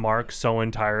missing the mark so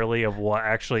entirely of what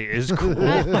actually is cool.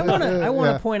 I want to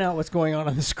Yeah. point out what's going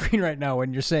on the screen right now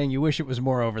when you're saying you wish it was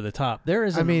more over the top. There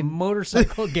is a I mean-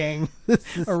 motorcycle gang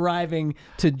arriving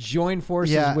to join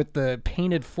forces Yeah. with the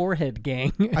painted forehead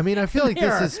gang. I mean, I feel like They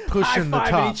are this is pushing the high-fiving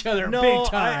top. each other No, big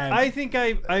time. I think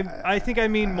I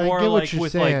mean more get what like you're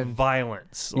with like saying.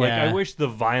 violence. Like Yeah. I wish the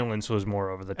violence was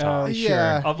more over the top. Oh,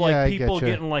 Yeah, Of like yeah, I people getcha.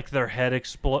 getting like their head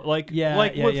explode, like Yeah,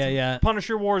 like yeah, with yeah.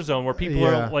 Punisher Warzone, where people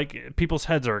Yeah. are like people's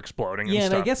heads are exploding. Yeah, and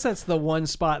and stuff. I guess that's the one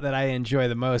spot that I enjoy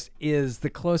the most is the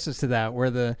closest to that, where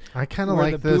the I kind of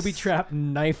where like the this. booby trap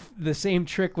knife, the same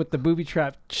trick with the booby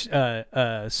trap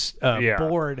Yeah.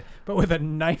 board, but with a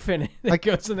knife in it that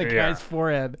goes in the Yeah. guy's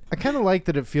forehead. I kind of like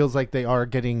that it feels like they are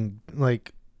getting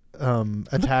like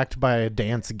attacked by a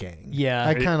dance gang. Yeah.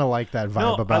 I kind of like that vibe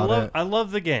no, about it. I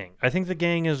love the gang. I think the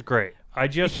gang is great.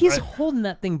 He's holding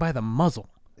that thing by the muzzle.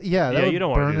 Yeah, that Yeah, would you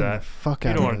don't wanna burn do that. the fuck You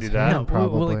out don't of wanna his do that. hand, Well,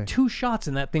 probably. like 2 shots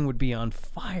and that thing would be on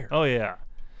fire. Oh yeah.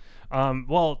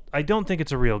 Well, I don't think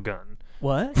it's a real gun.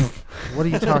 What? What are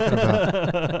you talking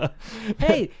about?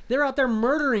 Hey, they're out there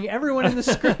murdering everyone in the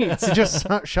streets. He just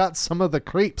shot some of the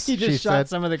creeps. He she just shot said.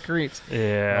 some of the creeps.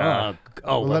 Yeah.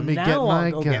 Well, Let me now get I'll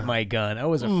my go gun. get my gun. I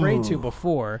was afraid to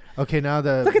before. Okay, now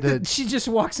Look at she just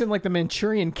walks in like the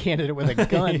Manchurian candidate with a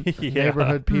gun. Yeah.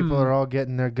 neighborhood people are all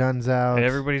getting their guns out.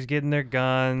 Everybody's getting their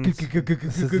guns.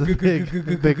 This is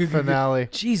the big finale.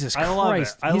 Jesus I love it.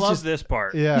 Christ. I He's love just, this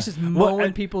part. Yeah. He's just Well, mowing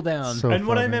and- people down. So And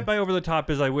what I funny. meant by over the top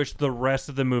is I wish the rest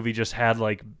of the movie just had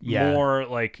like Yeah. more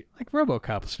like like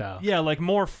RoboCop style. like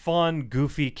more fun,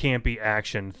 goofy, campy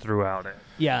action throughout it.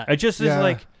 Yeah. It just is Yeah.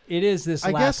 like It is this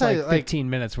I last guess I, like 15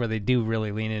 minutes where they do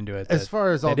really lean into it. As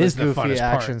far as all that the is the goofy funnest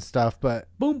action part. stuff, but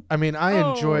Boom. I mean, I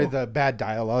enjoy Oh. the bad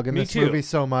dialogue in Me this too. movie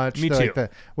so much. Me Like too.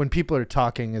 when people are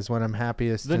talking is when I'm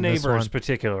happiest. the in this neighbors one.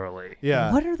 particularly.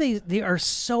 Yeah. What are they? They are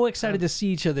so excited to see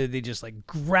each other. They just like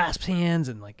grasp hands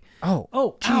and like, Oh,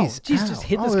 oh, jeez, jeez, just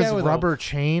hit this his guy with rubber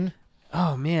chain.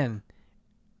 oh man.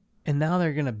 And now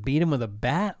they're gonna beat him with a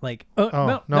bat. Like,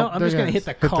 Oh no, I'm they're just gonna hit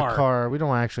the car. We don't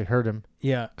want to actually hurt him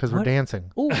Yeah, because we're What?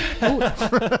 dancing. Ooh, ooh.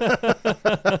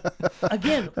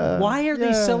 Again, why are they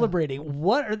yeah. celebrating?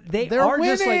 What are they? They're are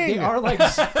just like they winning! are like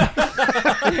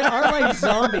they are like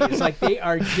zombies. Like they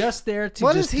are just there to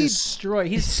What just is he- destroy.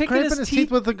 He's picking Scraping his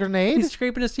teeth with a grenade. He's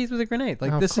scraping his teeth with a grenade.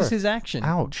 Like Oh, of this is course. his action.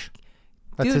 Ouch.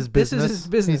 That's Dude, his business. This is his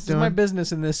business. he's This is my doing?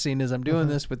 business in this scene. Is I'm doing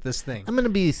this with this thing. I'm gonna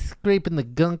be scraping the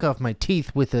gunk off my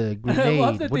teeth with a I grenade.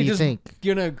 love that What they do you just think?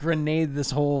 gonna grenade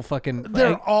this whole fucking.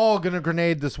 They're all gonna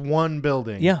grenade this one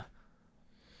building. Yeah.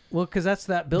 Well, because that's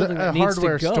that building that needs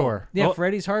hardware to go. store. Yeah, Well-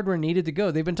 Freddy's Hardware needed to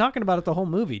go. They've been talking about it the whole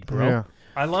movie, bro. Yeah.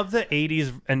 I love the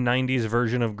 80s and 90s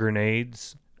version of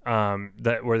grenades.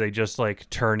 That where they just like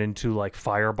turn into like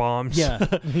fire bombs. Yeah.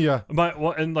 Yeah.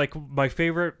 My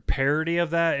favorite parody of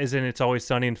that is in It's Always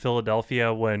Sunny in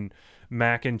Philadelphia when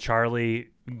Mac and Charlie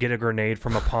get a grenade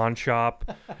from a pawn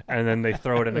shop and then they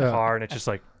throw it in the Yeah. car and it's just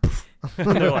like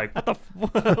and they're like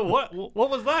what the what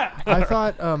was that? I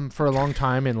thought for a long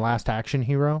time in Last Action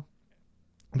Hero,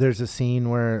 there's a scene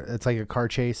where it's like a car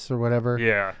chase or whatever.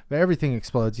 Yeah. But everything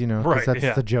explodes, 'cause Right, that's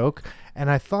yeah. the joke. And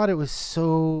I thought it was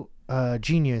so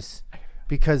genius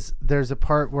because there's a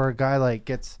part where a guy like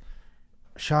gets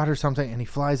shot or something and he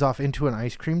flies off into an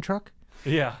ice cream truck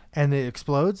Yeah. and it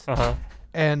explodes. Uh-huh.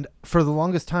 And for the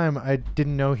longest time, I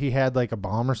didn't know he had like a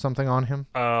bomb or something on him.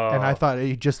 Oh. And I thought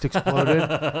he just exploded,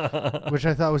 which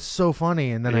I thought was so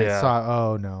funny. And then I Yeah.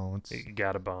 saw, oh no, it's You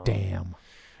got a bomb. damn.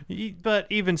 But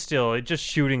even still, just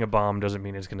shooting a bomb doesn't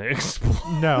mean it's going to explode.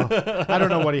 No, I don't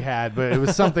know what he had, but it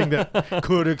was something that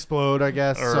could explode, I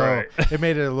guess. So Right. it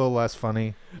made it a little less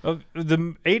funny.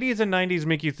 The 80s and 90s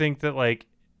make you think that like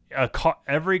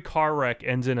every car wreck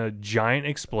ends in a giant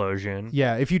explosion.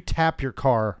 Yeah, if you tap your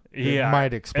car, it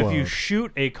might explode. If you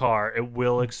shoot a car, it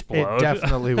will explode. it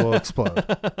definitely will explode.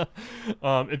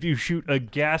 If you shoot a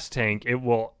gas tank, it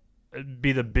will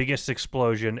be the biggest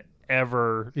explosion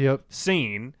ever Yep.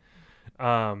 seen.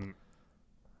 And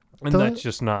Tho- that's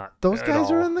just not Those at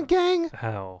guys are all in the gang.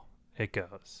 how it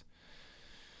goes.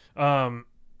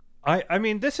 I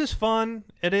mean this is fun.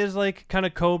 It is like kind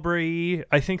of Cobra-y.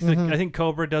 I think I think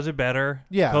Cobra does it better.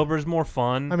 Yeah. Cobra's more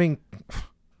fun. I mean,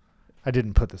 I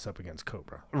didn't put this up against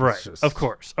Cobra. It's right. just- Of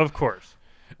course.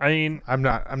 I mean, I'm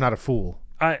not a fool.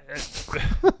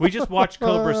 we just watched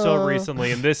Cobra so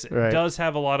recently, and this Right. does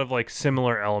have a lot of like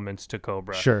similar elements to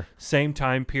Cobra. Sure. Same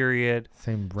time period,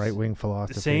 Same right wing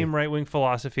philosophy. same right wing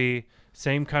philosophy,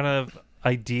 same kind of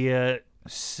idea,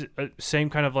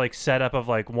 same kind of like setup of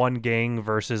like one gang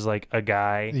versus like a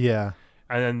guy, Yeah.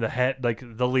 and then the head, like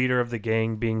the leader of the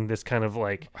gang, being this kind of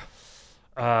like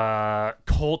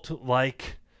cult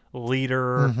like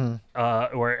leader,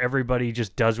 where everybody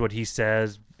just does what he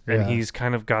says, and Yeah. he's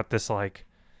kind of got this like.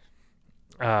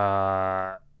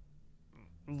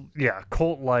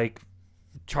 Cult like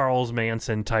Charles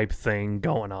Manson type thing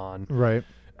going on. Right.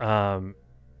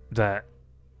 That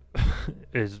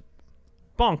is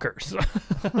bonkers.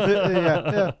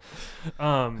 yeah.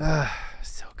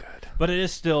 So good. But it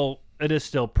is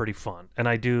still pretty fun. And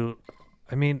I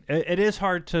mean, it is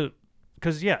hard to,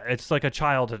 because it's like a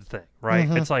childhood thing, right?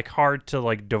 It's like hard to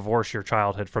like divorce your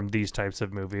childhood from these types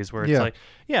of movies where it's Yeah.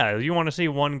 like, you want to see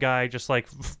one guy just like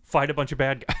fight a bunch of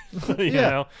bad guys, you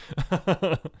Yeah.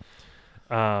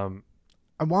 know?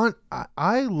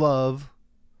 I love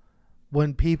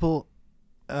when people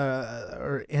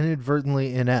are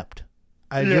inadvertently inept.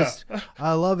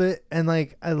 I love it. And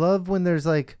like, I love when there's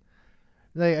like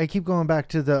I keep going back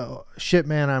to the shit,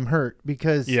 man, I'm hurt,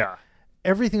 because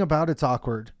everything about it's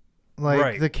awkward. Like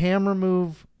Right. the camera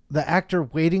move, the actor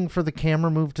waiting for the camera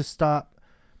move to stop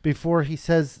before he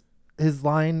says his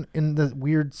line in the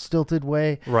weird stilted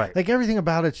way. Right. Like everything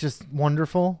about it's just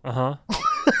wonderful. Uh-huh.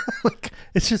 Like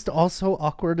it's just all so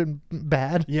awkward and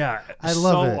bad. Yeah. I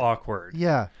love so it. awkward.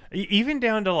 Yeah. Even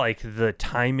down to like the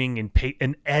timing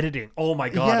and editing. Oh my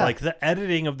god! Yeah. Like the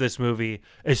editing of this movie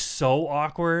is so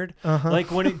awkward. Uh-huh.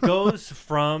 Like when it goes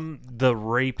from the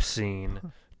rape scene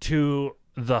to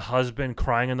the husband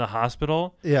crying in the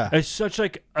hospital. Yeah. It's such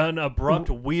like an abrupt,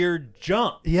 weird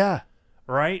jump, Yeah.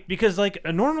 right? Because like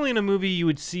normally in a movie you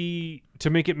would see, to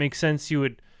make it make sense, you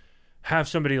would have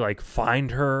somebody like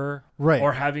find her, Right.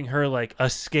 or having her like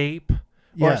escape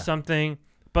Yeah. or something.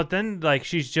 But then like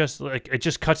she's just like, it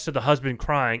just cuts to the husband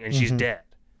crying and she's dead.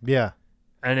 Yeah.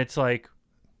 And it's like,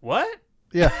 what?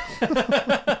 Yeah.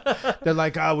 They're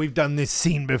like, oh, we've done this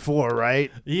scene before,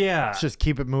 right? Yeah. Let's just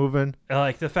keep it moving.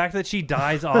 Like the fact that she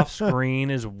dies off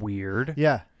screen is weird.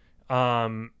 Yeah.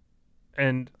 And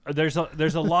there's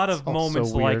a lot of all so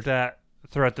moments like weird. that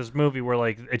throughout this movie where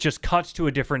like it just cuts to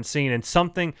a different scene and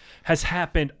something has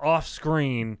happened off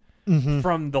screen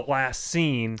from the last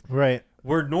scene, Right.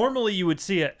 where normally you would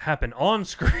see it happen on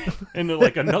screen. In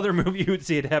like another movie you would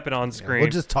see it happen on screen. We'll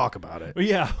just talk about it.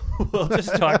 Yeah, we'll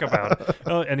just talk about it.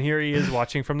 Oh, and here he is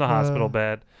watching from the hospital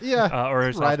bed. Yeah. Or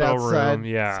his right hospital outside. room.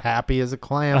 Yeah. He's happy as a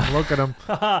clam. Look at him.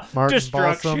 Martin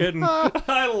Destruction. Balsam.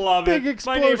 I love Big it.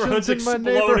 My neighborhood's explosions in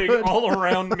my exploding neighborhood. all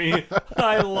around me.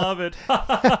 I love it.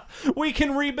 We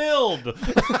can rebuild.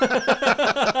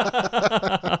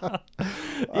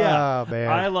 Yeah. Oh, man.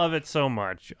 I love it so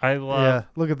much. I love. Yeah.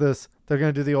 Look at this. They're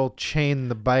going to do the old chain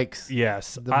the bikes.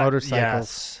 Yes. The motorcycles.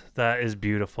 Yes. That is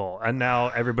beautiful. And now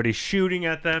everybody's shooting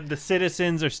at them. The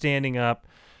citizens are standing up.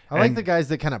 I like And- the guys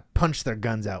that kind of punch their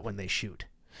guns out when they shoot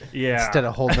Yeah. instead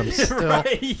of hold them still.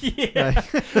 Right, yeah.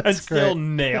 And still great.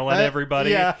 nailing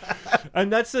everybody. Yeah.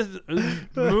 And that's a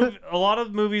lot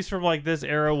of movies from like this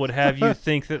era would have you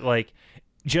think that like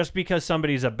just because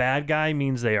somebody's a bad guy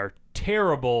means they are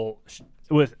terrible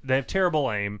they have terrible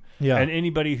aim. Yeah. And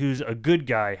anybody who's a good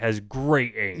guy has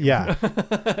great aim. Yeah.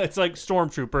 It's like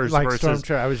stormtroopers Like versus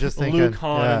Stormtrooper. I was just thinking. Luke,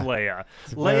 Han, yeah. and Leia.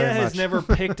 very Leia has much. never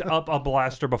picked up a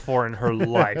blaster before in her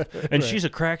life, and she's a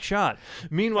crack shot.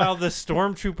 Meanwhile, the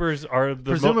stormtroopers are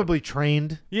the Presumably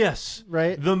trained. yes,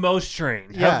 Right? the most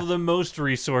trained, Yeah. have the most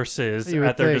resources You would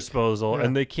at their think. disposal, Yeah.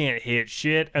 and they can't hit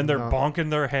shit, and they're No. bonking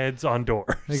their heads on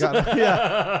doors. They got,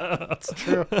 yeah. That's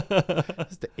true.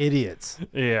 It's the idiots.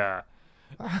 Yeah.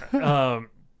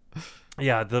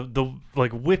 Yeah, the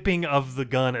like whipping of the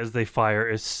gun as they fire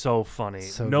is so funny.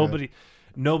 So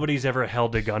Nobody's ever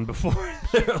held a gun before in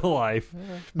their life,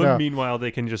 but No. meanwhile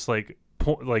they can just like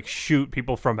shoot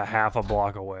people from a half a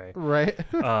block away. Right?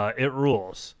 It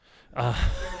rules. Huh?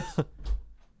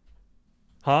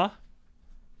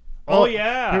 Oh,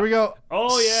 yeah. Here we go.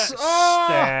 Oh yeah. Ah!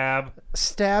 Stab.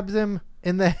 Stabs him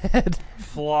in the head.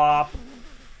 Flop.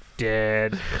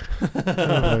 Dead. Oh,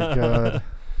 my God.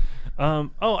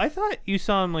 Oh, I thought you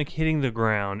saw him like hitting the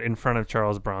ground in front of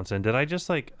Charles Bronson. Did I just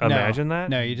like imagine that?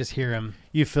 No, you just hear him.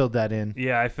 You filled that in.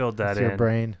 Yeah, I filled that It's in. your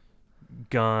brain.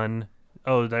 Gun.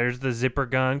 Oh, there's the zipper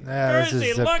gun. Yeah, there's his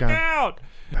Kersey, zip look gun. out!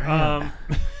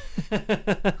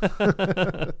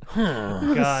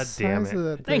 God damn Size of it.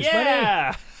 that thing. Thanks, buddy.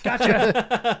 Yeah.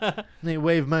 Gotcha. They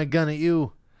wave my gun at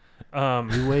you. Um,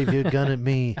 You wave your gun at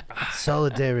me.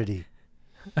 Solidarity.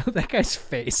 Oh, that guy's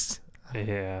face.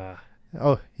 yeah.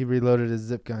 Oh, he reloaded his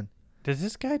zip gun. Does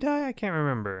this guy die? I can't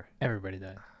remember. Everybody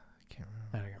died. Can't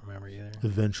I don't remember either.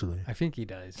 Eventually. I think he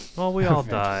dies. Well, we all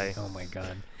die. Oh my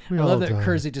god. We I all love that die.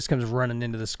 Kersey just comes running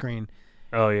into the screen.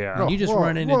 Oh yeah. No. And you just whoa,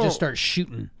 run in and whoa. just start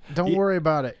shooting. Don't worry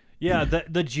about it. Yeah,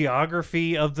 the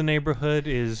geography of the neighborhood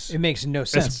is It makes no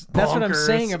sense. That's what I'm bonkers.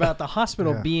 saying about the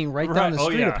hospital Yeah. being right Right. down the Oh,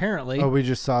 street, yeah. apparently. Oh, we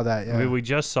just saw that. Yeah. we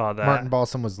just saw that. Martin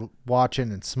Balsam was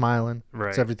watching and smiling.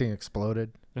 Right. So everything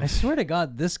exploded. I swear to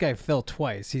God, this guy fell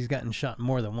twice. He's gotten shot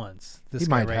more than once. This He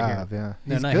guy might right have, here. yeah.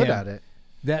 No, He's not good him. at it.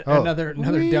 That Oh. another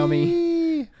dummy.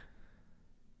 Whee!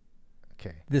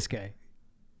 Okay. This guy.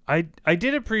 I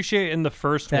did appreciate in the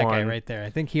first That one. guy right there. I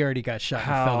think he already got shot and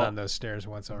How- fell down those stairs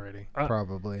once already.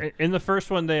 Probably. In the first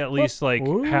one, they at least like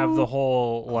have the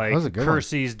whole like That was a good one.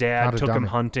 Kersey's dad Not a took him dummy.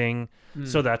 hunting,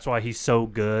 so that's why he's so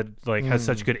good. Like has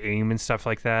such good aim and stuff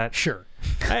like that. Sure.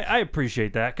 I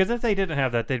appreciate that because if they didn't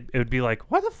have that, it would be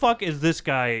like, why the fuck is this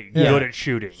guy Yeah. good at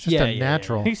shooting? Just a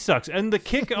natural. He sucks. And the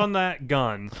kick on that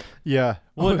gun Yeah.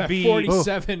 would that be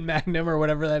 47 Magnum or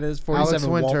whatever that is. 47 Alex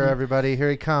Winter, Walton. everybody.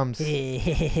 Here he comes.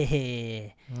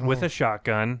 with a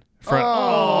shotgun.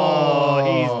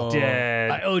 Oh, he's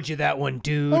dead. I owed you that one,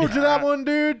 dude. Oh, to that one,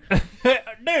 dude.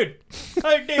 Dude,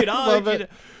 hey, dude, I Love owed you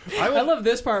it. I love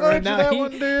this part where Aren't you now that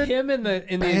one, dude? him and the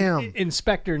Bam.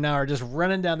 inspector now are just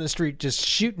running down the street, just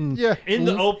shooting. Yeah. In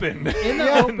the open. In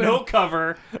the open. No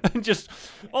cover. Just,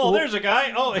 there's a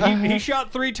guy. Oh, he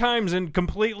shot 3 times and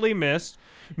completely missed.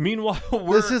 Meanwhile,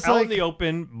 we're This is out like- in the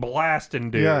open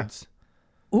blasting Yeah. dudes.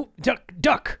 Ooh,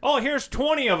 duck. Oh, here's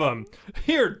 20 of them.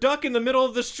 Here, duck in the middle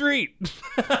of the street.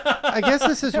 I guess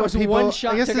this is That what was people. one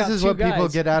shot I guess took this out is 2 what people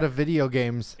guys. get out of video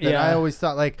games. That Yeah. I always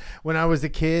thought, like when I was a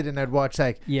kid and I'd watch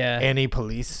like Yeah. any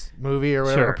police movie or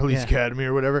whatever, Sure. or Police Yeah. Academy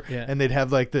or whatever, Yeah. and they'd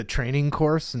have like the training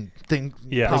course and things.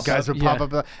 Yeah. those Pop guys up, would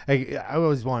pop yeah. up. I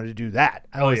always wanted to do that.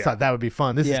 I always yeah. thought that would be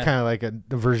fun. This Yeah. is kind of like a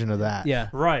version of that. Yeah.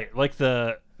 Right. Like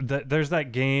there's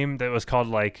that game that was called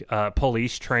like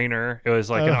Police Trainer. It was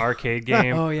like an arcade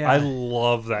game. Oh, yeah. I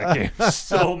love that game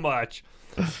so much.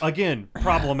 Again,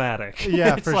 problematic.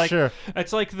 Yeah, It's for like, sure.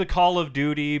 It's like the Call of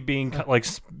Duty being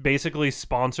basically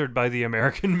sponsored by the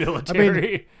American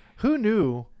military. Who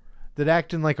knew that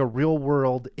acting like a real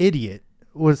world idiot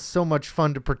was so much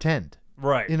fun to pretend?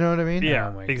 right. You know what I mean? Yeah,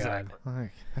 Oh my exactly.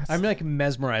 Like, that's- I'm like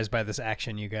mesmerized by this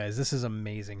action, you guys. This is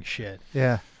amazing shit.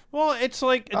 yeah. Well, it's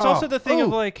like it's Oh, also the thing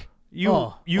of oh. like you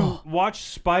watch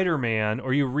Spider-Man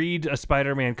or you read a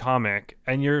Spider-Man comic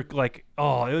and you're like,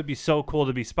 oh, it would be so cool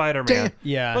to be Spider-Man. Damn.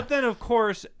 Yeah. But then of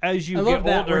course, as you I get love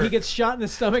that older, where he gets shot in the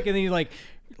stomach and then he like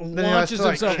he has launches to,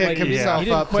 like, himself kick like himself he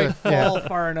didn't up quite to- fall yeah.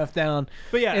 far enough down.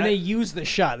 But yeah, and they used the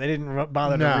shot. They didn't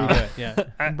bother to No. redo it.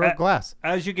 Yeah. Broke glass.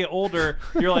 as you get older,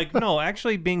 you're like, no,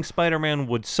 actually being Spider-Man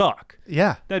would suck.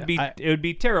 Yeah. It would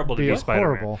be terrible to Be be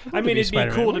Spider-Man. horrible. I mean, be it'd be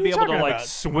Spider-Man. cool What to are be you able to talking like about?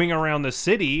 swing around the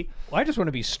city. Well, I just want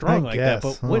to be strong I like guess.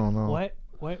 that. But I don't know.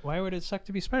 why would it suck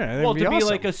to be Spider-Man? Well, to be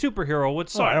like a superhero would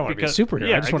suck. I don't want to be a because- superhero.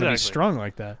 Yeah, I just want to be exactly. strong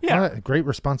like that. Yeah. Great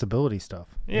responsibility stuff.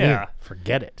 Yeah.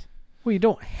 Forget it. Well, you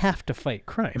don't have to fight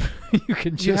crime. You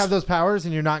can just You have those powers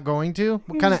and you're not going to?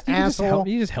 What kind of asshole?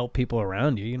 You just help people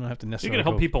around you. You don't have to You necessarily. can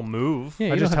help go- people move. Yeah,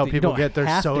 I you just don't help have to- you people don't get their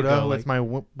have to soda go, with like-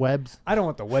 my webs. I don't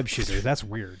want the web shooter. That's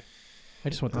weird. I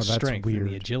just want the Oh, that's strength and the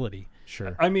weird. agility.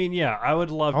 Sure. I mean, yeah, I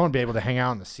would love I want to be able to hang out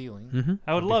on the ceiling.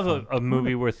 I would love a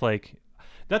movie with like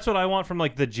that's what I want from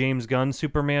like the James Gunn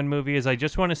Superman movie is I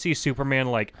just want to see Superman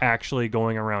like actually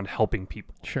going around helping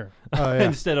people Sure. Oh, yeah.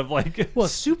 instead of like Well,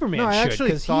 Superman No, I should, actually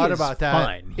 'cause he thought is about that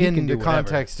fine. He in can the do whatever.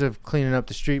 context of cleaning up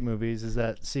the street movies. Is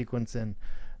that sequence in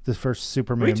the first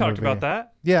Superman we talked movie. about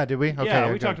that. Yeah, did we? Okay, yeah,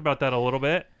 we okay. talked about that a little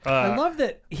bit. I love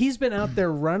that he's been out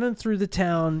there running through the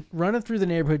town, running through the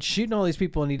neighborhood, shooting all these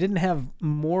people, and he didn't have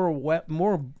more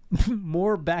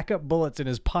backup bullets in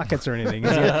his pockets or anything. He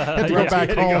had to go go back he had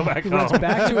to go home. back He runs home.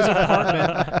 back to his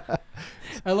apartment.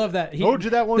 I love that. Told you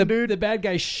that one, the, dude. The bad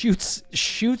guy shoots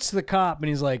the cop, and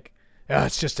he's like, "Oh,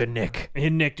 it's just a nick. He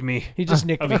nicked me. He just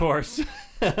nicked Of me. course.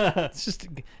 It's just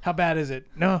how bad is it?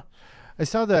 No, I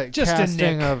saw the Just a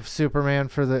casting nick. of Superman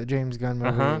for the James Gunn movie,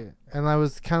 Uh-huh. and I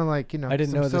was kind of like, I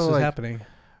didn't know I'm this so, was like, happening.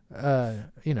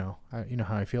 you know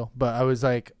how I feel. But I was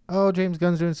like, oh, James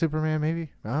Gunn's doing Superman,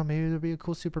 maybe. Oh, maybe there'll be a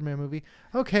cool Superman movie.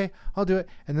 Okay, I'll do it.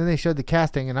 And then they showed the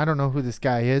casting, and I don't know who this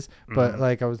guy is, but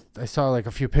like I saw like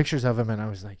a few pictures of him, and I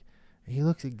was like, he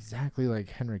looks exactly like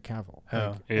Henry Cavill. Oh.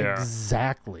 Like, Yeah.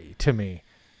 exactly to me.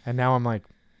 And now I'm like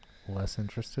less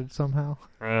interested somehow.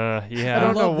 Yeah. I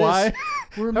don't know love why. this.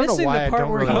 We're I don't know missing why the I part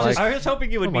don't where really he I was, just. I was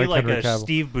hoping you would I be like like Henry a Cavill.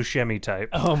 Steve Buscemi type.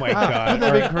 Oh my god!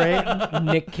 Wouldn't that be great?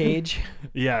 Nick Cage.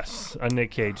 Yes, a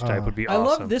Nick Cage type would be I awesome.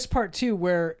 love this part too,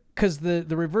 where because the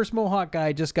reverse Mohawk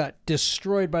guy just got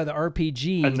destroyed by the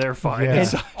RPG, And they're fine. Yeah.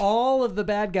 and all of the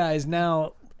bad guys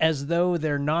now, as though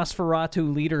their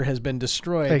Nosferatu leader has been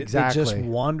destroyed, they just Exactly.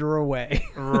 wander away.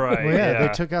 Right. Well, yeah,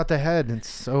 they took out the head, and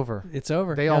it's over. It's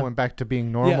over. They Yeah. all went back to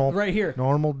being normal. Yeah, right here.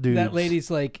 Normal dudes. That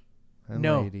lady's like, and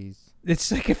no. ladies.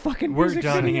 it's like a fucking We're music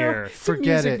done video. here. It's a Forget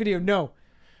music it. video.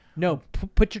 No,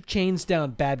 put your chains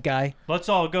down, bad guy. Let's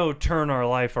all go turn our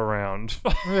life around.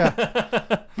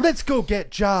 Yeah. Let's go get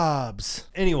jobs.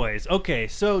 Anyways, okay,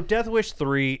 so Death Wish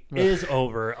 3 is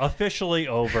over. Officially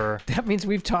over. That means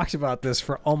we've talked about this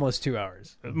for almost 2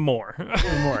 hours. More.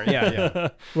 Or more. Yeah.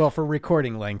 Well, for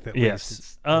recording length at Yes. least.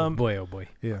 It's, oh boy.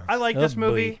 Yeah. I like Oh, this boy.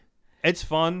 movie. It's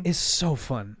fun. It's so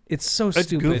fun. It's so It's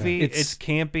stupid. goofy. It's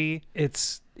campy.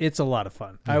 It's a lot of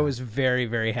fun. I was very,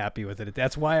 very happy with it.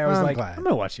 That's why I was I'm like, glad. I'm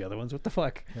gonna watch the other ones. What the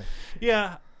fuck?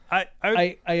 Yeah.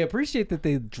 I I appreciate that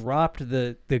they dropped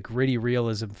the gritty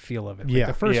realism feel of it. Like Yeah.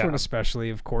 the first Yeah. one especially.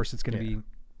 Of course, it's gonna be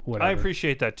whatever. I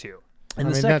appreciate that too. And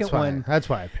I the mean, second that's why, one, That's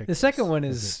why I picked the second this, one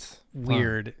 'cause is it's fun.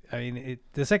 weird. I mean,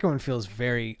 the second one feels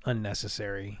very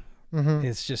unnecessary. Mhm.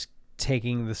 It's just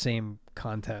taking the same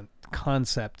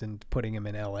concept and putting him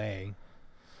in L.A.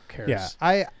 cares?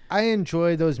 Yeah, I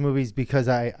enjoy those movies because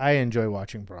I enjoy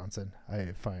watching Bronson.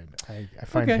 I find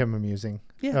Okay. him amusing.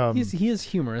 Yeah, he is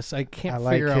humorous. I can't I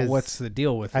like figure out his- what's the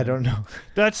deal with him. I don't know.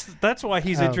 That's why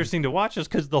he's interesting to watch, is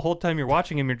because the whole time you're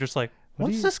watching him, you're just like,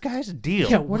 what's this guy's deal?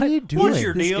 Yeah, What are you doing? What's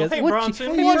your This deal? guy's- Hey, what you-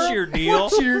 Bronson, hey, what's bro, your deal?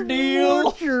 What's your deal?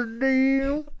 What's your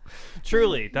deal?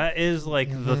 Truly, that is like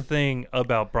the thing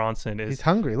about Bronson is He's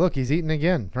hungry. Look, he's eating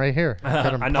again right here.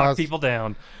 Got him I knock paused. people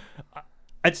down.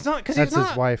 It's not because That's he's not,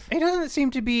 his wife. He doesn't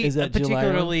seem to be Is a that Jill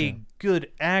particularly Ireland?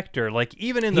 good actor. Like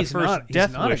even in the He's first not- he's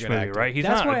Death not a Wish good movie, actor. right? He's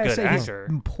That's not why a I good say actor.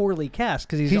 He's poorly cast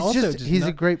because he's He's also he's a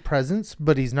not, great presence,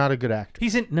 but he's not a good actor.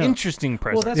 He's an No. interesting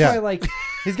presence. Well, that's Yeah. why like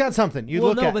He's got something. You well,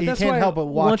 look no, at. but You that's can't why help but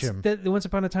watch him. Once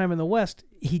Upon a Time in the West,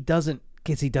 he doesn't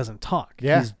talk.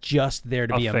 Yeah. He's just there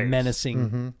to A be a face.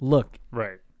 menacing look.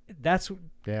 right. That's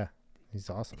Yeah, he's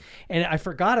awesome. and I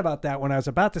forgot about that when I was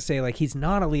about to say like he's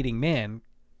not a leading man.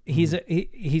 He's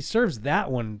he serves that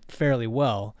one fairly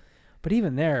well, but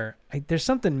even there, there's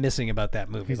something missing about that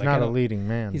movie. He's Like, I not a don't- leading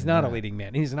man. He's not a Yeah. leading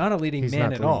man. He's not a leading He's man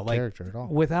not at the all. lead Like character at all.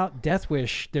 without Death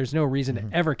Wish, there's no reason to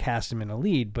ever cast him in a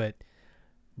lead. But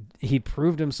he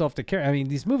proved himself to care. I mean,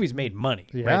 these movies made money.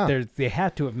 Yeah. Right? They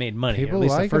had to have made money. People at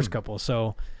least the like first him. couple.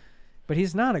 So, but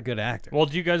he's not a good actor. Well,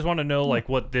 do you guys want to know like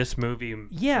what this movie?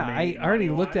 yeah, I already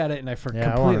looked at it and I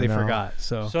Yeah, I wanna completely know. forgot.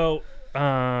 So,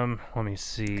 let me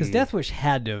see. Because Death Wish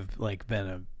had to have like been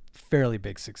a fairly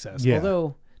big success, Yeah.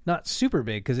 although not super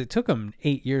big because it took them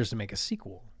 8 years to make a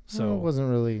sequel. So Well, it wasn't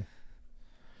really.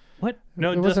 what?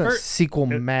 No, it the wasn't first, sequel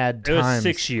mad it was times.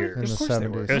 6 years. in Of the course they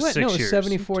were. 70s. It was What? 6 No, it was years.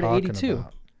 74 to Talking 82.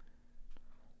 about.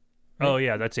 Oh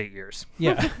yeah, that's 8 years.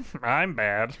 Yeah. I'm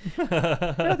bad. No,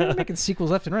 they were making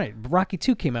sequels left and right. Rocky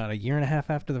 2 came out a year and a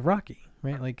half after the Rocky,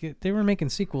 right? Like they were making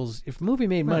sequels. If a movie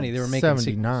made money, they were making sequels.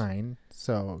 79,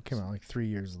 so it came out like 3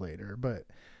 years later. But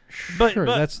But, Sure,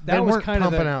 but they that was weren't kind of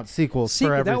pumping the out sequels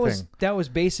for everything. that was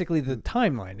basically the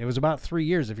timeline. It was about 3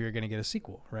 years if you were going to get a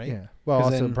sequel, right? Yeah. Well,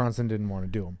 'Cause also then- Bronson didn't want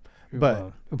to do them. But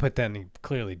Well, but then he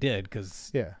clearly did because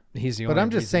yeah. he's the But only I'm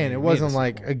just reason saying they it made wasn't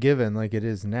like sequel. a given like it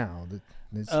is now.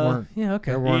 Weren't, yeah,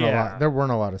 okay. there weren't a Yeah. lot. There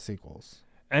weren't a lot of sequels.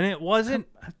 and it wasn't.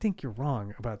 I think you're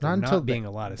wrong about there Not not, until being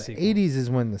a lot of the sequels. 80s is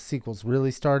when the sequels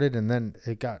really started, and then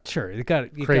it got Sure, it got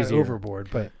crazier. overboard,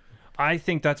 but I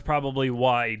think that's probably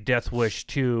why Death Wish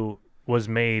 2 was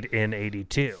made in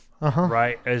 82. Uh-huh.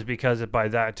 Right? Is because by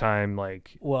that time,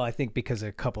 like well, I think because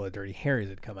a couple of Dirty Harrys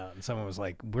had come out, and someone was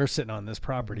like, "We're sitting on this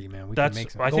property, man. We that's. can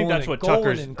make some." I think that's what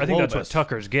Tucker's. I think that's what Columbus.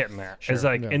 Tucker's getting at. Sure. Is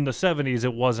like Yeah. in the 70s,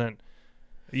 it wasn't.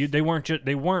 They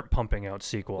weren't pumping out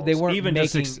sequels. They weren't even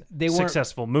making- to they weren't-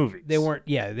 successful movies. They weren't.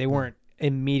 Yeah, they weren't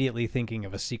immediately thinking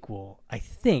of a sequel. I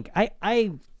think.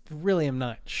 I really am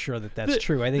not sure that that's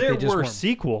true. I think there they just were weren't.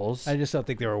 sequels. I just don't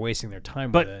think they were wasting their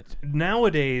time But with it.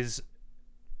 nowadays,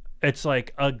 it's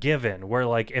like a given where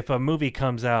like if a movie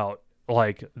comes out,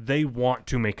 like they want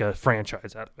to make a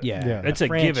franchise out of it. Yeah, Yeah. It's a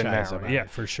given franchise now. about Yeah, it,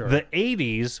 for sure. The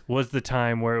 80s was the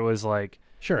time where it was like.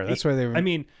 Sure, that's why they were. I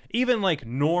mean, even like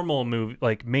normal movie,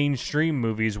 like mainstream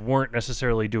movies weren't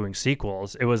necessarily doing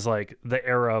sequels. It was like the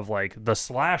era of like the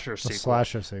slasher sequel.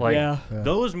 slasher sequel. Like Yeah.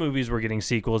 those movies were getting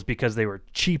sequels because they were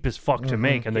cheap as fuck to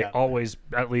make, and they Yeah. always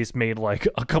at least made like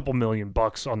a couple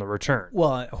 $1,000,000 on the return.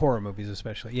 well, horror movies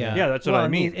especially. Yeah, Yeah, that's what well, I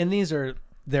and mean. and these are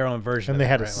their own version. And of they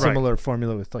it, had a right? similar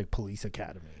formula with like Police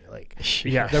Academy. Like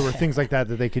Yeah. there were things like that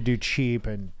they could do cheap,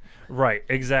 and Right,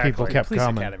 exactly. People kept Police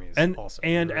coming. Academy is and also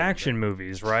and really action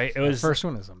movies, right? It good. was The first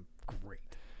one is great.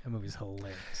 That movie's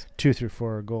hilarious. 2 through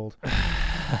 4 are gold.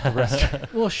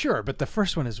 Well, sure, but the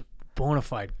first one is bona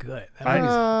fide good. That I-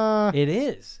 movie's- it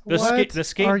is. The what skate- the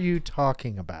skate- are you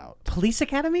talking about? Police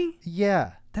Academy?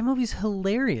 Yeah. That movie's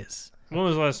hilarious. When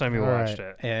was the last time you All watched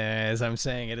right. it? As I'm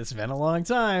saying it, it's been a long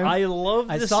time. I love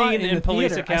the saw it scene in the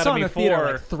Police theater. I saw it in Academy the theater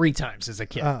 4. like 3 times as a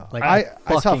kid. Like I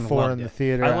saw fucking 4 loved in the it.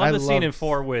 theater. I love the scene in loved-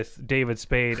 4 with David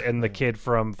Spade and the kid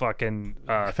from fucking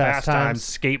Fast Fast Times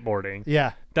Times. skateboarding.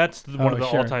 Yeah. That's one of the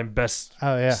sure. all-time best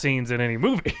Oh, yeah. scenes in any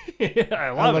movie. I I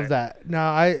love love it. that.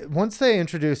 Now, once they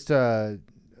introduced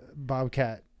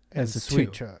Bobcat and As a Sweet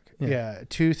 2. Chuck. Yeah. Yeah.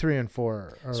 2, 3, and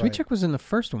 4 are Sweet like- Chuck was in the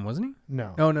first one, wasn't he?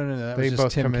 No. Oh no, that They was just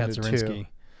both Tim come into 2. Kaczynski.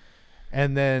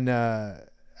 And then,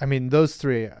 I mean, those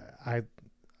 3, I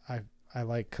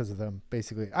like because of them.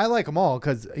 Basically, I like them all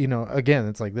because again,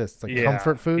 it's like this. It's like Yeah.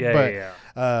 comfort food. Yeah, but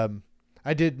yeah.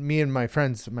 I did. Me and my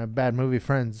friends, my bad movie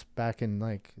friends, back in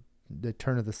like the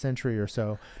turn of the century or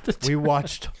so, we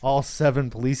watched all 7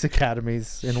 Police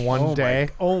Academies in one day.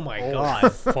 Oh my Oh,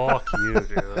 god. fuck you, dude.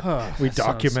 We That sounds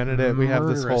documented it. We have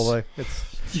this whole murderous. like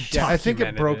Yeah, I think it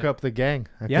documented broke up the gang.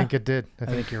 I Yeah. think it did. I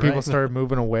think think you're people right. started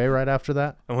moving away right after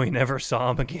that. And we never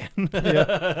saw him again.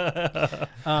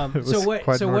 was So what?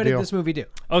 quite So an what did ordeal. this movie do?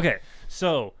 Okay,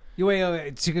 so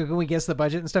Wait, so can we guess the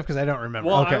budget and stuff? Because I don't remember.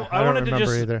 well, Okay, I don't wanted to remember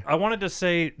just either. I wanted to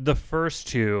say the first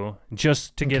two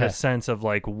just to get a Okay. sense of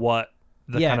like what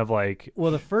the Yeah. kind of like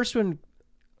Well, the first one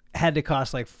had to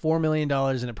cost like $4 million,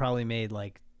 and it probably made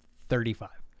like 35.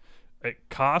 it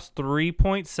cost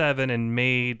 3.7 and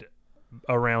made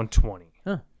around 20.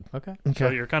 Huh. Okay. So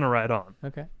Okay. you're kind of right on.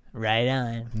 Okay. Right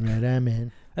on. Right, I'm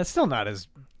in. That's still not as.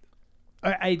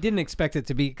 I didn't expect it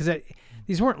to be because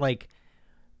these weren't like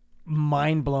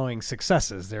mind-blowing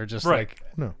successes. They're just Right.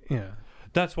 like, No.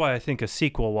 That's why I think a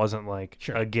sequel wasn't like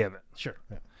Sure. a given. Sure.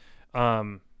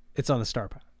 Um, It's on the star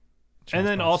pile. and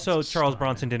then Bronson's also a Charles star.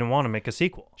 Bronson didn't want to make a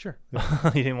sequel. Sure.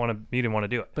 He didn't want to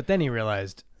do it. But then he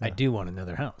realized, I do want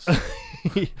another house.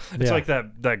 It's Yeah. like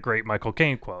that great Michael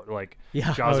Caine quote, like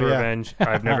Yeah. Jaws Oh, of yeah. Revenge.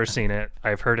 I've never seen it.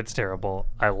 I've heard it's terrible.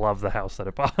 I love the house that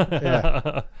it bought.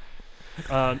 Yeah.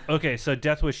 Okay, so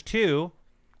Death Wish 2,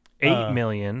 $8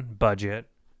 million budget.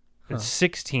 It's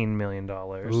 $16 million.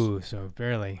 Ooh, so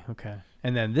barely. Okay.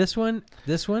 And then this one.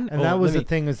 And that was the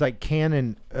thing, is like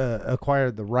Canon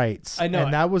acquired the rights. I know.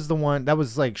 And that was the one that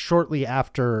was like shortly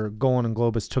after Golan and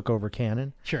Globus took over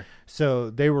Canon. Sure. So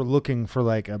they were looking for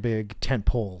like a big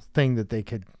tentpole thing that they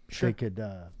could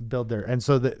build there. And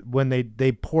so that when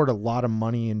they poured a lot of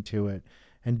money into it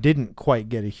and didn't quite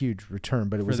get a huge return,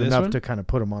 but it was this enough one? to kind of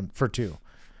put them on for 2,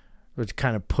 which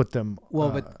kind of put them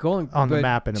But going on the but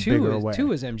map in a 2 bigger is, way.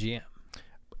 2 is MGM.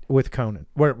 with Conan,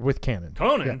 with Canon.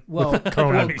 Conan? Well, Conan.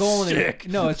 well, That'd be Golan sick.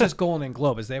 no, it's just Golan and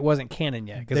Globus. It wasn't canon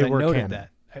yet because They I were noted canon.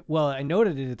 that. I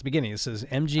noted it at the beginning. It says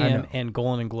I know. MGM and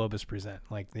Golan and Globus present.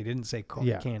 Like they didn't say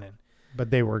Yeah. canon. But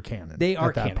they were Canon. They are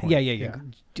at that canon. point. Yeah.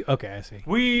 Okay, I see.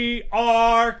 We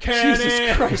are Canon.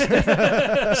 Jesus Christ,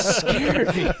 that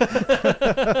scared me.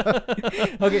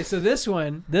 Okay, so this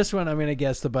one, I'm gonna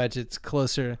guess the budget's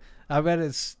closer. I bet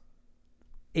it's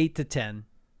 8 to 10,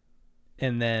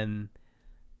 and then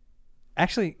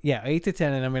actually, 8 to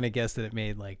 10, and I'm gonna guess that it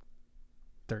made like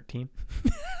 13.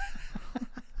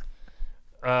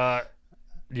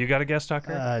 You got a guess,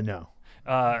 Tucker? No.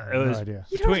 It No was idea.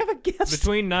 You don't have a guess.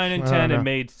 between 9 and I 10 don't know. and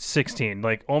made 16.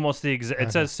 Like almost the exact.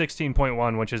 It says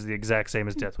 16.1, which is the exact same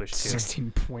as Death Wish 2.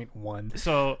 16.1.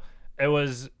 So it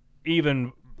was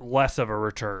even less of a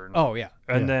return. Oh yeah.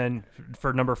 And Yeah. then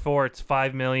for number 4, it's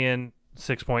 5 million,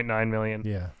 6.9 million.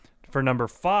 Yeah. For number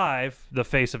 5, The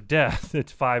Face of Death,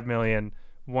 it's 5 million,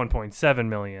 1.7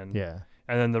 million. Yeah.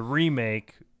 And then the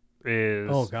remake is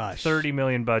Oh, gosh. 30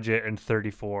 million budget and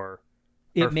 34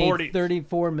 It or made 40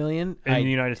 $34 million in the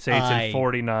United States I- and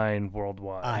 49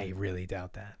 worldwide. I really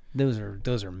doubt that. Those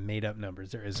are made up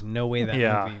numbers. There is no way that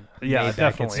yeah, movie. yeah, made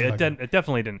back its definitely. It, fucking- it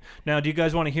definitely didn't. Now, do you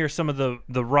guys want to hear some of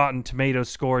the Rotten Tomatoes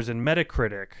scores and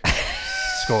Metacritic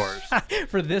scores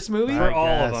for this movie. for all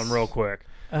of guess. them, real quick?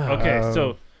 Okay,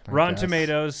 so I Rotten guess.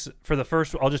 Tomatoes for the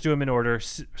first. I'll just do them in order.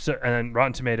 So, and then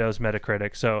Rotten Tomatoes,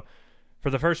 Metacritic. So for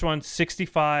the first one,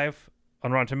 65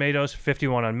 on Rotten Tomatoes,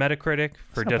 51 on Metacritic.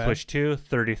 For not Death bad. Wish 2,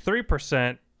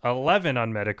 33%, 11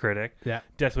 on Metacritic. Yeah.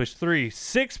 Death Wish 3,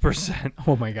 6%,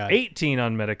 Oh my god. 18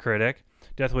 on Metacritic.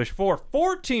 Death Wish 4,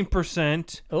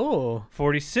 14%, Oh.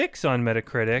 46 on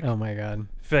Metacritic. Oh my god.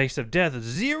 Face of Death,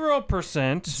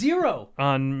 0% 0.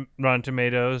 on Rotten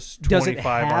Tomatoes, Does it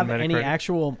 25 have on Metacritic. any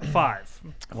actual? 5.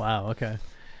 Wow. Okay.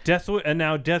 Death Wish, and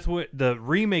now Death Wish, the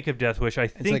remake of Death Wish, I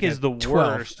think like is a the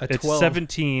 12, worst. a It's 12.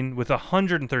 17 with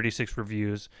 136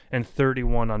 reviews and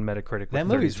 31 on Metacritic. With That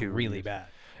movie's 32 really reviews. bad.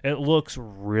 It looks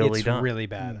really It's done. really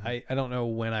bad. I don't know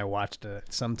when I watched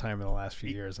it. Sometime in the last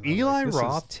few years. And I was Eli like, this is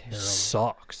Roth terrible.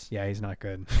 sucks. Yeah, he's not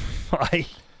good. I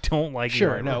don't like.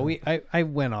 Sure. Eli No, Roth. I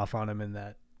went off on him in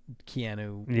that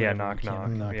Keanu. Yeah, whatever, knock knock.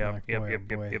 Keanu, knock, Yep, knock, yep, boy, yep,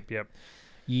 oh boy. yep, yep.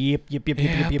 Yep.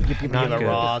 Not Eli good.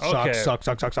 Roth Okay.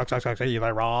 sucks. Eli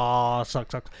Roth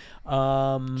sucks.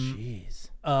 Jeez.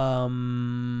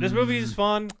 This movie is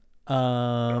fun.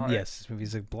 Yes, this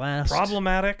movie's a blast.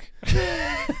 Problematic.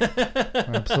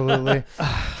 Absolutely.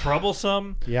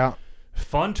 Troublesome. Yeah.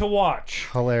 Fun to watch.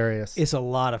 Hilarious. It's a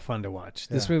lot of fun to watch.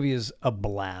 This Yeah. movie is a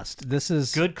blast. This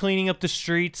is Good cleaning up the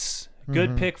streets.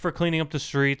 Good pick for cleaning up the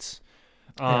streets.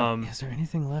 Is there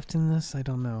anything left in this? I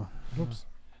don't know. Oops.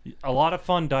 A lot of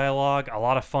fun dialogue, a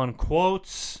lot of fun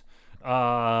quotes.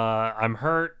 I'm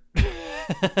hurt.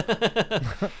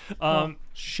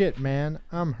 Shit, man.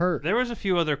 I'm hurt. There was a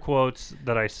few other quotes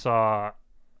that I saw.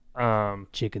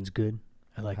 Chicken's good.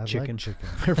 I like I chicken. like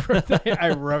chicken. I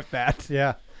wrote that.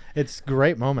 Yeah. It's a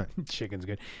great moment. Chicken's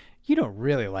good. You don't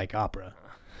really like opera.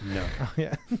 No.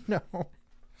 Yeah. No.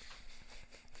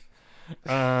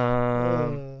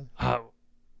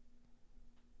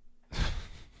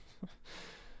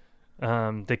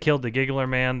 They killed the Giggler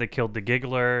Man. They killed the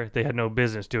Giggler. They had no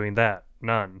business doing that.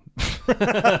 None.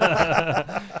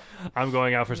 I'm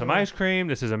going out for some ice cream.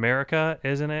 This is America,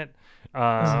 isn't it?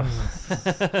 No,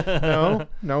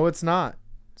 it's not.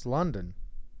 It's London.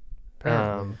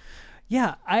 Apparently.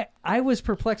 Yeah, I was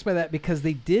perplexed by that because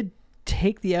they did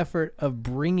take the effort of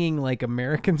bringing like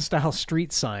American style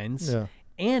street signs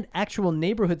and actual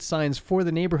neighborhood signs for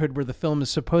the neighborhood where the film is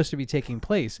supposed to be taking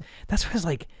place. That's why I was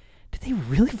like, did they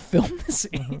really film this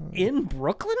in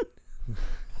Brooklyn?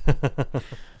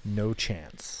 No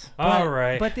chance. All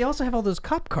right. But they also have all those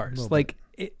cop cars. Like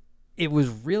it was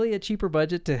really a cheaper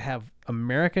budget to have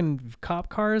American cop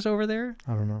cars over there.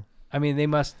 I don't know. I mean, they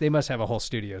must have a whole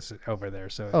studio over there.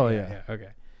 So okay.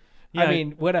 Yeah. I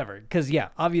mean, whatever. Because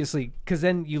obviously, because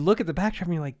then you look at the backdrop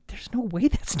and you're like, "There's no way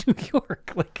that's New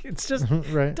York." Like, it's just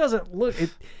Right. it doesn't look.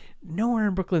 Nowhere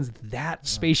in Brooklyn's that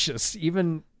spacious.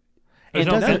 Even There's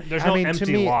no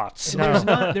empty lots.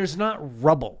 there's not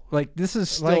rubble. Like this is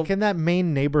still, Like in that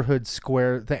main neighborhood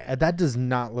square, that does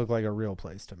not look like a real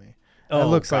place to me. It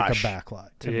looks like a backlot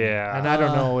to me. Yeah. And I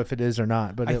don't know if it is or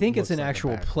not, but I think it's looks an like a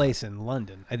actual backlot. place in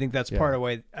London. I think that's part of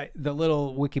why the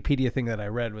little Wikipedia thing that I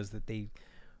read was that they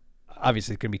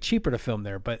obviously it's going to be cheaper to film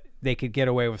there, but they could get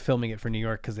away with filming it for New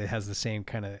York because it has the same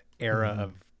kind of era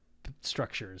of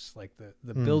structures. Like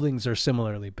the buildings are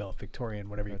similarly built, Victorian,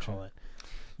 whatever you call it.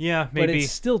 Yeah, maybe. But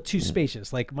it's still too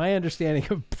spacious. Like my understanding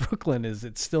of Brooklyn is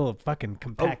it's still a fucking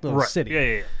compact little city.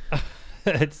 Yeah.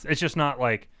 It's just not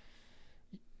like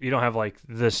you don't have like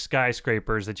the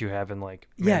skyscrapers that you have in like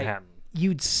Manhattan.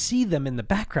 You'd see them in the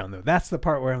background though. That's the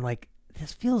part where I'm like,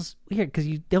 this feels weird because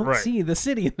you don't Right. see the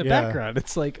city in the Yeah. background.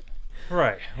 It's like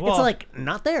Right. Well, it's like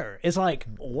not there. It's like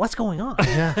what's going on?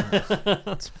 Yeah,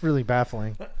 it's really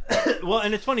baffling. well,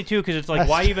 and it's funny too because it's like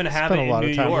why even have it spent a in lot of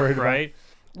New time York, worried about right?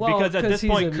 Well, because at this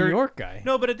he's point, a New York guy.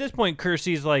 No, but at this point,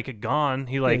 Kersey's like gone.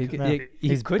 He like he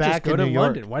he's could just back go in to New York.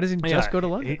 London. Why doesn't he Yeah, just go to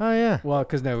London? Oh yeah. Well,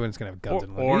 because no one's gonna have guns in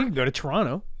London. or- You can go to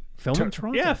Toronto, film in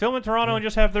Toronto. yeah, film in Toronto and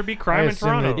just have there be I crime in assumed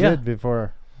Toronto. they did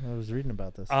before I was reading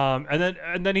about this.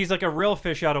 And then he's like a real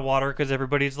fish out of water because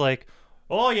everybody's like,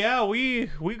 oh yeah,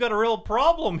 we've got a real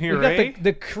problem here, We got eh?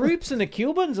 the creeps and the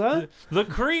Cubans, huh? The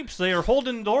creeps, they are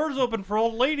holding doors open for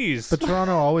old ladies. But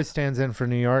Toronto always stands in for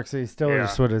New York, so he still Yeah.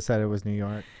 just would have said it was New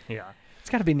York. yeah. It's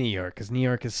got to be New York because New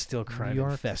York is still crime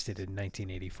York. infested in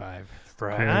 1985.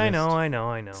 Right. greatest. I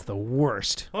know. It's the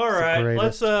worst. All right,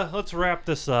 greatest. let's wrap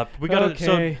this up. We got Okay.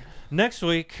 So next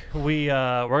week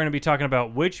we're going to be talking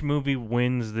about which movie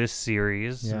wins this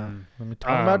series. Yeah. Let me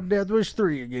talk about Death Wish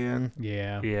 3 again.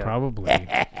 Yeah, Yeah. probably.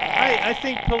 I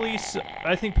think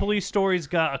Police Story's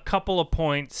got a couple of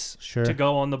points Sure. to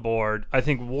go on the board. I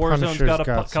think Warzone's Punisher's got a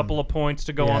got some- couple of points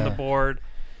to go on the Yeah. board.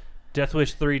 Death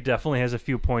Wish 3 definitely has a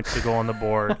few points to go on the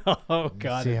board. Oh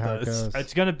God, See it how it does. goes.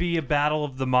 It's going to be a battle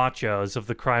of the machos, of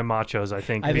the crime machos, I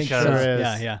think. I think because, so. Sure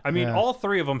is. Yeah. I mean, Yeah. all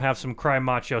three of them have some crime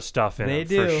macho stuff in They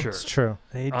them, do. for It's sure. true.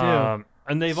 They do.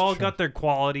 And they've all got their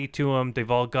quality to them. They've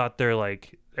all got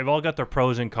their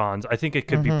pros and cons. I think it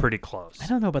could be pretty close. I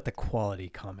don't know about the quality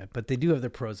comment, but they do have their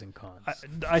pros and cons.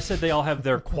 I said they all have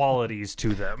their qualities to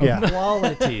them. Yeah.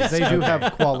 Qualities. They do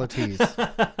have qualities.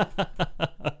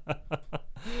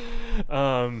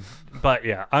 But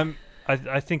yeah,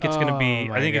 I think it's gonna be.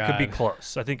 Oh, I think my it could be God.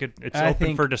 close. I think it's I open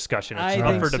think- for discussion. It's I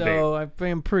not think for debate. so.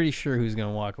 I'm pretty sure who's going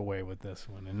to walk away with this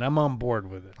one, and I'm on board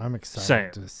with it. I'm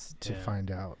excited Same. to find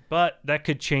out. But that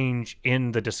could change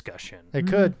in the discussion. It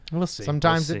could. We'll see.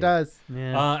 Sometimes We'll it see. does.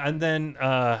 Yeah. And then,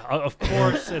 of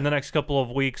course, in the next couple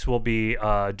of weeks, we'll be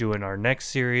doing our next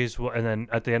series. And then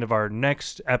at the end of our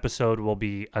next episode, we'll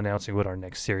be announcing what our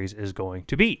next series is going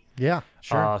to be. Yeah,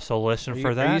 sure. So listen for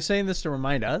Are you that. saying this to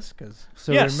remind us? Because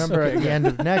So yes. remember at the end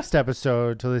of next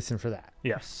episode to listen for that.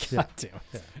 Yes. God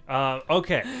damn.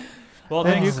 Okay. Well,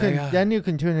 Then thanks. you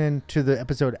can tune in to the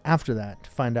episode after that to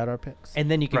find out our picks, And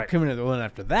then you can Right. come into the one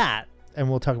after that. and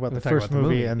we'll talk about We'll the talk first about the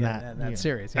movie and yeah, that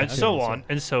series. and yeah. so on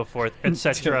and so forth,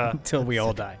 etc. Until we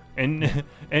all die. and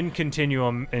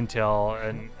continuum until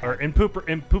or in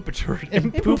poopituity. Perpetuity.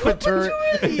 In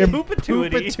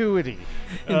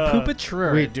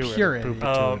Poopature. We do it. Purity. in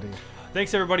perpetuity.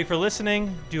 Thanks everybody for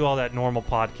listening. Do all that normal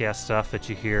podcast stuff that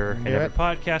you hear in every Yep.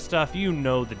 podcast stuff. You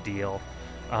know the deal.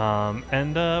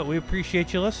 And we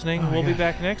appreciate you listening. We'll be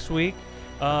back next week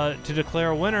to declare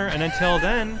a winner. And until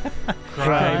then,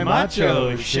 cry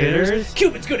macho shitters.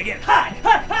 Cupid's gonna get high,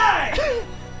 high, high!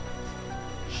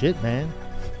 Shit, man.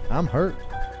 I'm hurt.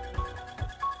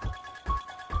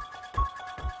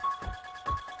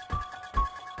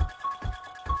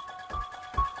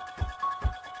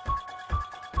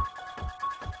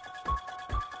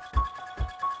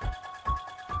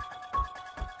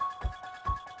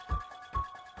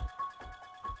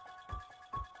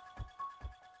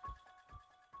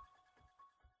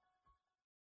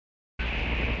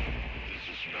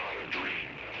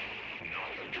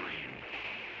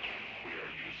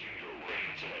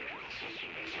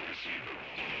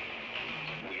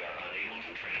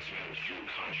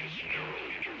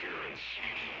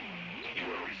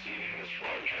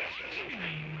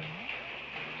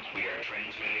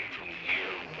 transmitting from the year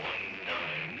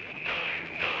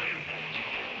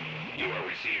 1999. You are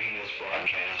receiving this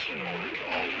broadcast in order to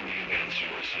alter the events you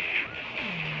are seeing.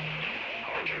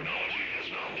 Our technology has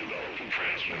now developed a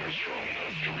transmitter strong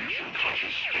enough to reach your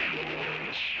conscious state of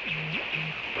awareness.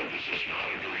 But this is not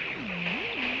a dream.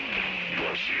 You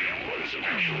are seeing what is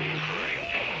actually occurring.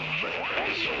 For the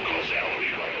purpose of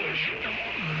causality